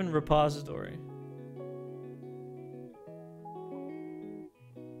the given repository.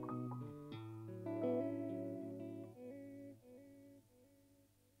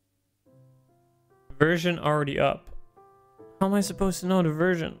 Version already up. How am I supposed to know the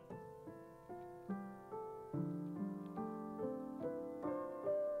version?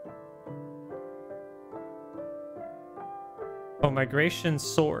 Oh, migration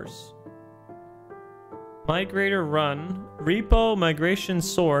source. Migrator run. Repo migration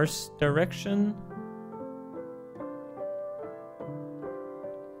source. Direction.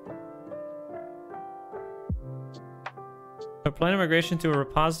 Apply migration to a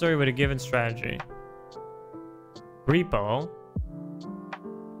repository with a given strategy. Repo.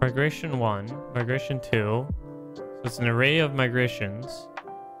 Migration 1. Migration 2. So it's an array of migrations.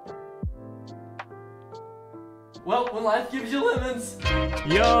 Well, when life gives you lemons.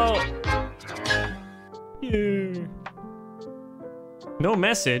 Yo! Yeah. No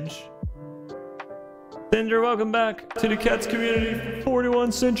message. Cinder, welcome back to the Cats community for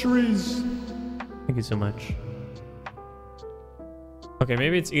 41 centuries. Thank you so much. Okay,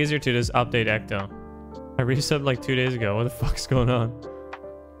 maybe it's easier to just update Ecto. I resubbed like 2 days ago. What the fuck's going on?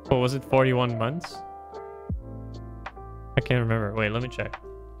 What was it, 41 months? I can't remember. Wait, let me check.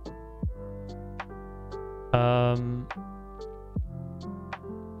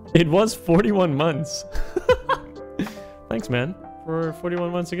 It was 41 months. Thanks, man, for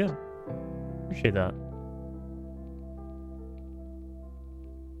 41 months again. Appreciate that.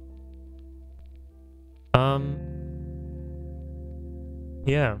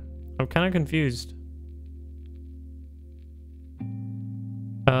 Yeah, I'm kind of confused.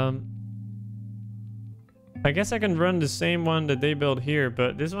 I guess I can run the same one that they built here,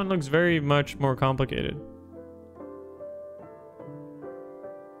 but this one looks very much more complicated.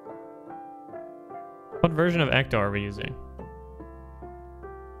 What version of Ecto are we using?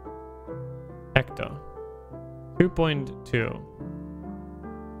 Ecto 2.2.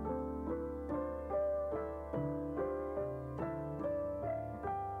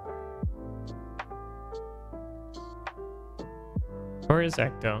 Where is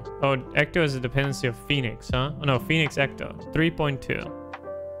Ecto? Oh, Ecto is a dependency of Phoenix, huh? Oh no, Phoenix Ecto 3.2.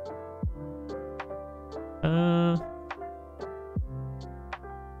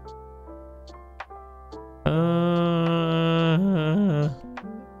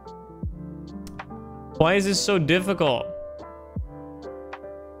 Why is this so difficult?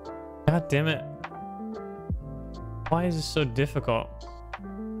 God damn it. Why is this so difficult?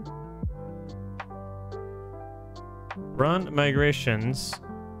 Run migrations.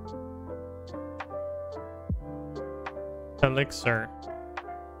 Elixir.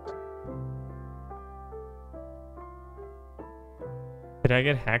 Did I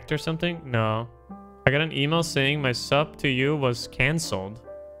get hacked or something? No. I got an email saying my sub to you was cancelled.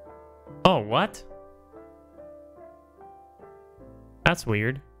 Oh, what? That's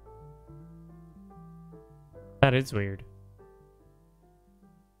weird. That is weird.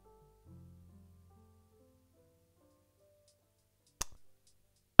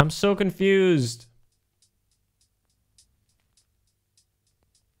 I'm so confused.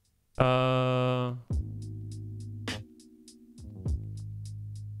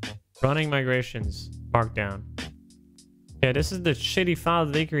 Running migrations. Markdown. Yeah, this is the shitty file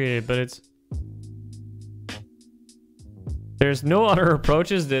that they created, but it's... There's no other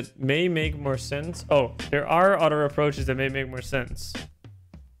approaches that may make more sense. Oh, there are other approaches that may make more sense.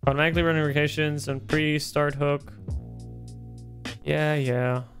 Automatically running migrations and pre-start hook.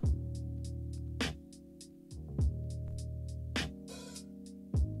 Yeah.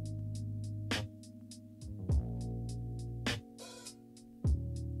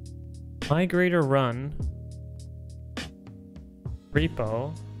 Migrator run.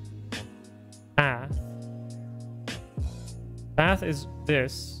 Repo. Path. Path is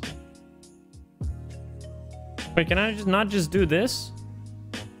this. Wait, can I not just do this?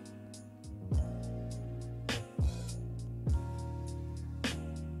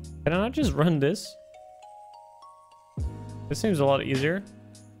 Can I not just run this? This seems a lot easier.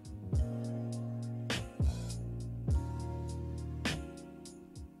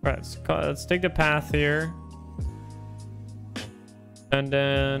 Alright, let's take the path here. And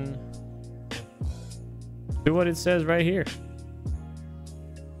then do what it says right here.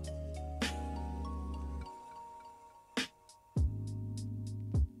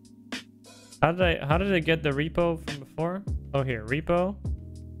 How did I get the repo from before? Oh, here, repo.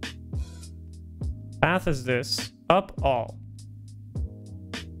 Path is this. Up all.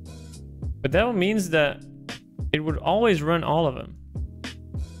 But that means that it would always run all of them.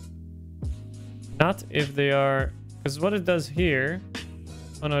 Not if they are... Because what it does here...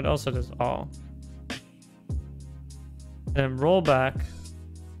 Oh no, it also does all. And roll back.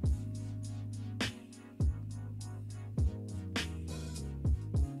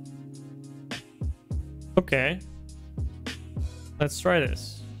 Okay. Let's try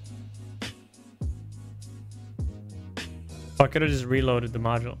this. Oh, I could have just reloaded the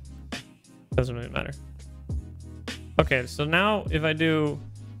module. Doesn't really matter. Okay, so now if I do...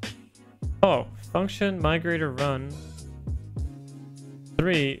 Oh, function migrator run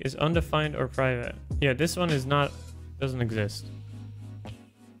 3 is undefined or private. Yeah, this one is not... doesn't exist.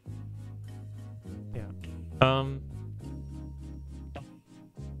 Yeah.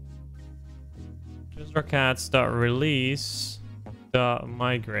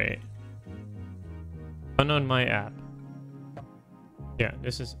 usercats.release.migrate. Unknown my app. Yeah,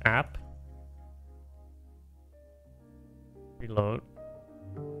 this is app. Reload.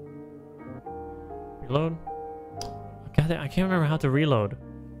 Reload. God, I can't remember how to reload.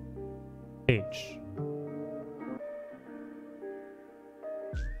 H.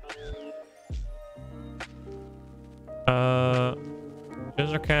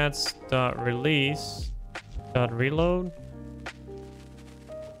 usercats.release.reload.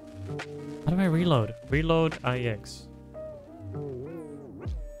 How do I reload? Reload IX.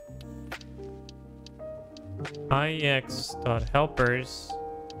 IX.helpers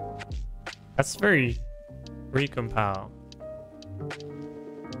That's very recompile.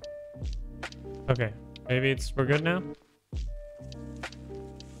 Okay, maybe we're good now.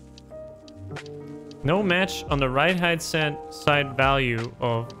 No match on the right hand side value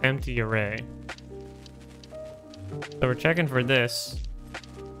of empty array. So we're checking for this.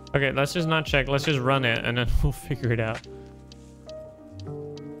 Okay, let's just not check. Let's just run it and then we'll figure it out.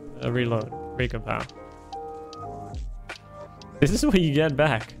 Reload. Recompile. This is what you get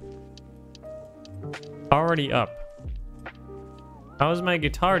back. Already up. How's my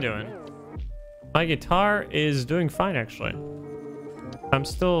guitar doing? My guitar is doing fine, actually. I'm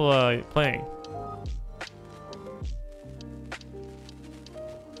still playing.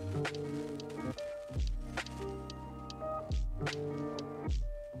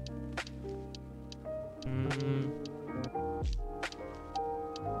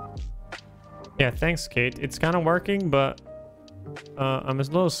 Yeah, thanks, Kate. It's kind of working, but I'm a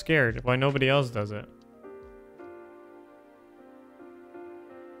little scared why nobody else does it.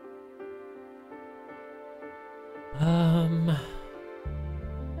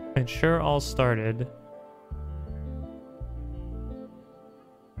 And sure, all started.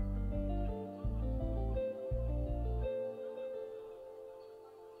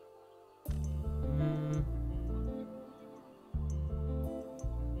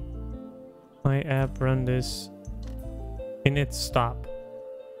 My app run this in its stop.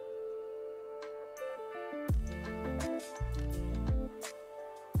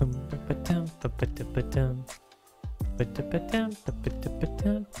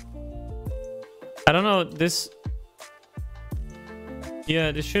 I don't know, this...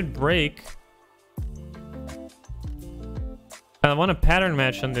 Yeah, this should break. I want a pattern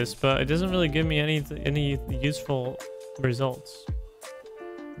match on this, but it doesn't really give me any useful results.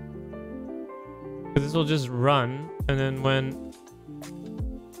 Because this will just run, and then when...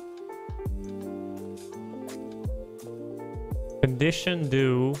 Condition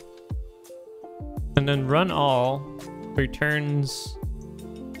do, and then run all, returns...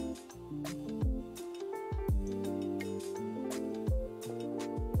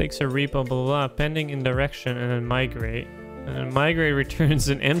 Takes a repo, blah, blah, blah, pending in direction, and then migrate. And then migrate returns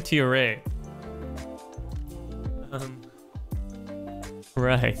an empty array.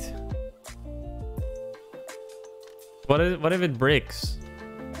 Right. What if it breaks?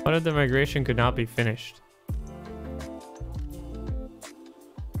 What if the migration could not be finished?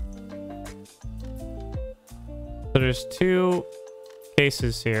 So there's two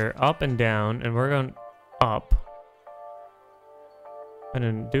cases here, up and down, and we're going up. And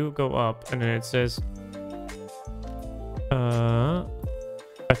then do go up, and then it says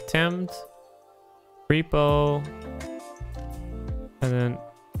attempt repo, and then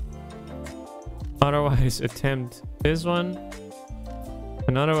otherwise attempt this one,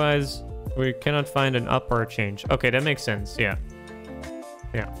 and otherwise we cannot find an up or a change. Okay, that makes sense. Yeah.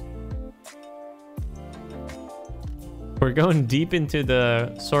 We're going deep into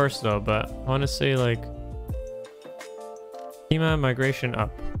the source though, but I want to say like schema migration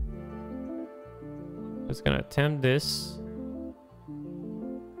up. It's gonna attempt this,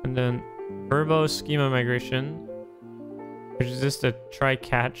 and then turbo schema migration, which is just a try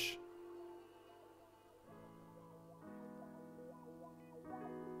catch.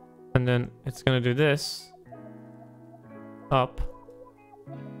 And then it's gonna do this up,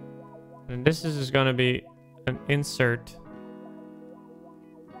 and this is just gonna be an insert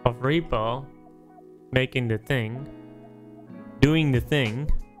of repo making the thing, doing the thing.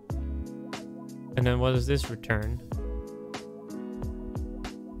 And then what does this return?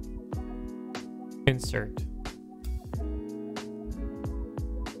 Insert.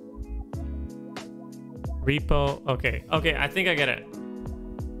 Repo. Okay, I think I get it.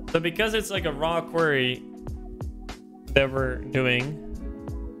 So because it's like a raw query that we're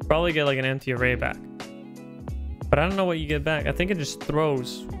doing, probably get like an empty array back. But I don't know what you get back. I think it just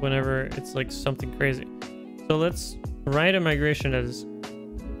throws whenever it's like something crazy. So let's write a migration that is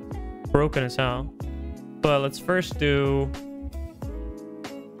broken as hell. But let's first do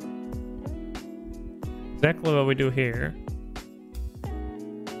exactly what we do here.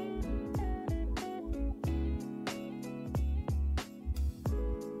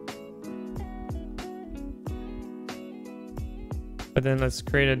 But then let's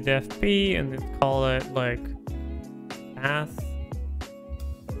create a def p and then call it like path,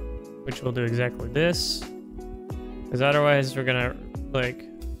 which will do exactly this. Because otherwise we're gonna like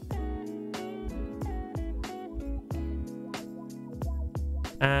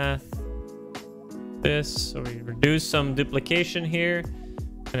path this, so we reduce some duplication here,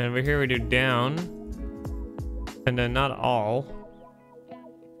 and then over here we do down, and then not all,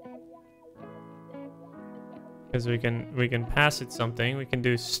 because we can pass it something. We can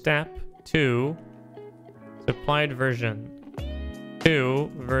do step to supplied version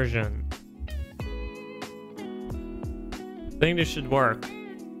to version. I think this should work.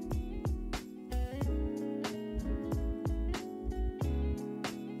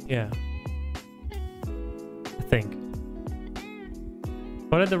 Yeah. I think.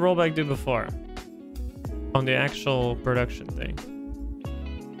 What did the rollback do before? On the actual production thing.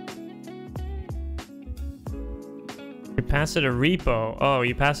 You pass it a repo. Oh,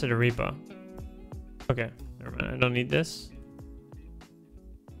 you pass it a repo. Okay. Never mind. I don't need this.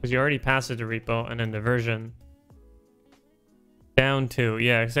 Because you already passed it to repo and then the version. Down to.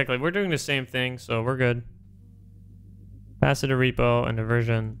 Yeah, exactly. We're doing the same thing, so we're good. Pass it to repo and the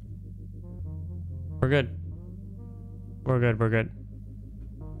version. We're good. We're good. We're good.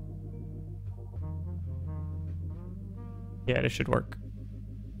 Yeah, this should work.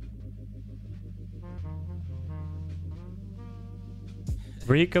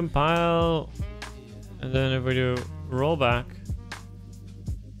 Recompile. And then if we do rollback,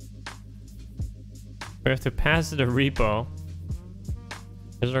 we have to pass it a repo.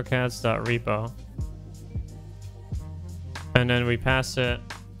 Here's our cats.repo. And then we pass it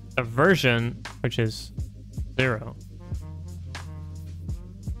a version, which is 0.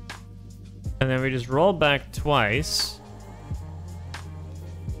 And then we just roll back twice.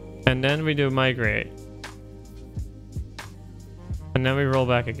 And then we do migrate. And then we roll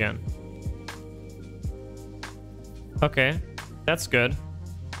back again. Okay, that's good.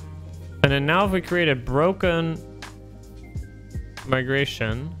 And then now if we create a broken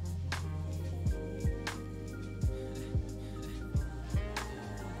migration.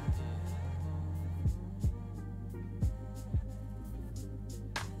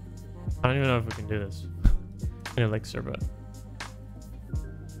 I don't even know if we can do this in Elixir, but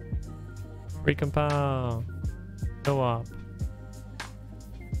recompile, go up,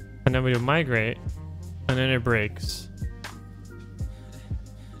 and then we do migrate, and then it breaks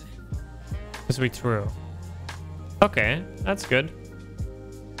because we threw. Okay, that's good,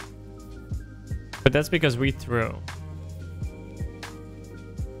 but that's because we threw.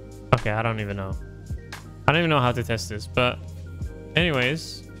 Okay, I don't even know. I don't even know how to test this, but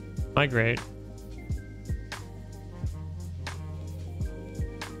anyways. Migrate.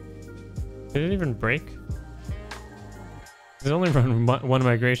 Did it even break? It's only run one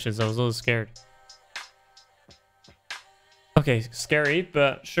migration, so I was a little scared. Okay, scary,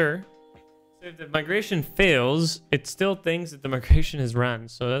 but sure. So if the migration fails, it still thinks that the migration is run,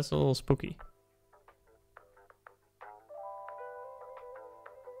 so that's a little spooky.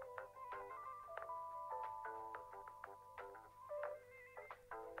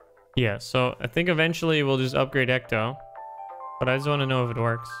 Yeah, so I think eventually we'll just upgrade Ecto, but I just want to know if it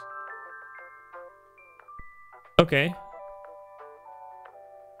works. Okay.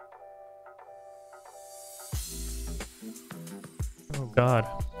 Oh god.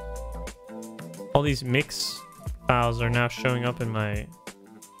 All these mix files are now showing up in my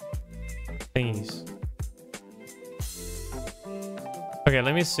thingies. Okay,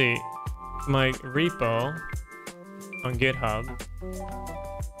 let me see. My repo on GitHub.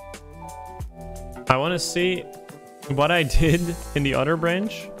 I want to see what I did in the other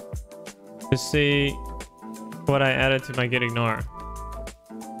branch to see what I added to my git ignore.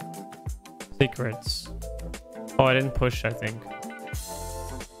 Secrets. Oh, I didn't push, I think.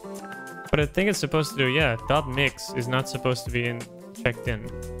 But I think it's supposed to do, yeah, .mix is not supposed to be checked in.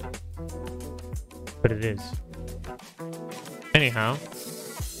 But it is. Anyhow.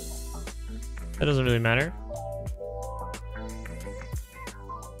 That doesn't really matter.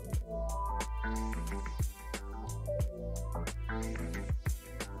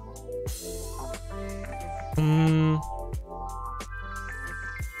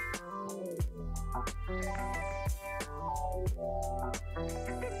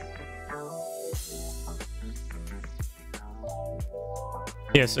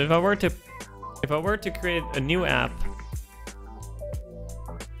 Yes, if I were to create a new app,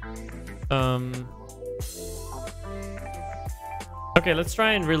 okay, let's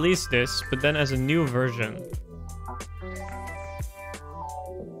try and release this, but then as a new version.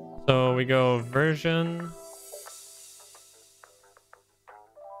 So we go version.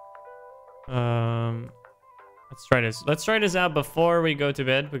 Let's try this. Let's try this out before we go to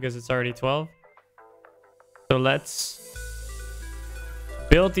bed because it's already 12. So let's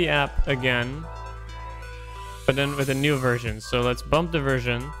build the app again, but then with a new version. So let's bump the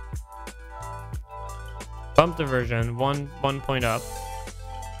version. Bump the version one point up.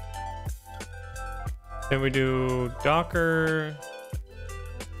 Then we do Docker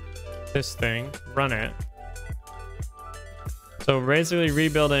this thing, run it. So basically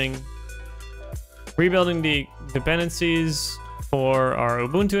rebuilding the dependencies for our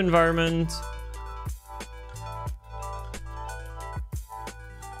Ubuntu environment.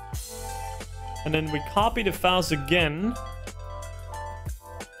 And then we copy the files again.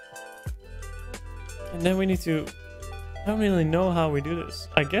 And then we need to... I don't really know how we do this.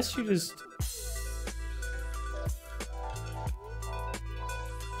 I guess you just...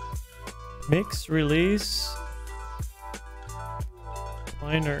 mix, release...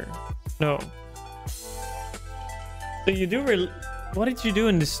 Liner. No. So you do... What did you do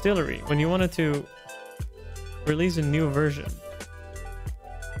in Distillery when you wanted to release a new version?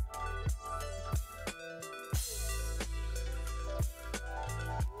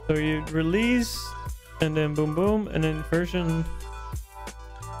 So you release, and then boom boom, and then version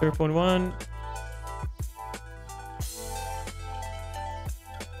 0.1.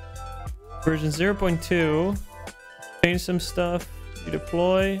 Version 0.2. Change some stuff. You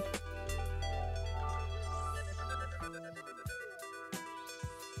deploy.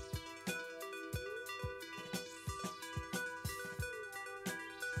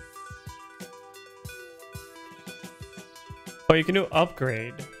 Oh, you can do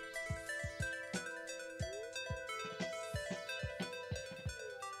upgrade.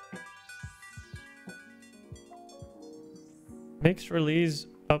 Mix, release,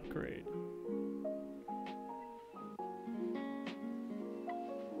 upgrade.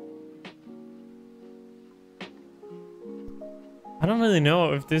 I don't really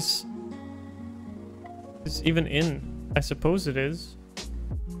know if this is even in. I suppose it is.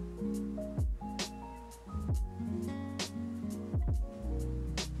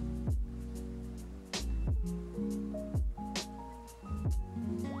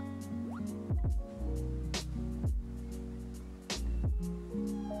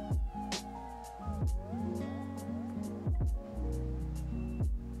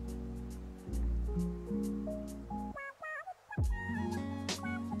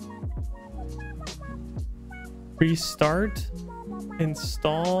 Restart,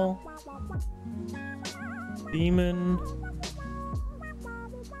 install, daemon.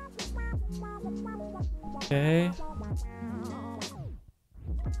 Okay.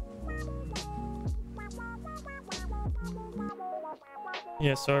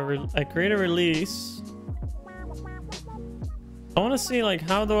 Yeah, so I create a release. I want to see like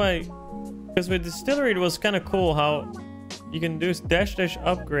how do I, because with Distillery it was kind of cool how you can do --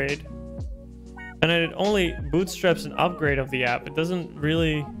 upgrade. And then it only bootstraps an upgrade of the app. It doesn't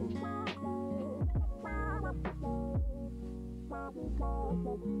really...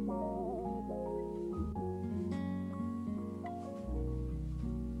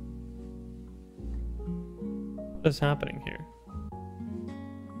 What is happening here?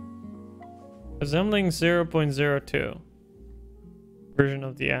 Assembling 0.02 version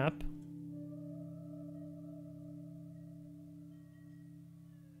of the app.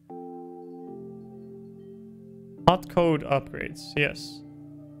 Hot code upgrades, yes.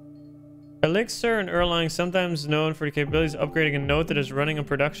 Elixir and Erlang sometimes known for the capabilities of upgrading a node that is running in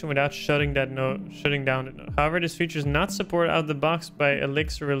production without shutting down the node. However, this feature is not supported out of the box by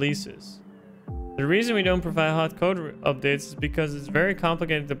Elixir releases. The reason we don't provide hot code updates is because it's very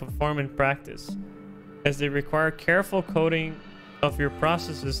complicated to perform in practice, as they require careful coding of your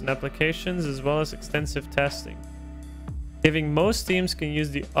processes and applications as well as extensive testing. Given most teams can use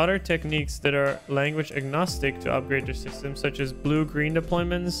the other techniques that are language agnostic to upgrade their systems, such as blue-green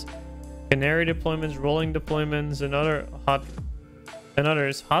deployments, canary deployments, rolling deployments, and others,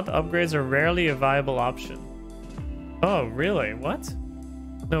 hot upgrades are rarely a viable option. Oh, really? What?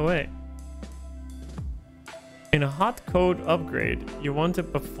 No way. In a hot code upgrade, you want to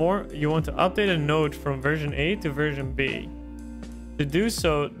update a node from version A to version B. To do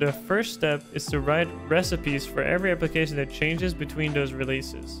so, the first step is to write recipes for every application that changes between those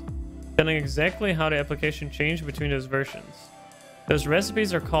releases, telling exactly how the application changed between those versions. Those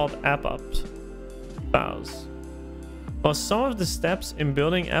recipes are called app-up files. While some of the steps in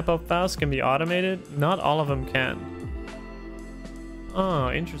building app-up files can be automated, not all of them can.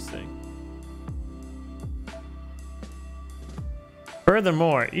 Oh, interesting.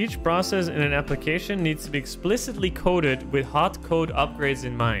 Furthermore, each process in an application needs to be explicitly coded with hot code upgrades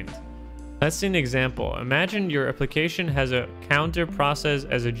in mind. Let's see an example. Imagine your application has a counter process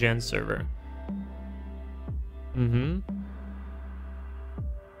as a gen server.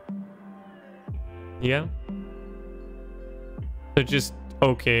 Yeah. So just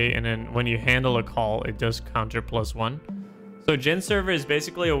okay, and then when you handle a call, it does counter +1. So gen server is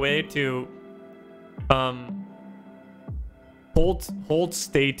basically a way to hold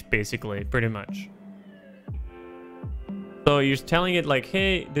state, basically, pretty much. So you're telling it like,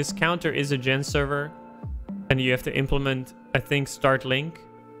 hey, this counter is a gen server, and you have to implement, I think, start link.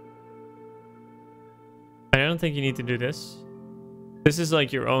 I don't think you need to do this. This is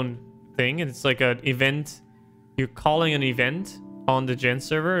like your own thing, and it's like an event. You're calling an event on the gen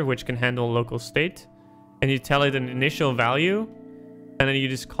server, which can handle local state, and you tell it an initial value, and then you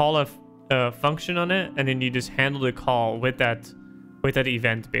just call a function on it, and then you just handle the call with that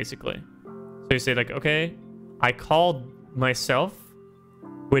event, basically. So you say like, okay, I called myself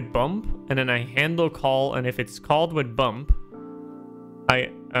with bump, and then I handle call, and if it's called with bump,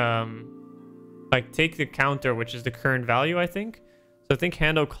 I like take the counter, which is the current value, I think. So I think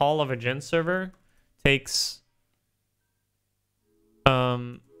handle call of a gen server takes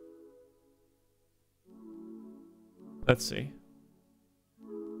let's see.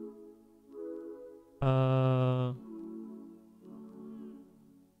 Oh,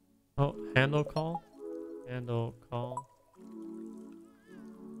 handle call. Handle call.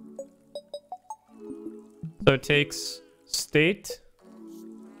 So it takes state.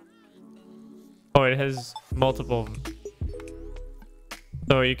 Oh, it has multiple.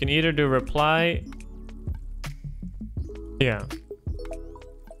 So you can either do reply. Yeah.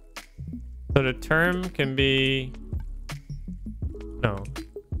 So the term can be no.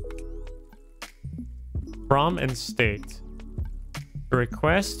 From and state.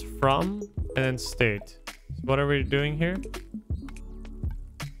 Request from and then state. So what are we doing here?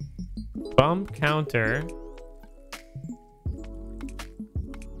 Bump counter.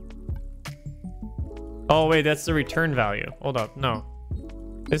 Oh wait, that's the return value. Hold up, no.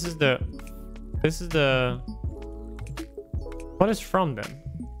 This is the what is from then?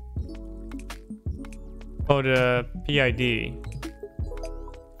 Oh, the PID.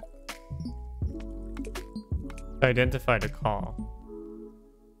 Identify the call.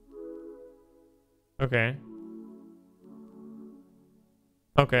 Okay.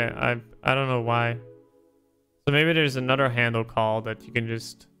 Okay, I don't know why. So maybe there's another handle call that you can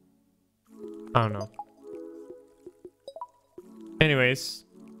just, I don't know. Anyways,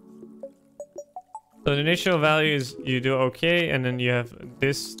 so the initial value is you do okay, and then you have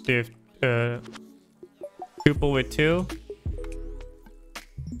this tuple with 2,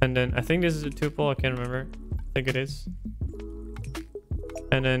 and then I think this is a tuple. I can't remember. I think it is.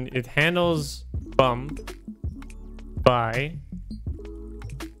 And then it handles bump by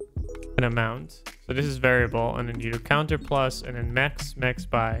an amount. So this is variable, and then you do counter plus, and then max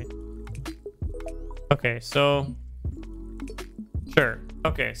by. Okay, so sure.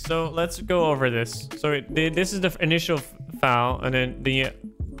 Okay, so let's go over this. So this is the initial file, and then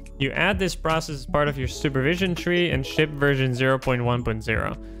you add this process as part of your supervision tree and ship version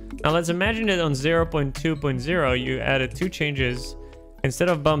 0.1.0. Now let's imagine that on 0.2.0 you added 2 changes. Instead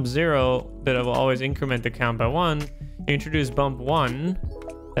of bump 0 that will always increment the count by 1, you introduce bump 1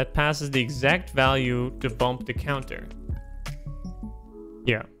 that passes the exact value to bump the counter.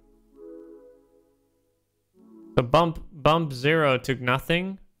 Yeah. So bump 0 took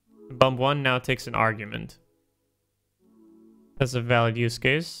nothing. Bump 1 now takes an argument. That's a valid use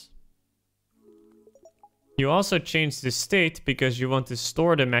case. You also change the state because you want to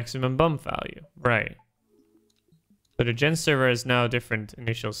store the maximum bump value. Right. So the gen server is now a different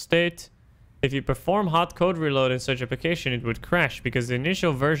initial state. If you perform hot code reload in such application, it would crash because the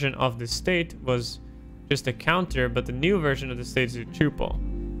initial version of the state was just a counter, but the new version of the state is a tuple.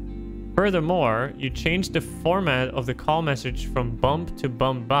 Furthermore, you change the format of the call message from bump to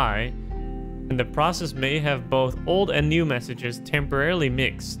bump by, and the process may have both old and new messages temporarily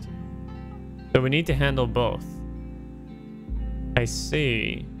mixed. So we need to handle both. I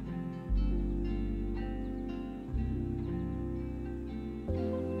see.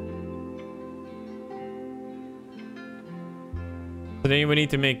 So then we need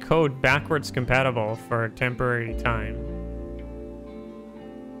to make code backwards compatible for a temporary time.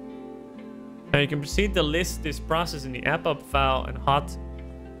 Now you can proceed to list this process in the app-up file and hot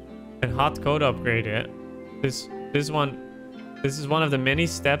code upgrade it. This is one of the many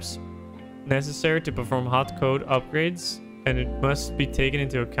steps necessary to perform hot code upgrades, and it must be taken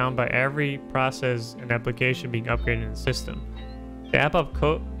into account by every process and application being upgraded in the system. The app-up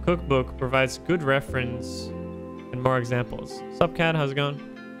cookbook provides good reference and more examples. Sup cat, how's it going?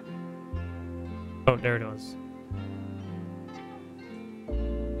 Oh, there it was.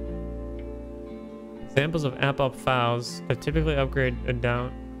 Examples of app-up files that typically upgrade and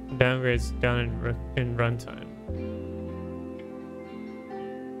downgrades down in runtime.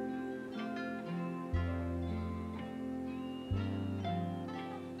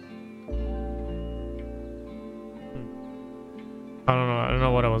 I don't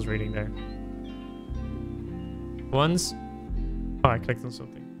know what I was reading there. Oh, I clicked on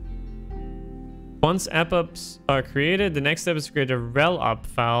something. Once app ups are created, the next step is to create a rel up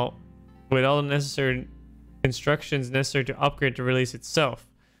file with all the necessary instructions necessary to upgrade the release itself.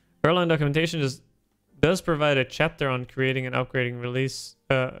 Erlang documentation does provide a chapter on creating and upgrading release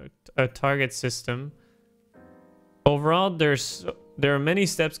a target system. Overall, there are many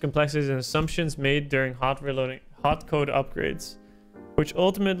steps, complexities, and assumptions made during hot code upgrades, which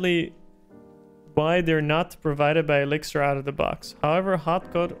ultimately why they're not provided by Elixir out of the box. However,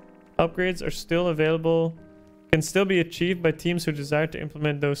 hot code upgrades are still available, can still be achieved by teams who desire to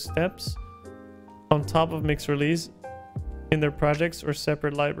implement those steps on top of mixed release in their projects or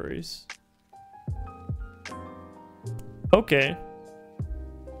separate libraries. Okay.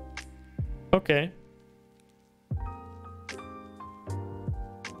 Okay.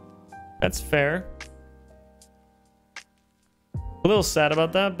 That's fair. A little sad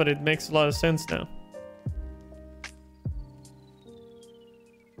about that, but it makes a lot of sense now.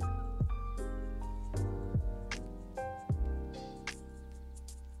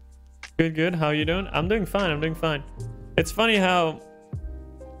 Good, good. How you doing? I'm doing fine. I'm doing fine. It's funny how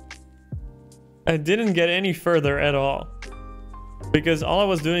I didn't get any further at all, because all I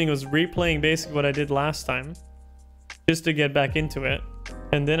was doing was replaying basically what I did last time just to get back into it.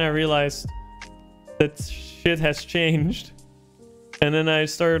 And then I realized that shit has changed. And then I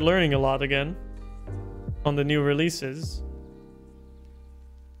started learning a lot again on the new releases.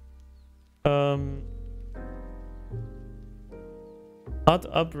 Hot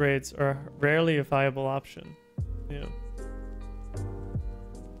upgrades are rarely a viable option. Yeah.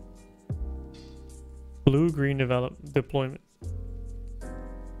 Blue-green deployment.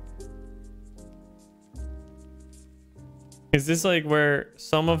 Is this like where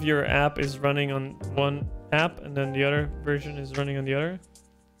some of your app is running on one app and then the other version is running on the other?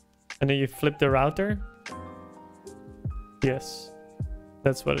 And then you flip the router? Yes,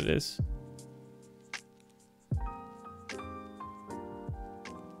 that's what it is.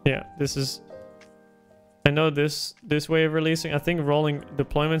 Yeah, this is... I know this way of releasing. I think rolling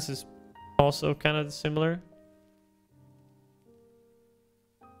deployments is also kind of similar.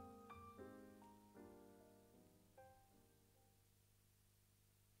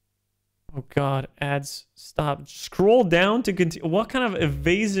 Oh god, ads, stop. Scroll down to continue. What kind of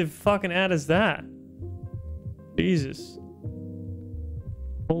evasive fucking ad is that? Jesus.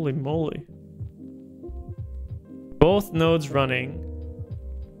 Holy moly. Both nodes running.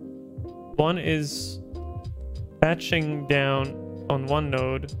 One is patching down on one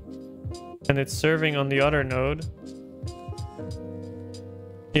node and it's serving on the other node.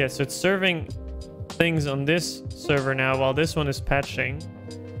 Yeah, so it's serving things on this server now while this one is patching.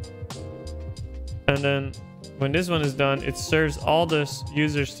 And then when this one is done, it serves all the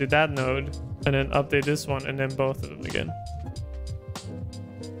users to that node and then update this one and then both of them again.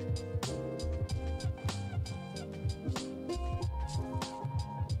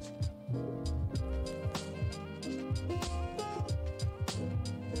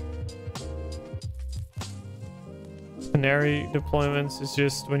 Canary deployments is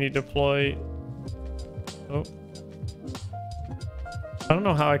just when you deploy... Oh. I don't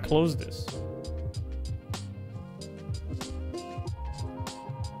know how I close this.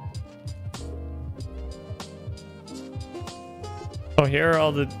 Oh, here are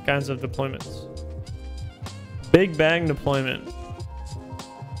all the kinds of deployments. Big bang deployment.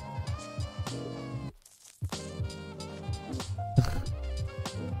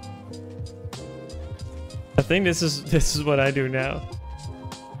 I think this is what I do now.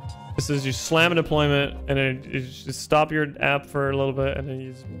 This is you slam a deployment and then you just stop your app for a little bit and then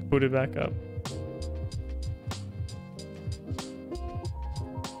you just boot it back up.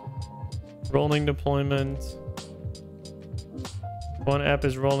 Rolling deployment. One app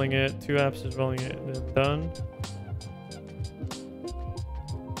is rolling it, two apps is rolling it, and then done.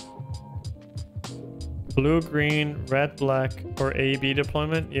 Blue, green, red, black, or A/B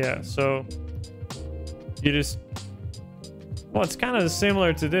deployment. Yeah, so you just... Well, it's kind of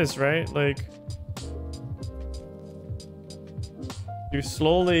similar to this, right? Like, you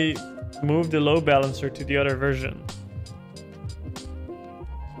slowly move the load balancer to the other version.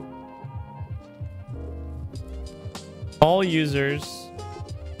 All users,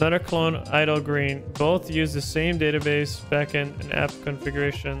 Letter Clone, Idle Green, both use the same database, backend, and app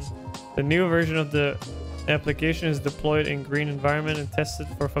configuration. The new version of the application is deployed in green environment and tested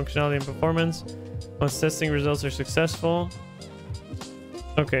for functionality and performance. Once testing results are successful.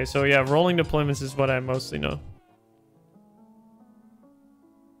 Okay, so yeah, rolling deployments is what I mostly know.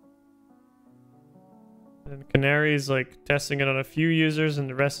 And Canary is like testing it on a few users and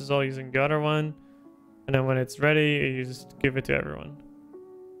the rest is all using the other one. And then when it's ready, you just give it to everyone.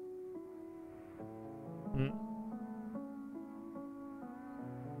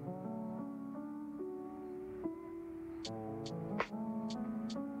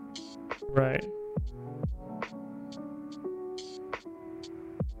 Right.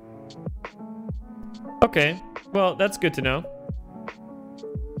 Okay, well, that's good to know.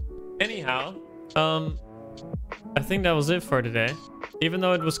 Anyhow, I think that was it for today. Even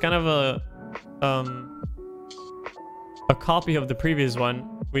though it was kind of a copy of the previous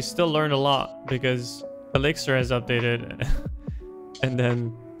one, we still learned a lot because Elixir has updated and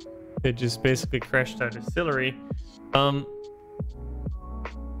then it just basically crashed our distillery. I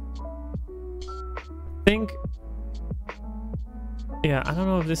think, yeah, I don't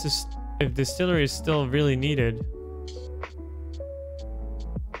know if distillery is still really needed.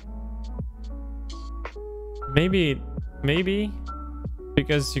 Maybe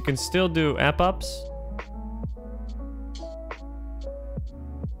because you can still do app ups.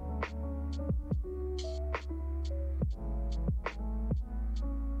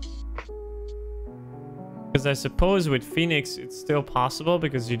 Because I suppose with Phoenix it's still possible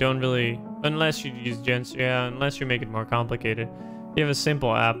because you don't really, unless you use gens, yeah, unless you make it more complicated. You have a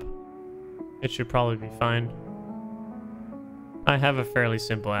simple app, it should probably be fine. I have a fairly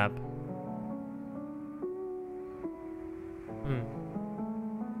simple app.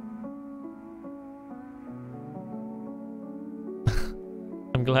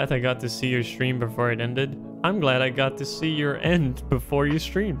 I'm glad I got to see your stream before it ended. I'm glad I got to see your end before you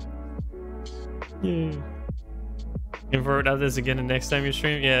streamed. Yay. And forward out this again the next time you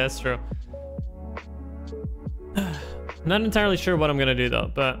stream? Yeah, that's true. Not entirely sure what I'm gonna do though,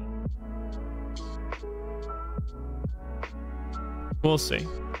 but we'll see.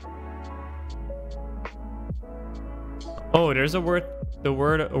 Oh, there's a word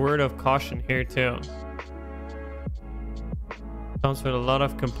of caution here too. Comes with a lot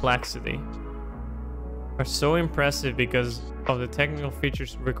of complexity. Are so impressive because of the technical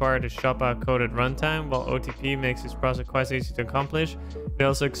features required to shop out code at runtime, while OTP makes this process quite easy to accomplish. It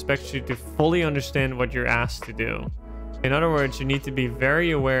also expects you to fully understand what you're asked to do. In other words, you need to be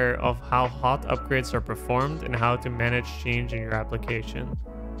very aware of how hot upgrades are performed and how to manage change in your application.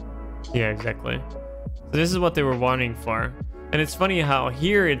 Yeah, exactly. So this is what they were warning for. And it's funny how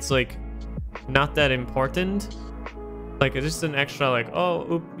here it's like not that important. Like it's just an extra like,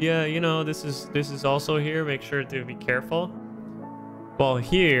 oh, yeah, you know, this is also here. Make sure to be careful. While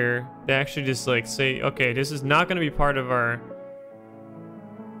here, they actually just like say, okay, this is not going to be part of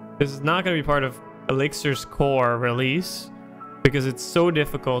Elixir's core release because it's so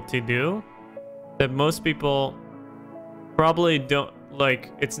difficult to do that most people probably don't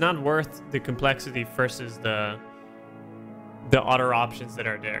like. It's not worth the complexity versus the other options that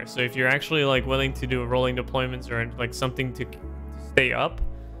are there. So if you're actually like willing to do rolling deployments or like something to stay up,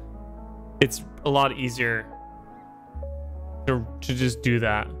 it's a lot easier to just do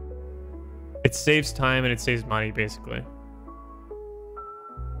that. It saves time and it saves money basically,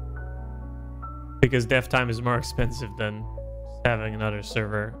 because dev time is more expensive than having another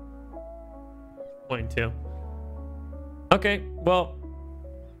server. Point two. Okay, well,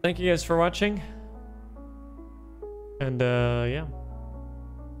 thank you guys for watching. And yeah,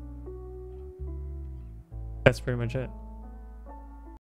 that's pretty much it.